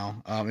mess right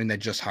now. I mean, they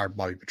just hired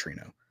Bobby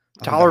Petrino.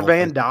 Tyler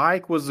Van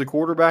Dyke was the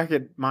quarterback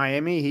at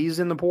Miami. He's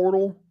in the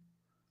portal.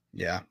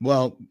 Yeah.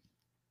 Well,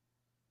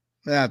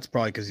 that's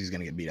probably because he's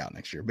going to get beat out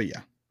next year. But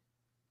yeah.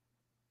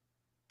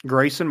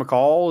 Grayson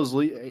McCall is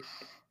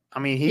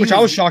which I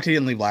was shocked he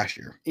didn't leave last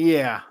year.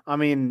 Yeah. I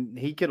mean,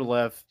 he could have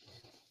left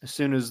as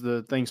soon as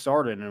the thing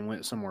started and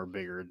went somewhere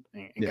bigger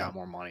and got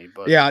more money.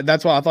 But yeah,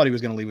 that's why I thought he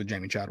was going to leave with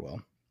Jamie Chadwell.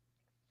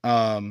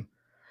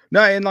 No,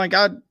 and like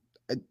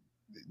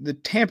the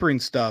tampering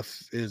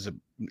stuff is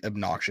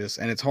obnoxious,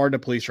 and it's hard to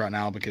police right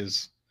now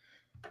because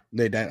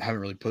they haven't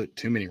really put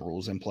too many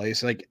rules in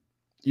place. Like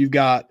you've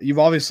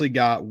obviously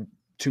got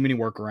too many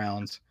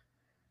workarounds.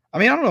 I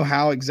mean, I don't know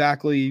how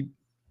exactly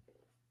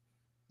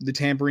the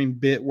tampering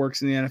bit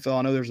works in the NFL.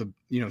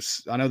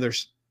 I know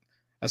there's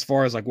as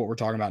far as like what we're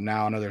talking about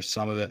now, I know there's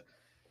some of it.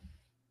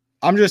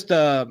 I'm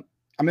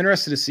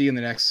interested to see in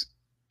the next.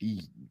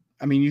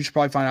 I mean, you should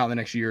probably find out in the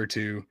next year or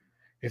two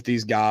if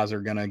these guys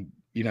are going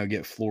to,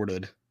 get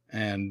flirted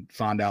and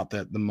find out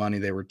that the money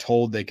they were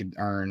told they could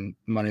earn,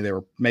 money they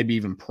were maybe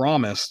even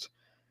promised,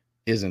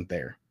 isn't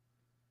there.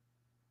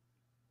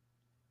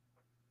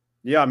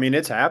 Yeah, I mean,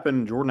 it's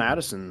happened. Jordan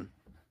Addison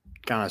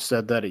kind of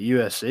said that at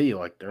USC.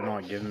 Like, they're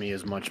not giving me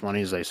as much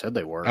money as they said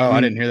they were. Oh,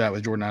 I didn't hear that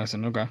with Jordan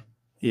Addison. Okay.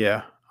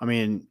 Yeah. I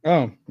mean.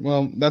 Oh,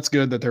 well, that's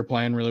good that they're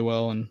playing really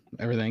well and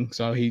everything.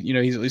 So he's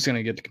at least going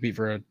to get to compete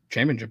for a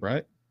championship,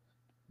 right?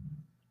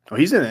 Oh,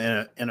 he's in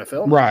the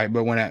NFL? Right,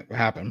 but when it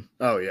happened.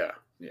 Oh, yeah.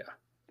 Yeah.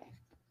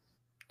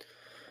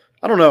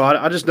 I don't know.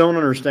 I just don't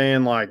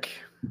understand, like,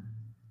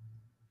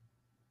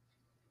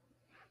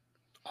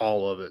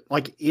 all of it.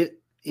 Like,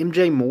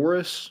 MJ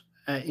Morris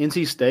at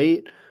NC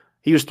State,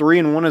 he was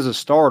 3-1 as a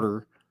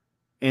starter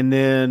and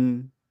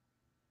then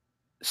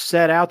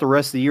sat out the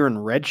rest of the year and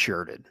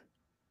redshirted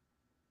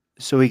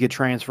so he could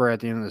transfer at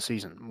the end of the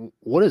season.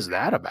 What is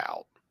that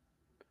about?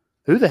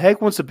 Who the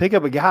heck wants to pick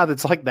up a guy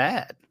that's like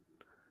that?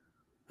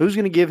 Who's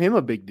going to give him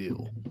a big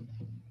deal?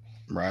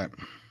 Right.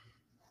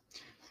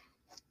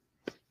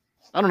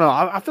 I don't know.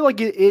 I feel like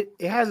it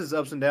has its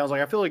ups and downs.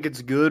 Like, I feel like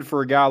it's good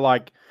for a guy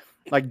like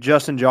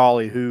Justin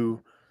Jolly,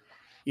 who,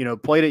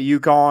 played at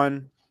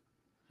UConn,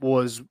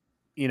 was,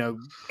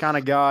 kind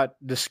of got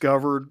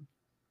discovered,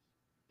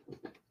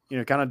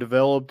 kind of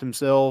developed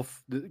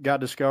himself,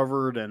 got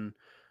discovered, and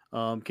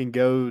can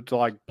go to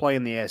like play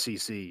in the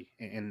SEC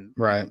and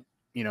right,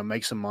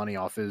 make some money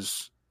off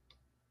his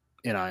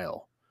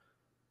NIL.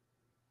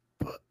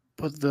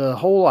 But the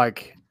whole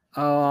like,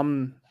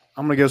 I'm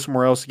gonna go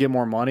somewhere else to get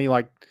more money.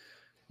 Like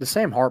the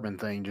Sam Hartman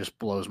thing just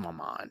blows my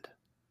mind.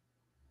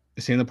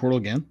 Is he in the portal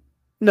again?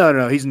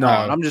 No, he's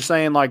not. I'm just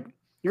saying, like,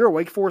 you're at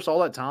Wake Forest all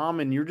that time,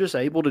 and you're just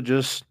able to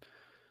just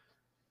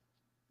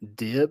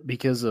dip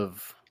because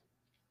of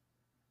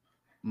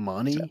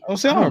money. Oh,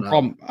 see, I don't have a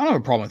problem. I don't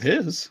have a problem with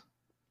his.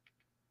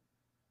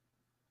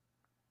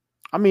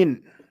 I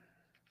mean,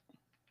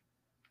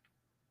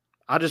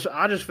 I just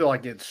feel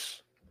like it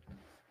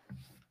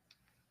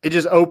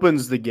just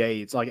opens the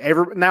gates. Like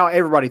now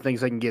everybody thinks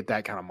they can get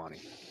that kind of money.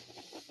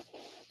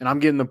 And I'm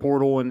getting the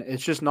portal, and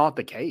it's just not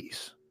the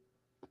case.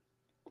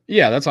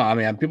 Yeah, that's all. I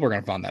mean, people are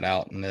going to find that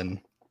out and then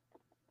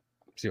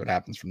see what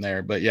happens from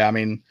there. But yeah, I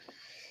mean,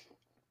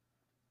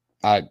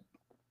 I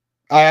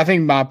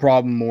think my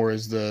problem more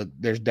is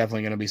there's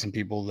definitely going to be some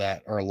people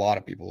that, or a lot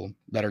of people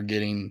that are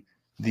getting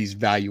these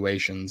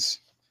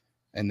valuations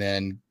and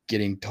then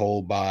getting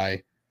told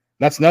by.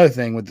 That's another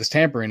thing with this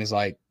tampering is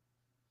like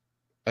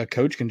a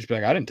coach can just be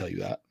like, I didn't tell you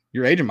that.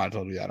 Your agent might have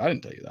told you that. I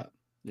didn't tell you that.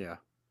 Yeah.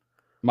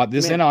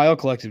 This NIL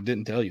collective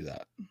didn't tell you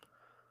that.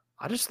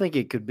 I just think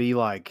it could be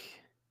like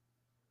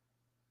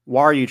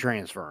Why are you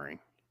transferring?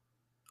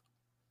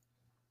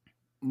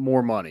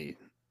 More money.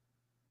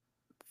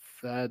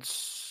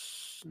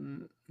 That's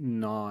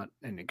not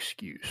an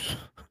excuse.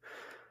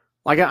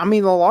 Like, I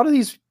mean, a lot of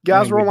these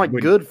guys were on like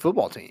good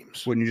football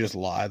teams. Wouldn't you just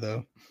lie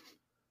though?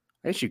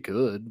 I guess you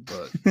could,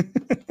 but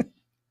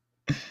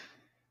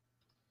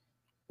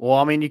well,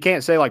 I mean, you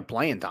can't say like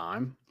playing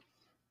time.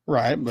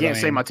 Right. You can't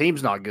say my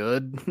team's not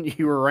good.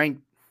 You were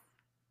ranked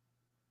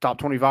top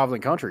 25 in the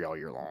country all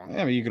year long.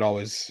 I mean, you could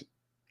always.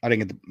 I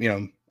didn't get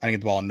the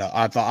ball enough.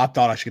 I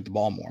thought I should get the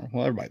ball more.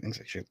 Well, everybody thinks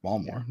I should get the ball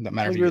more. Doesn't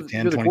matter if you get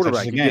 10, 20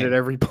 touches a game. You get it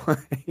every play.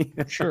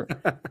 Sure.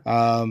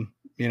 I'm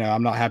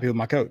not happy with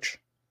my coach.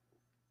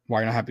 Why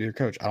are you not happy with your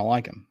coach? I don't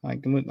like him. I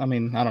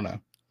mean, I don't know.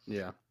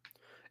 Yeah,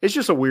 it's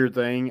just a weird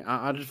thing.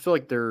 I just feel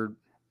like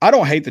I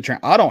don't hate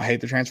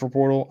the transfer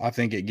portal. I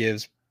think it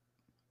gives.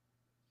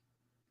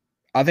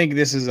 I think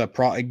this is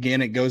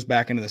again. It goes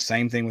back into the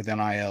same thing with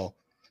NIL.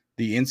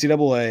 The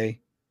NCAA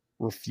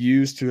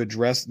refused to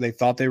address. They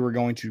thought they were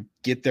going to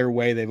get their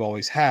way they've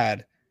always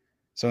had.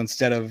 So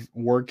instead of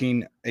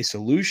working a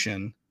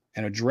solution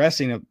and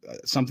addressing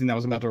something that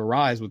was about to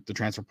arise with the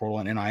transfer portal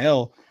and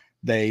NIL,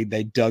 they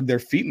dug their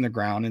feet in the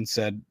ground and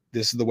said,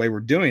 this is the way we're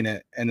doing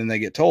it. And then they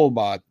get told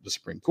by the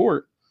Supreme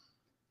Court,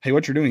 hey,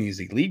 what you're doing is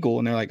illegal.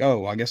 And they're like,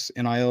 oh, I guess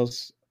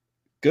NIL's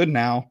good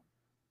now.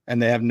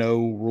 And they have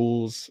no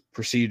rules,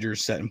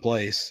 procedures set in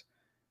place.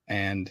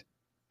 And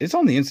it's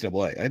on the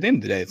NCAA. At the end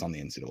of the day, it's on the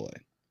NCAA.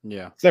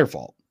 Yeah. It's their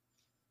fault.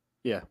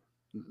 Yeah.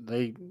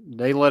 They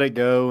let it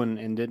go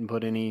and didn't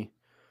put any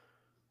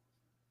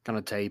kind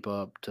of tape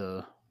up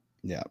to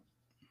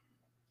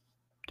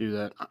do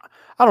that.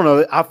 I don't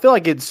know. I feel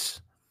like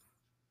it's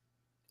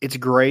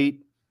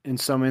great in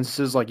some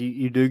instances. Like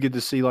you do get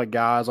to see like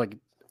guys like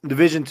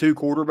Division II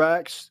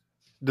quarterbacks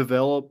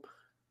develop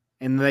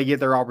and they get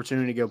their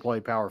opportunity to go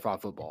play Power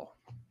 5 football.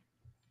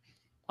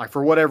 Like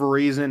for whatever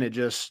reason, it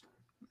just,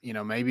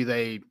 maybe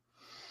they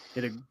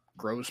hit a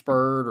growth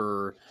spurt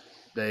or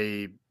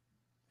they,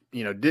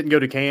 didn't go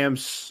to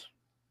camps.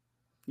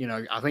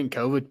 I think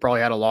COVID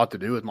probably had a lot to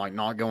do with like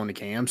not going to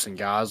camps and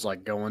guys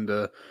like going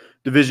to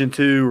Division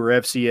II or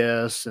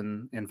FCS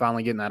and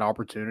finally getting that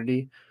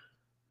opportunity.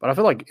 But I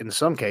feel like in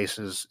some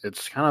cases,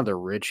 it's kind of the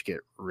rich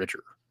get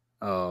richer.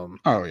 Oh,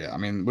 yeah. I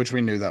mean, which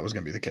we knew that was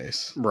going to be the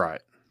case.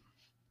 Right.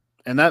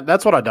 And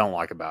that's what I don't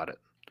like about it.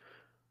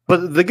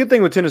 But the good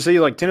thing with Tennessee,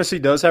 like Tennessee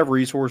does have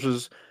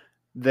resources.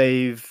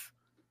 They've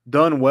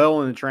done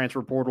well in the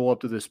transfer portal up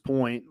to this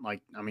point.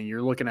 Like, I mean,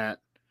 you're looking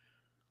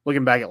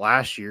back at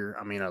last year,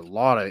 I mean, a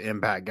lot of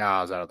impact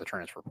guys out of the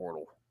transfer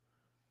portal.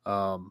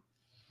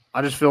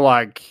 I just feel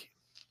like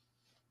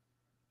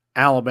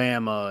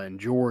Alabama and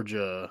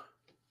Georgia,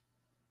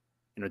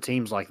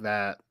 teams like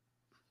that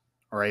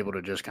are able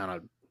to just kind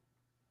of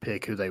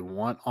pick who they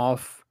want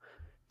off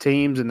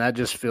teams, and that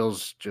just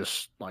feels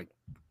just like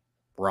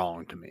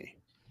wrong to me.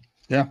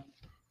 Yeah.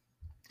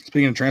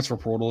 Speaking of transfer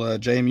portal,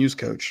 JMU's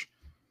coach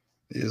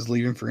is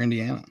leaving for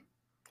Indiana.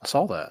 I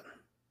saw that.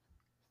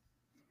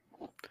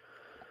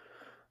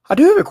 I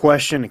do have a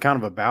question kind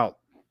of about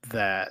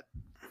that.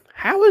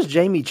 How has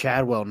Jamie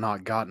Chadwell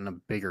not gotten a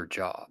bigger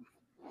job?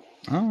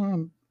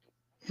 I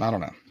don't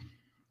know.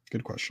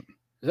 Good question.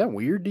 Is that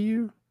weird to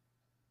you?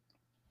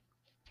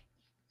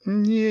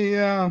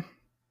 Yeah.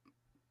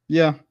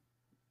 Yeah,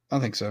 I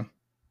think so.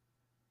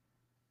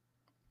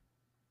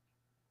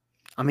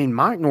 I mean,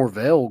 Mike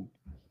Norvell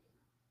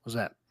was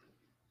at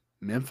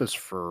Memphis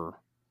for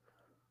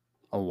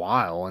a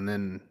while and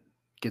then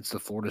gets the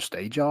Florida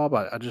State job.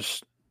 I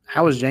just,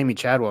 how is Jamie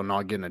Chadwell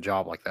not getting a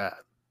job like that?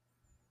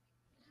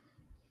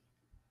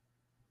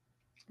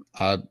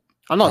 I'm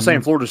not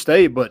saying Florida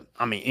State, but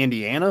I mean,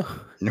 Indiana.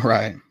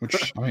 Right.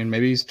 Which, I mean,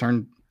 maybe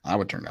I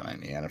would turn down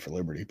Indiana for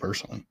Liberty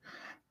personally.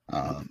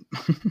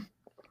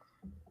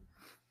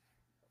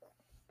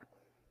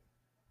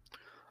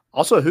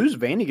 Also, who's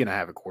Vandy going to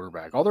have a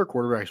quarterback? All their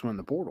quarterbacks went in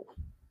the portal.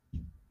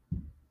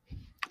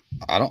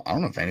 I don't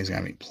know if Vandy's going to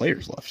have any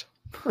players left.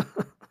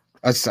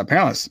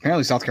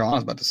 Apparently South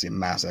Carolina's about to see a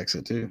mass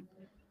exit too.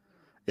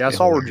 Yeah, I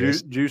saw where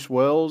Juice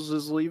Wells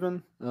is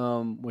leaving,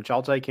 which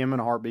I'll take him in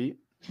a heartbeat.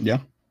 Yeah.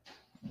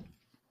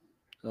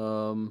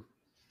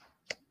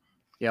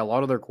 Yeah, a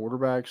lot of their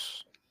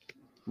quarterbacks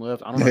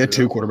left. I don't They know. had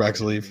 2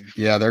 quarterbacks leave.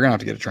 Yeah, they're going to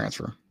have to get a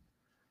transfer.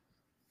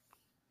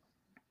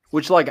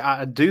 Which, like,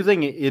 I do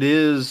think it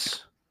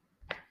is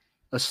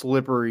a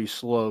slippery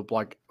slope.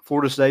 Like,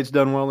 Florida State's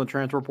done well in the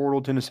transfer portal.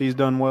 Tennessee's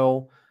done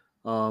well.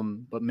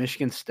 But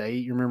Michigan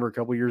State, you remember a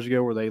couple years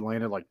ago where they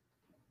landed like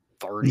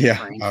 30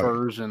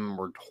 transfers and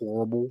were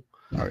horrible.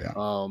 Oh, yeah.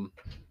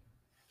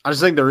 I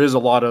just think there is a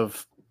lot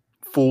of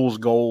fool's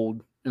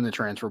gold in the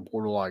transfer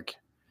portal. Like,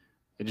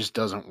 it just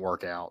doesn't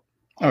work out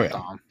all the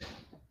time.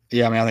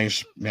 Yeah, I mean, I think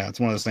it's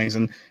one of those things.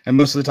 And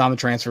most of the time, the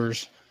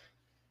transfers,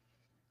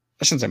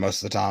 I shouldn't say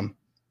most of the time.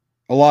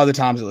 A lot of the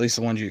times, at least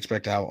the ones you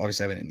expect to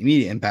obviously have an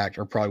immediate impact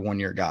are probably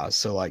 1-year guys.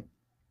 So, like,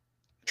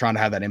 trying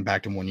to have that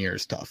impact in 1 year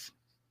is tough.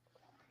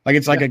 Like,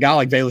 it's like a guy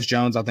like Velus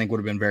Jones, I think, would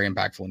have been very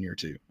impactful in year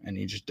 2, and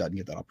he just doesn't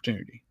get that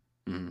opportunity.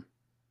 Mm-hmm.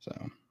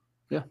 So,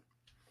 yeah.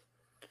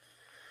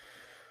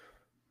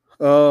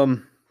 But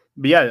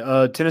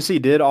yeah, Tennessee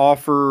did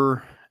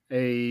offer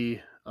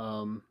a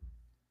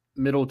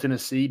Middle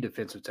Tennessee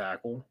defensive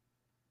tackle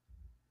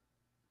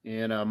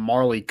and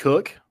Marley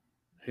Cook,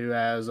 who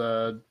has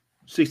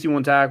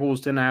 61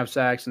 tackles, 10.5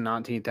 sacks, and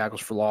 19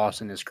 tackles for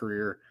loss in his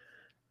career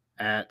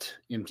at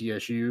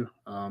MTSU.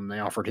 They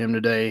offered him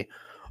today.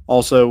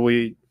 Also,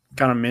 we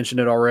kind of mentioned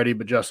it already,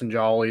 but Justin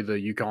Jolly, the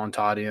UConn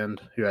tight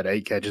end, who had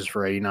 8 catches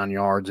for 89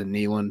 yards in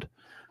Neyland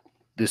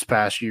this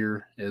past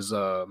year, is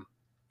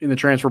in the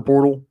transfer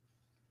portal.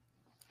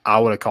 I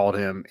would have called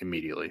him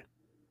immediately.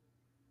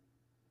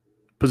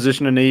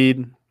 Position of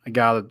need, a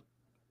guy that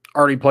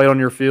already played on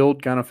your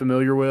field, kind of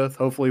familiar with.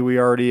 Hopefully we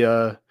already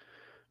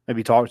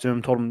maybe talked to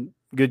him, told him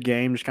good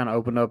game, just kind of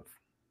opened up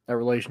that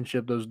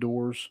relationship, those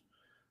doors.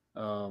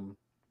 But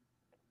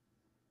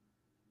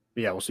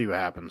yeah, we'll see what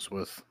happens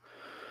with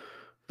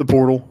the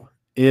portal.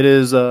 It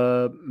is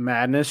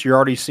madness. You're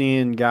already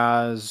seeing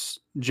guys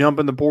jump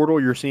in the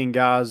portal. You're seeing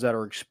guys that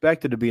are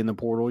expected to be in the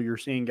portal. You're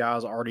seeing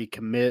guys already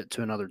commit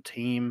to another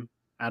team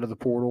out of the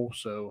portal.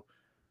 So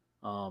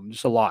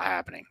just a lot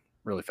happening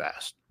really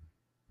fast.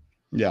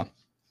 Yeah.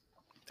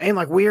 And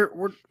like we're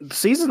the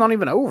season's not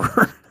even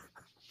over.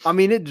 I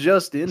mean, it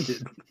just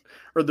ended.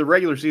 Or the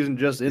regular season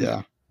just ended.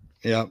 Yeah.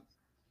 Yeah.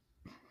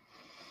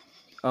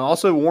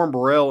 Also, Warren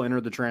Burrell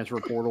entered the transfer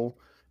portal.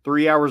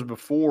 3 hours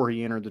before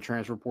he entered the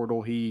transfer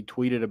portal, he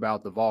tweeted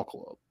about the Vol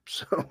Club.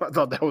 So I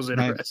thought that was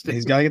interesting.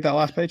 He's got to get that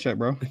last paycheck,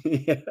 bro.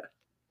 Yeah.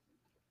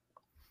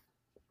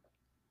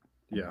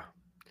 Yeah.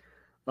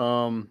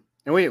 And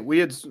we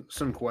had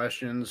some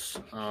questions.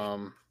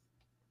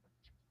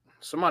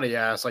 Somebody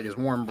asked, like, is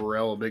Warren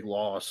Burrell a big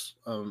loss?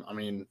 I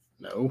mean,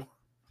 no.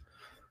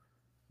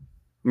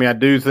 I mean, I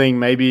do think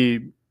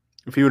maybe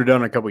if he would have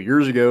done it a couple of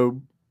years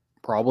ago,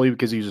 probably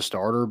because he's a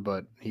starter,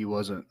 but he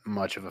wasn't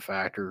much of a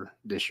factor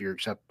this year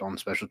except on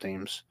special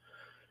teams.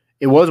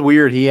 It was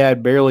weird. He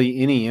had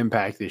barely any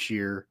impact this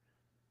year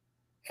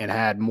and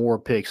had more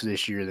picks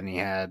this year than he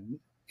had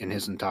in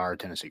his entire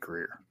Tennessee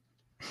career.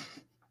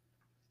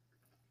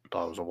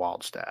 Thought it was a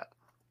wild stat.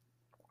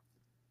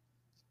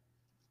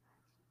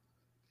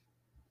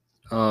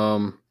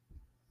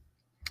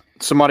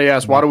 Somebody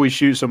asked, why do we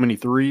shoot so many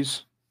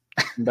threes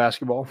in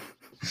basketball?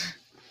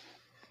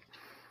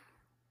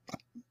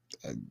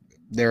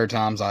 There are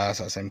times I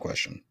ask that same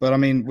question. But, I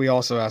mean, we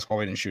also ask why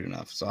we didn't shoot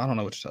enough. So I don't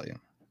know what to tell you.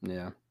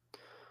 Yeah.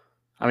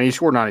 I mean, he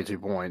scored 92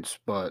 points,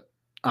 but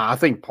I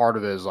think part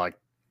of it is, like,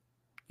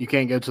 you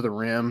can't go to the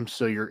rim,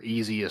 so your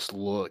easiest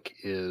look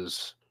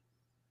is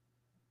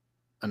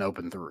an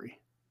open three.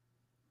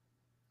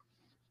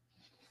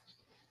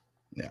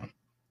 Yeah.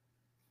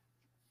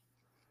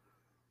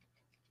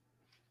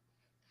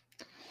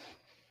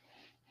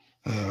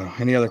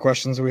 Any other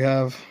questions that we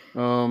have?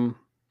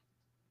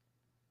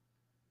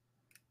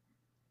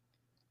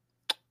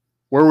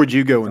 Where would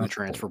you go in the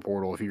transfer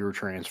portal if you were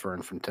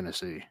transferring from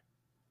Tennessee?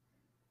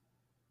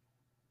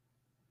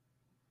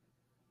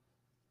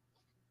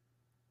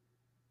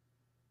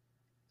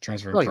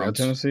 Transferring from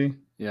Tennessee?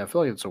 Yeah, I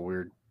feel like it's a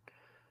weird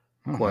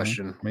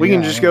question. I mean, we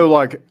can just go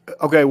like,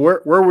 okay,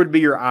 where would be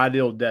your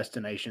ideal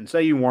destination?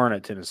 Say you weren't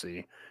at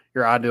Tennessee,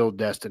 your ideal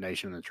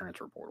destination in the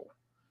transfer portal.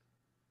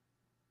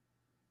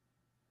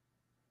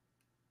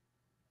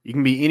 You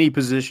can be any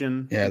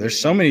position. Yeah, there's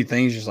so many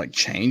things just like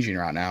changing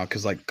right now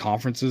because like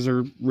conferences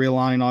are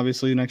realigning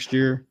obviously next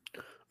year.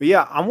 But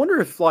yeah, I wonder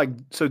if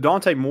so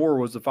Dante Moore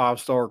was the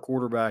 5-star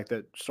quarterback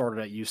that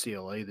started at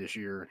UCLA this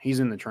year.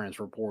 He's in the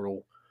transfer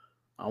portal.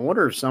 I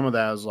wonder if some of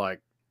that is like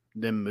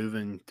them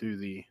moving to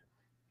the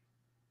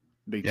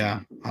Big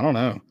Ten. I don't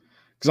know.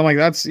 Because I'm like,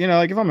 that's,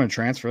 like if I'm going to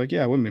transfer, like,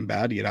 yeah, it wouldn't be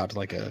bad to get out to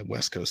like a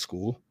West Coast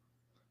school.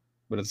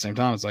 But at the same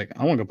time, it's like,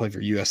 I want to go play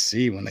for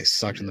USC when they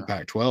sucked in the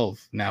Pac-12,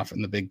 now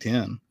in the Big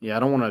Ten. Yeah, I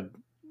don't want to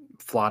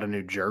fly to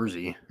New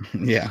Jersey.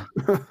 Yeah.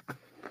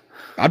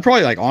 I'd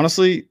probably, like,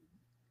 honestly,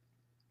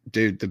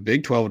 dude, the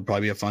Big 12 would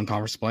probably be a fun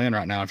conference to play in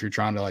right now if you're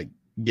trying to, like,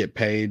 get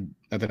paid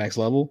at the next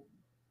level.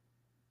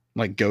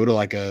 Like, go to,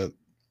 like, a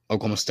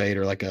Oklahoma State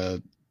or, like,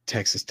 a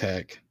Texas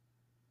Tech.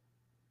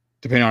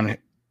 Depending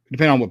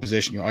on what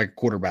position you're, like,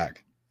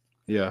 quarterback.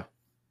 Yeah.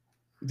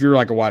 If you're,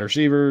 like, a wide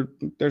receiver,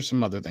 there's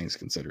some other things to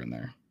consider in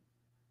there.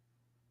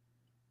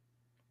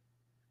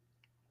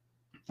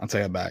 I'll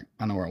take it back.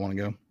 I know where I want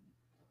to go.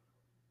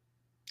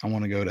 I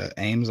want to go to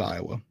Ames,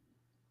 Iowa.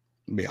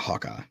 Be a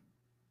Hawkeye.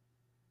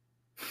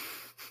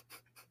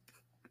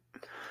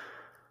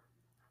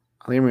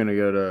 I think I'm going to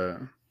go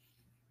to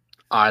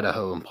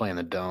Idaho and play in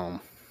the Dome.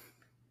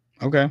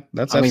 Okay,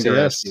 that's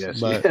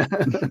FCS.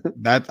 But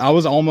that I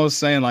was almost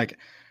saying, like,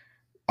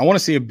 I want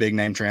to see a big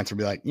name transfer.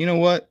 Be like, you know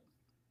what?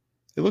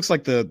 It looks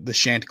like the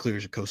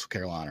Chanticleers of Coastal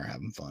Carolina are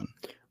having fun.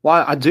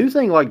 Well, I do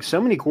think like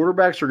so many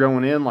quarterbacks are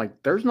going in.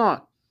 Like, there's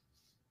not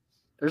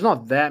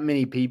that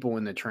many people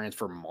in the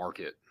transfer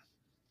market.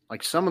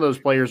 Like, some of those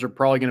players are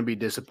probably going to be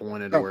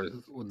disappointed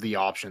with the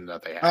option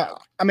that they have.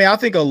 I mean, I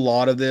think a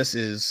lot of this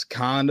is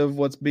kind of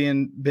what's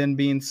been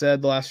being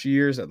said the last few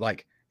years, that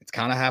like it's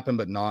kind of happened,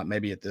 but not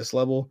maybe at this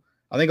level.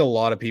 I think a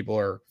lot of people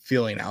are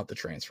feeling out the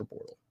transfer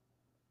portal.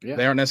 Yeah.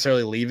 They aren't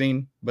necessarily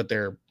leaving, but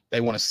they're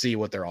They want to see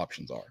what their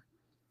options are.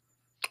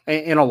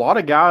 And a lot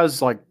of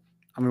guys, like,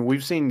 I mean,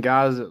 we've seen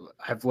guys that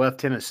have left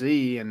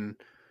Tennessee and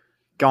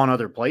gone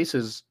other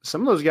places.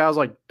 Some of those guys,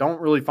 like,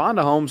 don't really find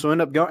a home, so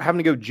end up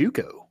having to go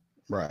JUCO.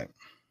 Right.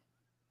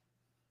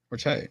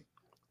 Which, hey,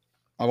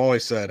 I've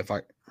always said if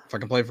I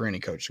can play for any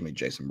coach, it's going to be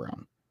Jason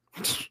Brown.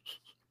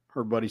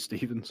 Or Buddy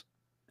Stevens.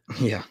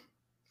 Yeah.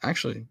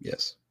 Actually,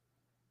 yes.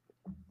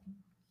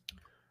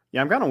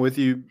 Yeah, I'm kind of with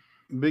you.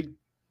 Big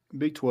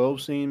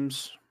 12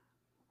 seems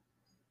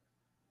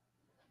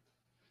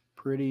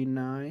pretty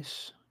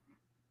nice.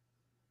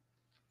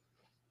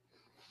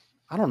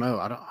 I don't know.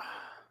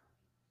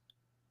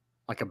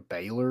 Like a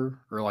Baylor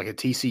or like a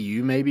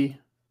TCU maybe.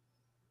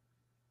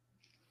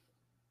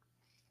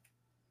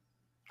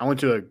 I went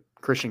to a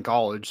Christian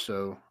college,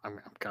 so I'm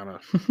kind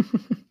of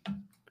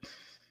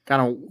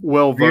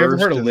well versed. Have you ever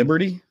heard of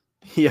Liberty?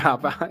 Yeah,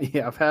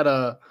 I've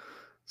had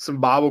some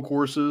Bible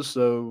courses,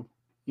 so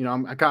you know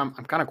I'm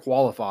kind of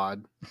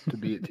qualified to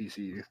be at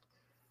TCU.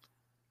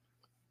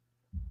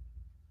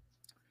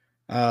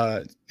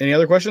 Any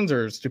other questions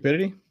or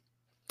stupidity?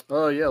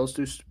 Yeah, let's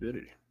do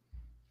stupidity.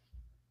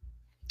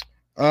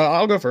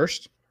 I'll go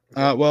first.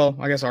 Well,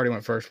 I guess I already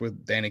went first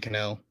with Danny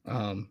Cannell.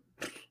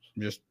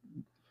 Just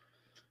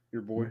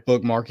Your boy.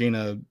 bookmarking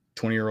a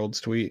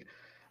 20-year-old's tweet.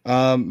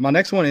 My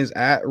next one is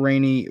at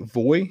Rainy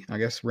Voy. I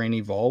guess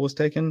Rainy Vol was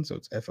taken, so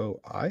it's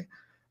FOI.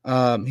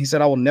 He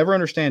said, I will never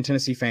understand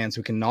Tennessee fans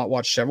who cannot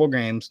watch several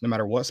games, no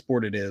matter what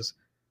sport it is,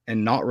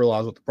 and not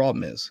realize what the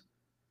problem is,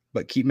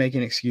 but keep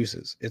making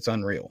excuses. It's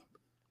unreal.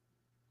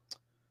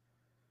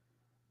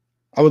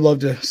 I would love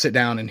to sit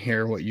down and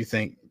hear what you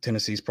think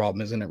Tennessee's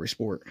problem is in every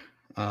sport.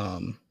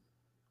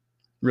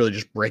 Really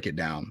just break it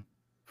down.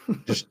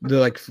 Just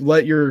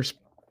let your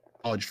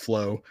knowledge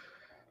flow.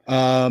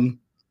 I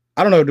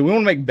don't know. Do we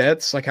want to make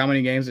bets like how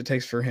many games it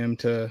takes for him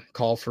to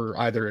call for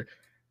either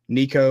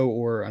Nico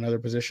or another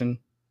position?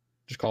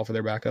 Just call for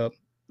their backup.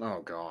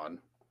 Oh God,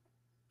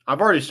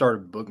 I've already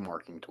started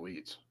bookmarking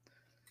tweets.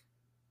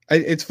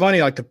 It's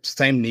funny, like the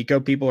same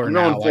Nico people are I'm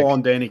now going full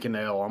on Danny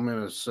Cannell. I'm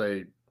gonna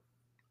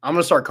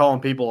start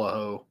calling people a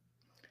hoe.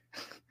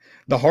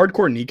 The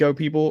hardcore Nico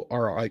people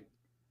are like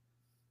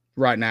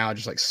right now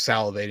just like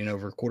salivating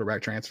over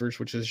quarterback transfers,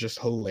 which is just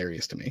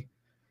hilarious to me.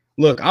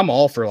 Look, I'm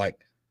all for like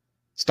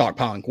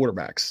stockpiling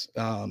quarterbacks,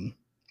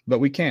 but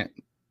we can't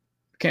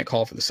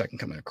call for the second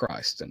coming of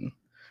Christ, and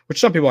which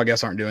some people I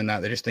guess aren't doing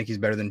that. They just think he's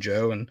better than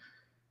Joe. And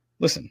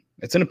listen,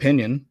 it's an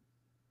opinion.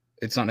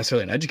 It's not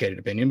necessarily an educated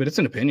opinion, but it's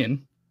an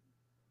opinion.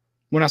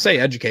 When I say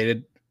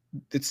educated,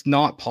 it's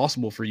not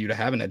possible for you to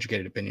have an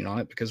educated opinion on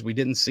it because we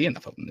didn't see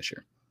enough of them this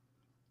year.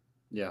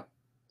 Yeah.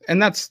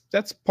 And that's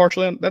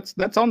partially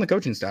that's on the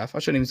coaching staff. I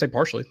shouldn't even say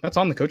partially. That's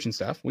on the coaching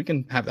staff. We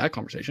can have that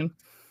conversation.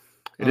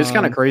 It is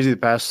kind of crazy. The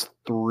past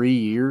 3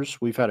 years,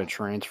 we've had a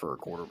transfer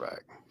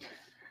quarterback.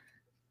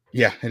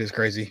 Yeah, it is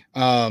crazy.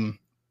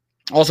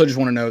 Also, just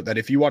want to note that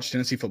if you watch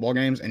Tennessee football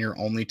games and your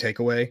only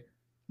takeaway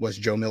was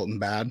Joe Milton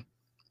bad,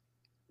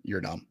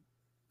 you're dumb.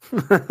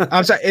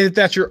 I'm sorry, if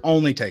that's your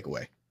only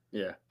takeaway.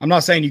 Yeah. I'm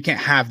not saying you can't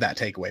have that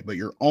takeaway, but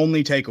your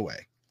only takeaway,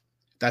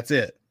 that's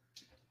it.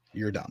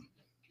 You're dumb.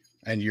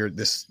 And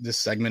this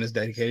segment is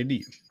dedicated to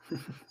you.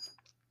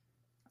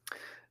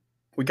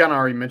 We kind of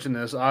already mentioned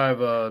this.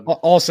 I've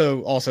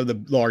also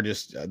the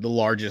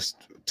largest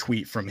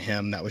tweet from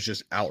him that was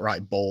just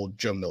outright bold.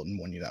 Joe Milton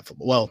won you that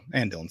football. Well,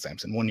 and Dylan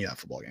Sampson won you that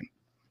football game.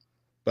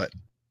 But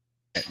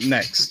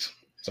next,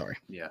 sorry.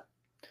 Yeah.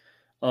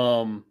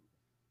 TriStar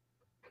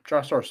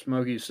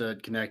Smokey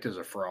said Connect is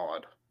a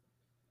fraud.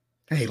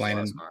 Hey,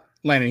 Landon,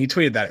 he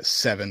tweeted that at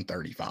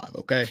 7:35.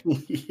 Okay.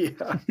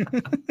 Yeah.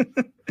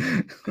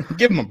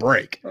 Give him a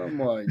break. Oh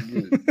my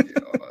God.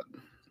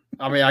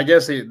 I mean, I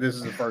guess this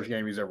is the first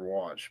game he's ever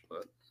watched,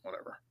 but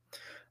whatever.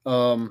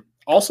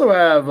 Also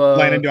have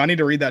Landon, do I need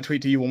to read that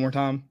tweet to you one more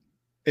time?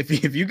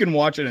 If you can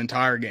watch an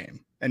entire game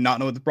and not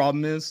know what the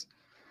problem is,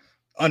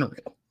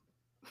 unreal.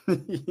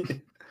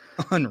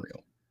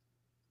 Unreal.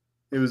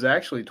 It was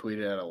actually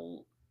tweeted at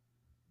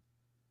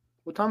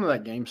what time did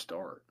that game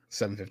start?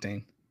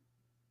 7:15.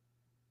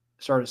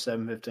 Started at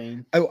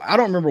 7:15. I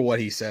don't remember what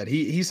he said.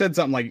 He said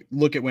something like,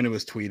 look at when it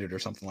was tweeted or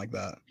something like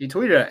that. He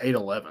tweeted at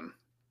 8:11.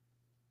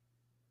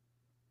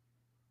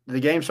 The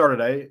game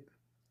started at 8?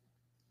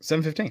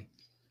 7:15.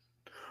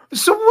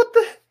 So what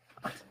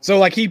the? So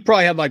like he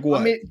probably had like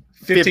what? I mean,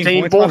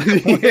 15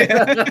 points.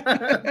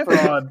 Yeah.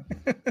 Fraud.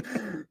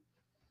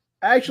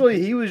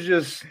 Actually, he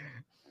was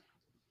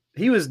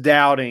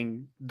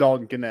doubting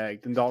Dalton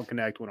Connect, and Dalton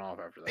Connect went off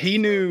after that. He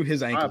knew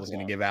his ankle was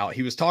going to give out.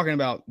 He was talking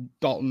about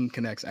Dalton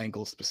Connect's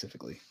ankle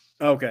specifically.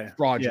 Okay.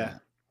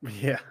 Fraudulent.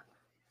 Yeah.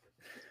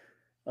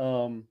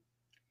 Or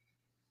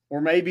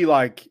maybe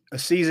like a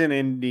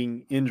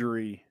season-ending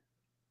injury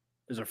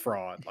is a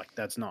fraud. Like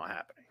that's not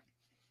happening.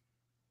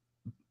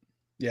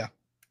 Yeah.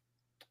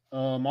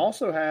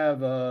 Also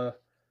have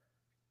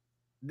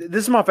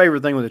this is my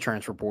favorite thing with the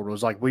transfer portal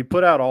is like we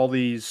put out all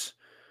these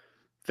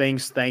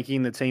things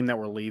thanking the team that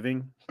we're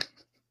leaving,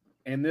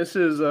 and this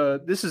is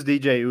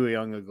DJ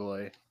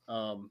Uiagalelei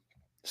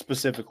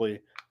specifically.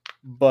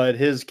 but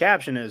his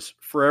caption is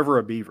 "Forever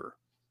a Beaver."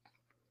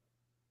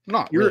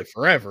 Not You're- really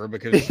forever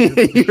because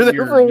You're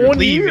there for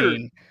 1 year.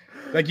 leaving.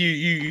 Like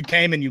you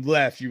came and you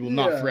left. You will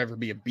not Yeah. forever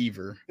be a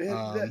Beaver.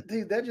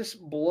 Dude, that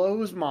just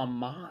blows my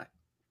mind.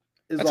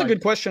 It's That's like, a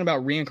good question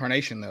about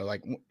reincarnation, though.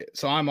 Like,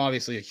 so I'm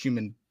obviously a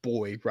human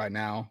boy right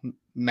now,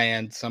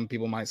 man. Some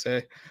people might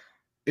say,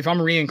 if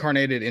I'm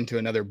reincarnated into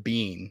another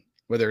being,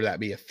 whether that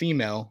be a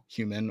female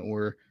human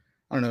or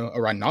I don't know,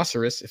 a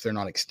rhinoceros, if they're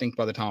not extinct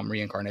by the time I'm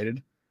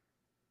reincarnated,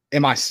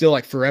 am I still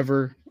like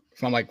forever?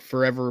 If I'm like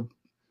forever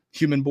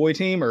human boy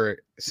team, or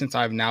since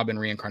I've now been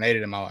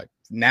reincarnated, am I like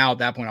now at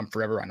that point I'm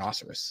forever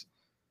rhinoceros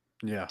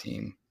Yeah,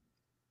 team?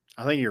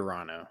 I think you're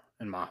Rhino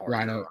in my heart.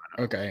 Rhino.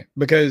 You're Okay,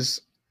 because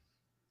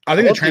I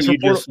think the love that transfer you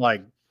portal just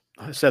like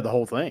said the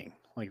whole thing.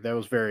 Like that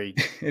was very.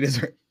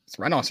 it's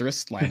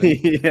rhinoceros landing.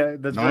 Yeah,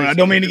 that's. No, very I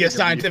don't mean to get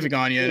scientific scientific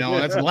on you. No,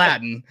 that's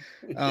Latin.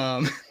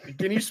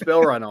 Can you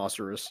spell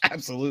rhinoceros?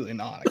 Absolutely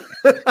not.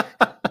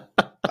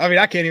 I mean,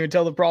 I can't even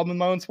tell the problem with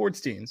my own sports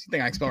teams. You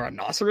think I can spell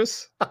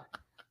rhinoceros?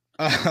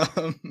 I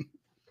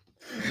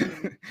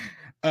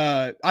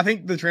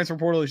think the transfer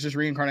portal is just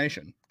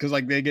reincarnation because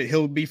like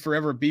he'll be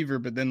forever a Beaver,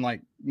 but then like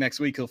next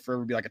week he'll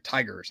forever be like a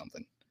tiger or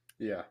something.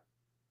 Yeah.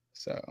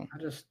 So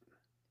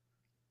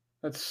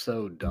that's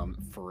so dumb.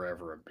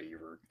 Forever a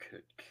Beaver.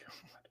 Good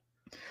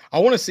God. I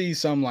want to see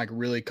some like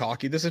really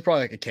cocky. This is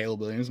probably like a Caleb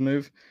Williams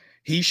move.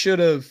 He should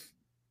have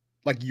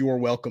like you're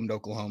welcome to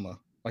Oklahoma.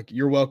 Like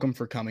you're welcome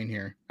for coming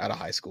here out of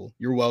high school.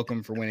 You're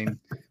welcome for winning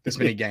this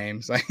many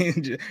games. Like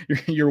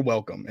you're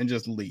welcome and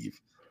just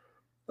leave.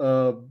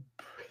 I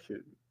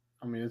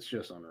mean, it's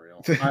just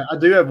unreal. I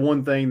do have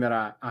one thing that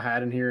I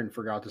had in here and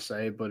forgot to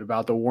say, but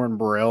about the Warren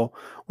Burrell,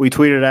 we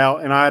tweeted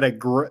out, and I had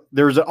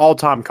there's an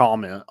all-time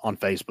comment on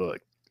Facebook.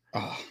 Oh,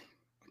 I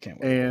can't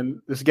wait.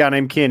 And this guy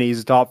named Kenny,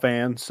 he's a top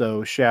fan,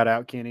 so shout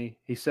out Kenny.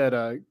 He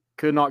said,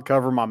 could not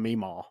cover my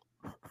meemaw.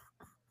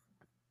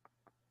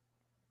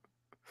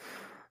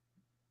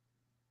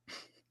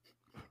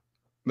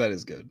 That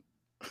is good.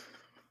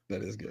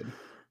 That is good.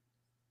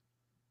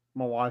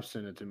 My wife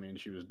sent it to me, and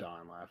she was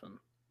dying laughing.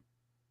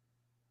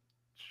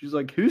 She's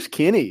like, "Who's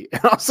Kenny?"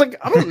 And I was like,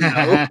 "I don't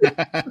know."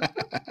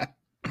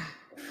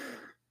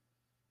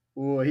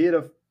 Well, he had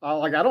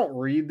I don't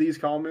read these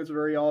comments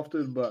very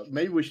often, but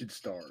maybe we should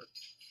start.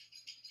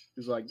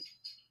 He's like,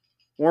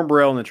 Warren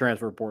Burrell in the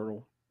transfer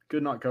portal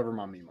could not cover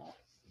my meemaw.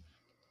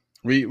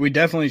 We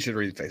definitely should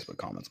read Facebook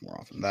comments more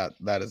often.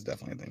 That is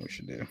definitely a thing we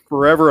should do.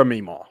 Forever a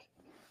meemaw.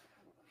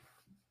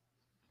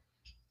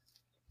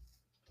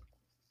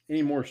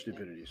 Any more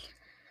stupidities?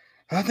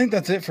 I think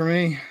that's it for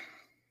me.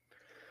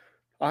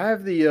 I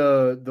have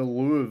the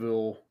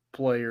Louisville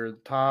player,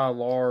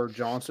 Tyler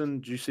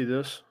Johnson. Did you see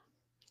this?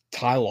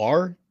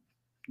 Tyler?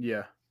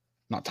 Yeah.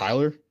 Not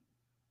Tyler?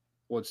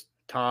 What's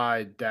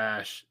Ty-Laur?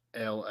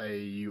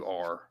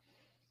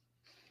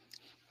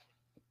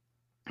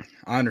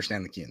 I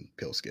understand the Key and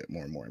Peele skit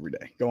more and more every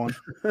day. Go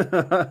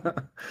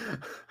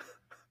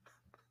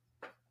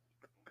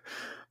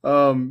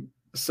on.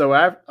 So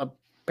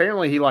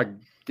apparently he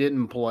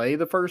didn't play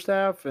the first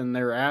half, and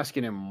they're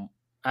asking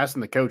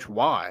the coach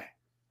why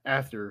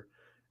after,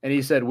 and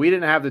he said we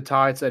didn't have the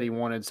tights that he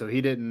wanted, so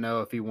he didn't know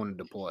if he wanted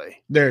to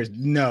play. There's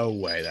no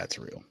way that's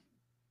real.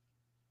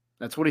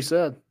 That's what he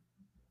said.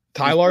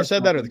 Tyler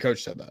said that, or the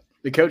coach said that?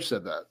 The coach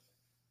said that.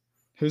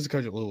 Who's the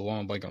coach at Louisville?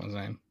 I'm blanking on his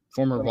name.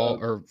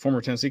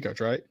 Former Tennessee coach,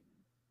 right?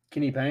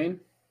 Kenny Payne?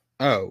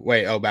 Oh,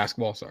 wait. Oh,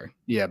 basketball. Sorry.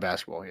 Yeah,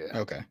 basketball. Yeah.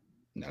 Okay.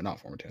 No, not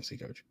former Tennessee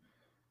coach.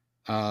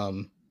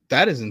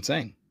 That is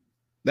insane.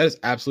 That is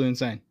absolutely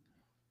insane.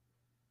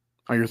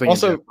 Oh, you're thinking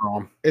also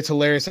wrong. It's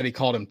hilarious that he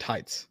called him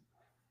tights.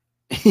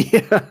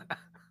 Yeah.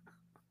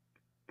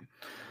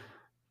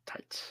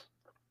 Tights.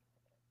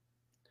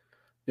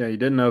 Yeah, he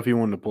didn't know if he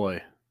wanted to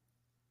play.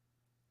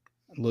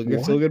 Look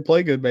good, feel good,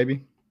 play good,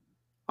 baby.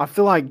 I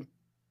feel like,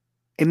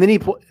 and then he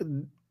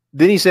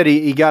said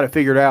he got it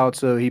figured out,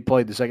 so he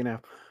played the second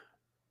half.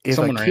 If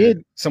someone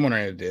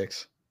ran a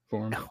dicks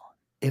for him.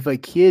 If a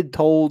kid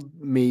told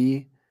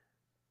me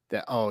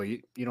that, oh,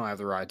 you don't have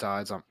the right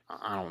tides, I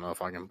don't know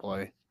if I can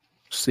play.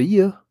 See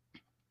ya.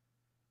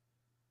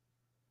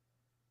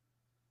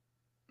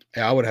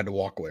 Yeah, I would have had to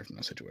walk away from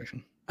that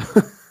situation.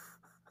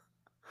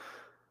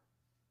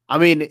 I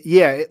mean,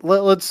 yeah.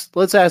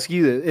 Let's ask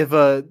you this: if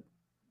a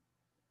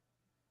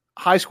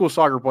high school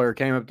soccer player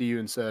came up to you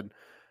and said,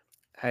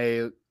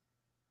 "Hey,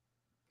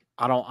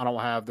 I don't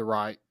have the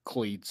right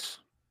cleats,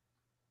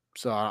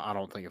 so I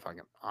don't think if I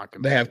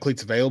can." They have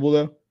cleats available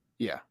though.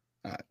 Yeah,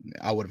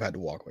 I would have had to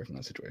walk away from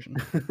that situation.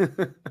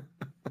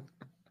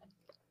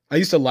 I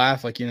used to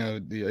laugh, like, you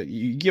know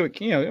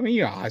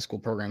how high school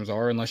programs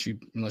are, unless you're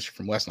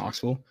from West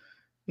Knoxville,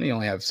 and you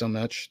only have so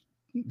much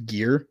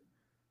gear.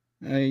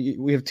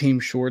 We have team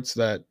shorts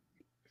that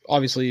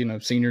obviously,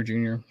 senior,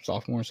 junior,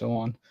 sophomore, so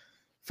on.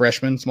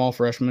 Freshmen, small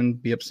freshmen,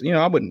 be up.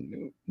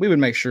 We would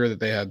make sure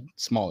that they had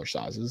smaller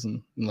sizes,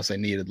 and unless they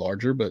needed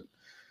larger. But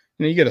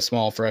you get a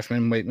small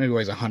freshman, maybe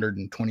weighs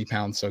 120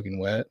 pounds soaking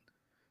wet.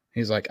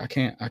 He's like, I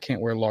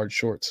can't wear large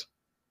shorts.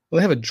 Well,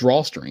 they have a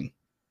drawstring.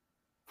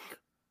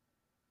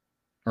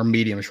 or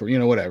medium or short,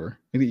 whatever.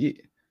 What do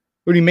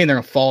you mean they're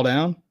gonna fall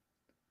down?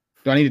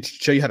 Do I need to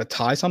show you how to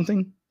tie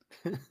something?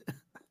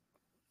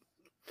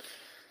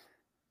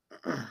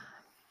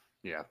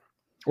 Yeah.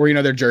 Or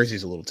their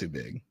jersey's a little too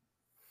big.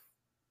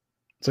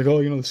 It's like,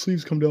 oh, the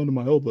sleeves come down to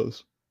my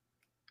elbows.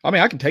 I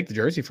mean, I can take the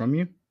jersey from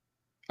you.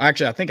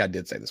 Actually, I think I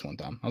did say this one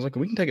time. I was like,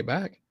 we can take it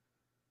back.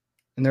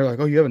 And they're like,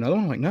 oh, you have another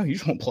one? I'm like, no, you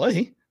just won't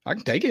play. I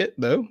can take it,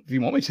 though, if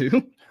you want me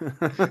to.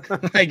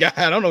 I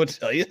don't know what to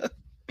tell you.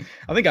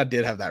 I think I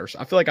did have that.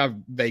 I feel like I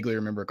vaguely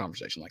remember a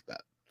conversation like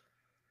that.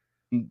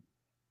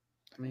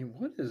 I mean,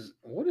 what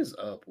is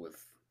up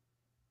with?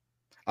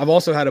 I've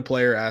also had a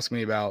player ask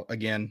me about,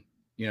 again,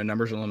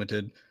 numbers are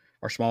limited.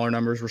 Our smaller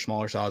numbers were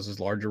smaller sizes,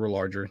 larger were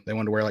larger. They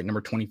wanted to wear like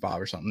number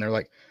 25 or something. They're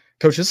like,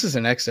 Coach, this is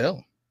an XL.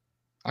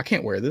 I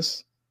can't wear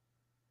this.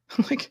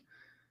 I'm like,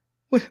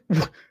 what?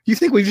 You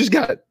think we've just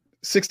got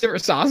 6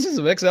 different sizes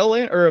of XL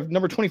or of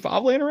number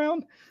 25 laying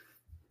around?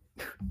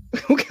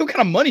 What kind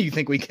of money you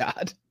think we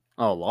got?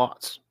 Oh,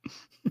 lots.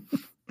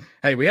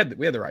 Hey, we had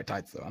the right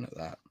tights though. I know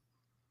that.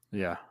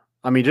 Yeah.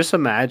 I mean, just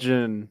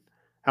imagine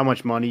how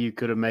much money you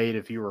could have made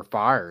if you were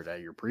fired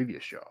at your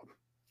previous job.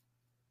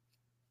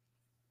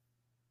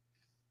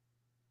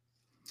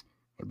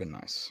 Would have been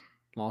nice.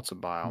 Lots of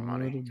buyout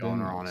money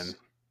going on in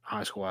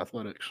high school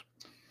athletics.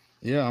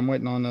 Yeah, I'm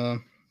waiting on that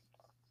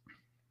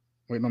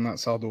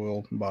South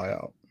Louisville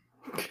buyout.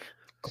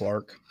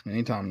 Clark,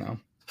 anytime now.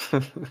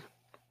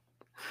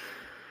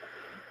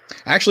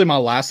 Actually, my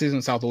last season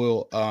at South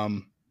Louisville,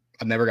 I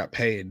never got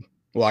paid.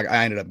 Well,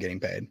 I ended up getting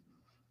paid.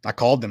 I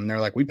called them and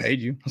they're like, "We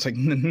paid you." I was like,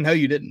 "No,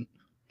 you didn't."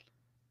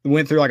 It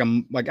went through a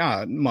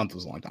month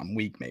was a long time,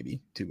 week maybe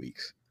 2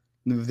 weeks.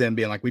 Them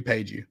being like, "We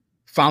paid you."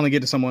 Finally get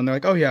to someone, they're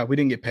like, "Oh yeah, we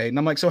didn't get paid." And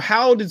I'm like, "So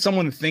how did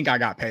someone think I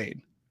got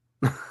paid?"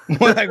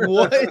 Like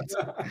what?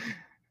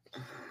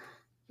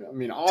 I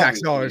mean,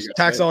 tax dollars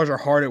are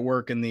hard at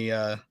work in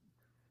the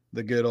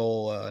good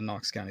old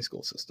Knox County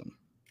school system.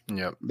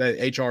 Yep.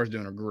 The HR is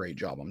doing a great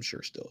job, I'm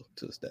sure, still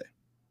to this day.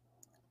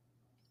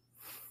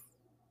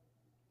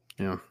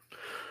 Yeah.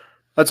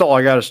 That's all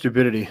I got is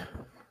stupidity.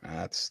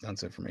 That's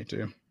it for me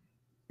too.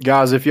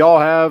 Guys, if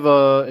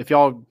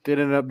y'all did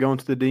end up going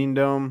to the Dean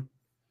Dome,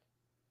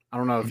 I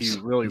don't know if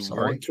you really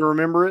want to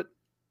remember it,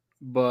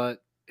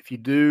 but if you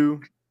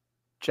do,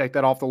 check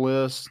that off the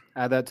list,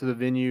 add that to the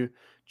venue,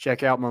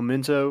 check out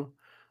Memento.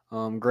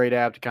 Great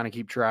app to kind of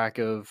keep track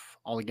of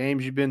all the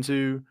games you've been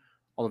to,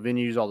 all the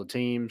venues, all the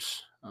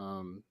teams,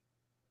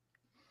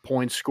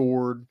 points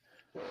scored,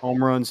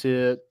 home runs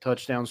hit,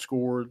 touchdowns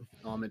scored.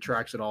 It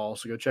tracks it all.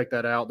 So go check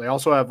that out. They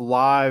also have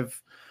live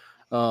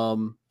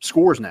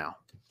scores now.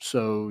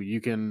 So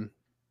you can.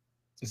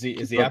 Is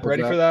the app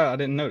ready for that? I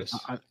didn't notice.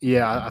 I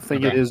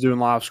think it is doing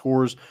live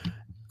scores.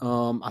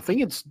 I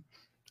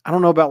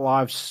don't know about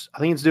lives. I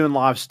think it's doing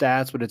live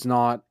stats, but it's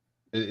not.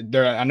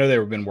 I know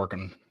they've been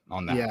working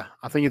on that. Yeah,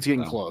 I think it's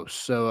getting close.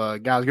 So,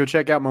 guys, go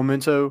check out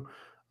Memento.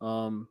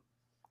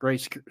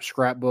 Great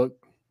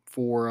scrapbook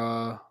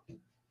for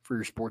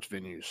your sports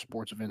venues,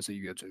 sports events that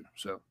you go to.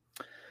 So,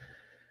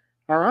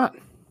 all right.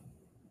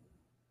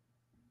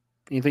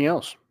 Anything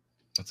else?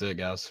 That's it,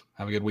 guys.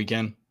 Have a good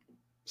weekend.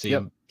 See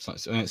you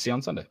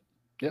on Sunday.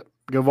 Yep.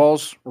 Go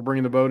Vols. We're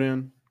bringing the boat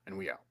in, and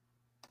we out.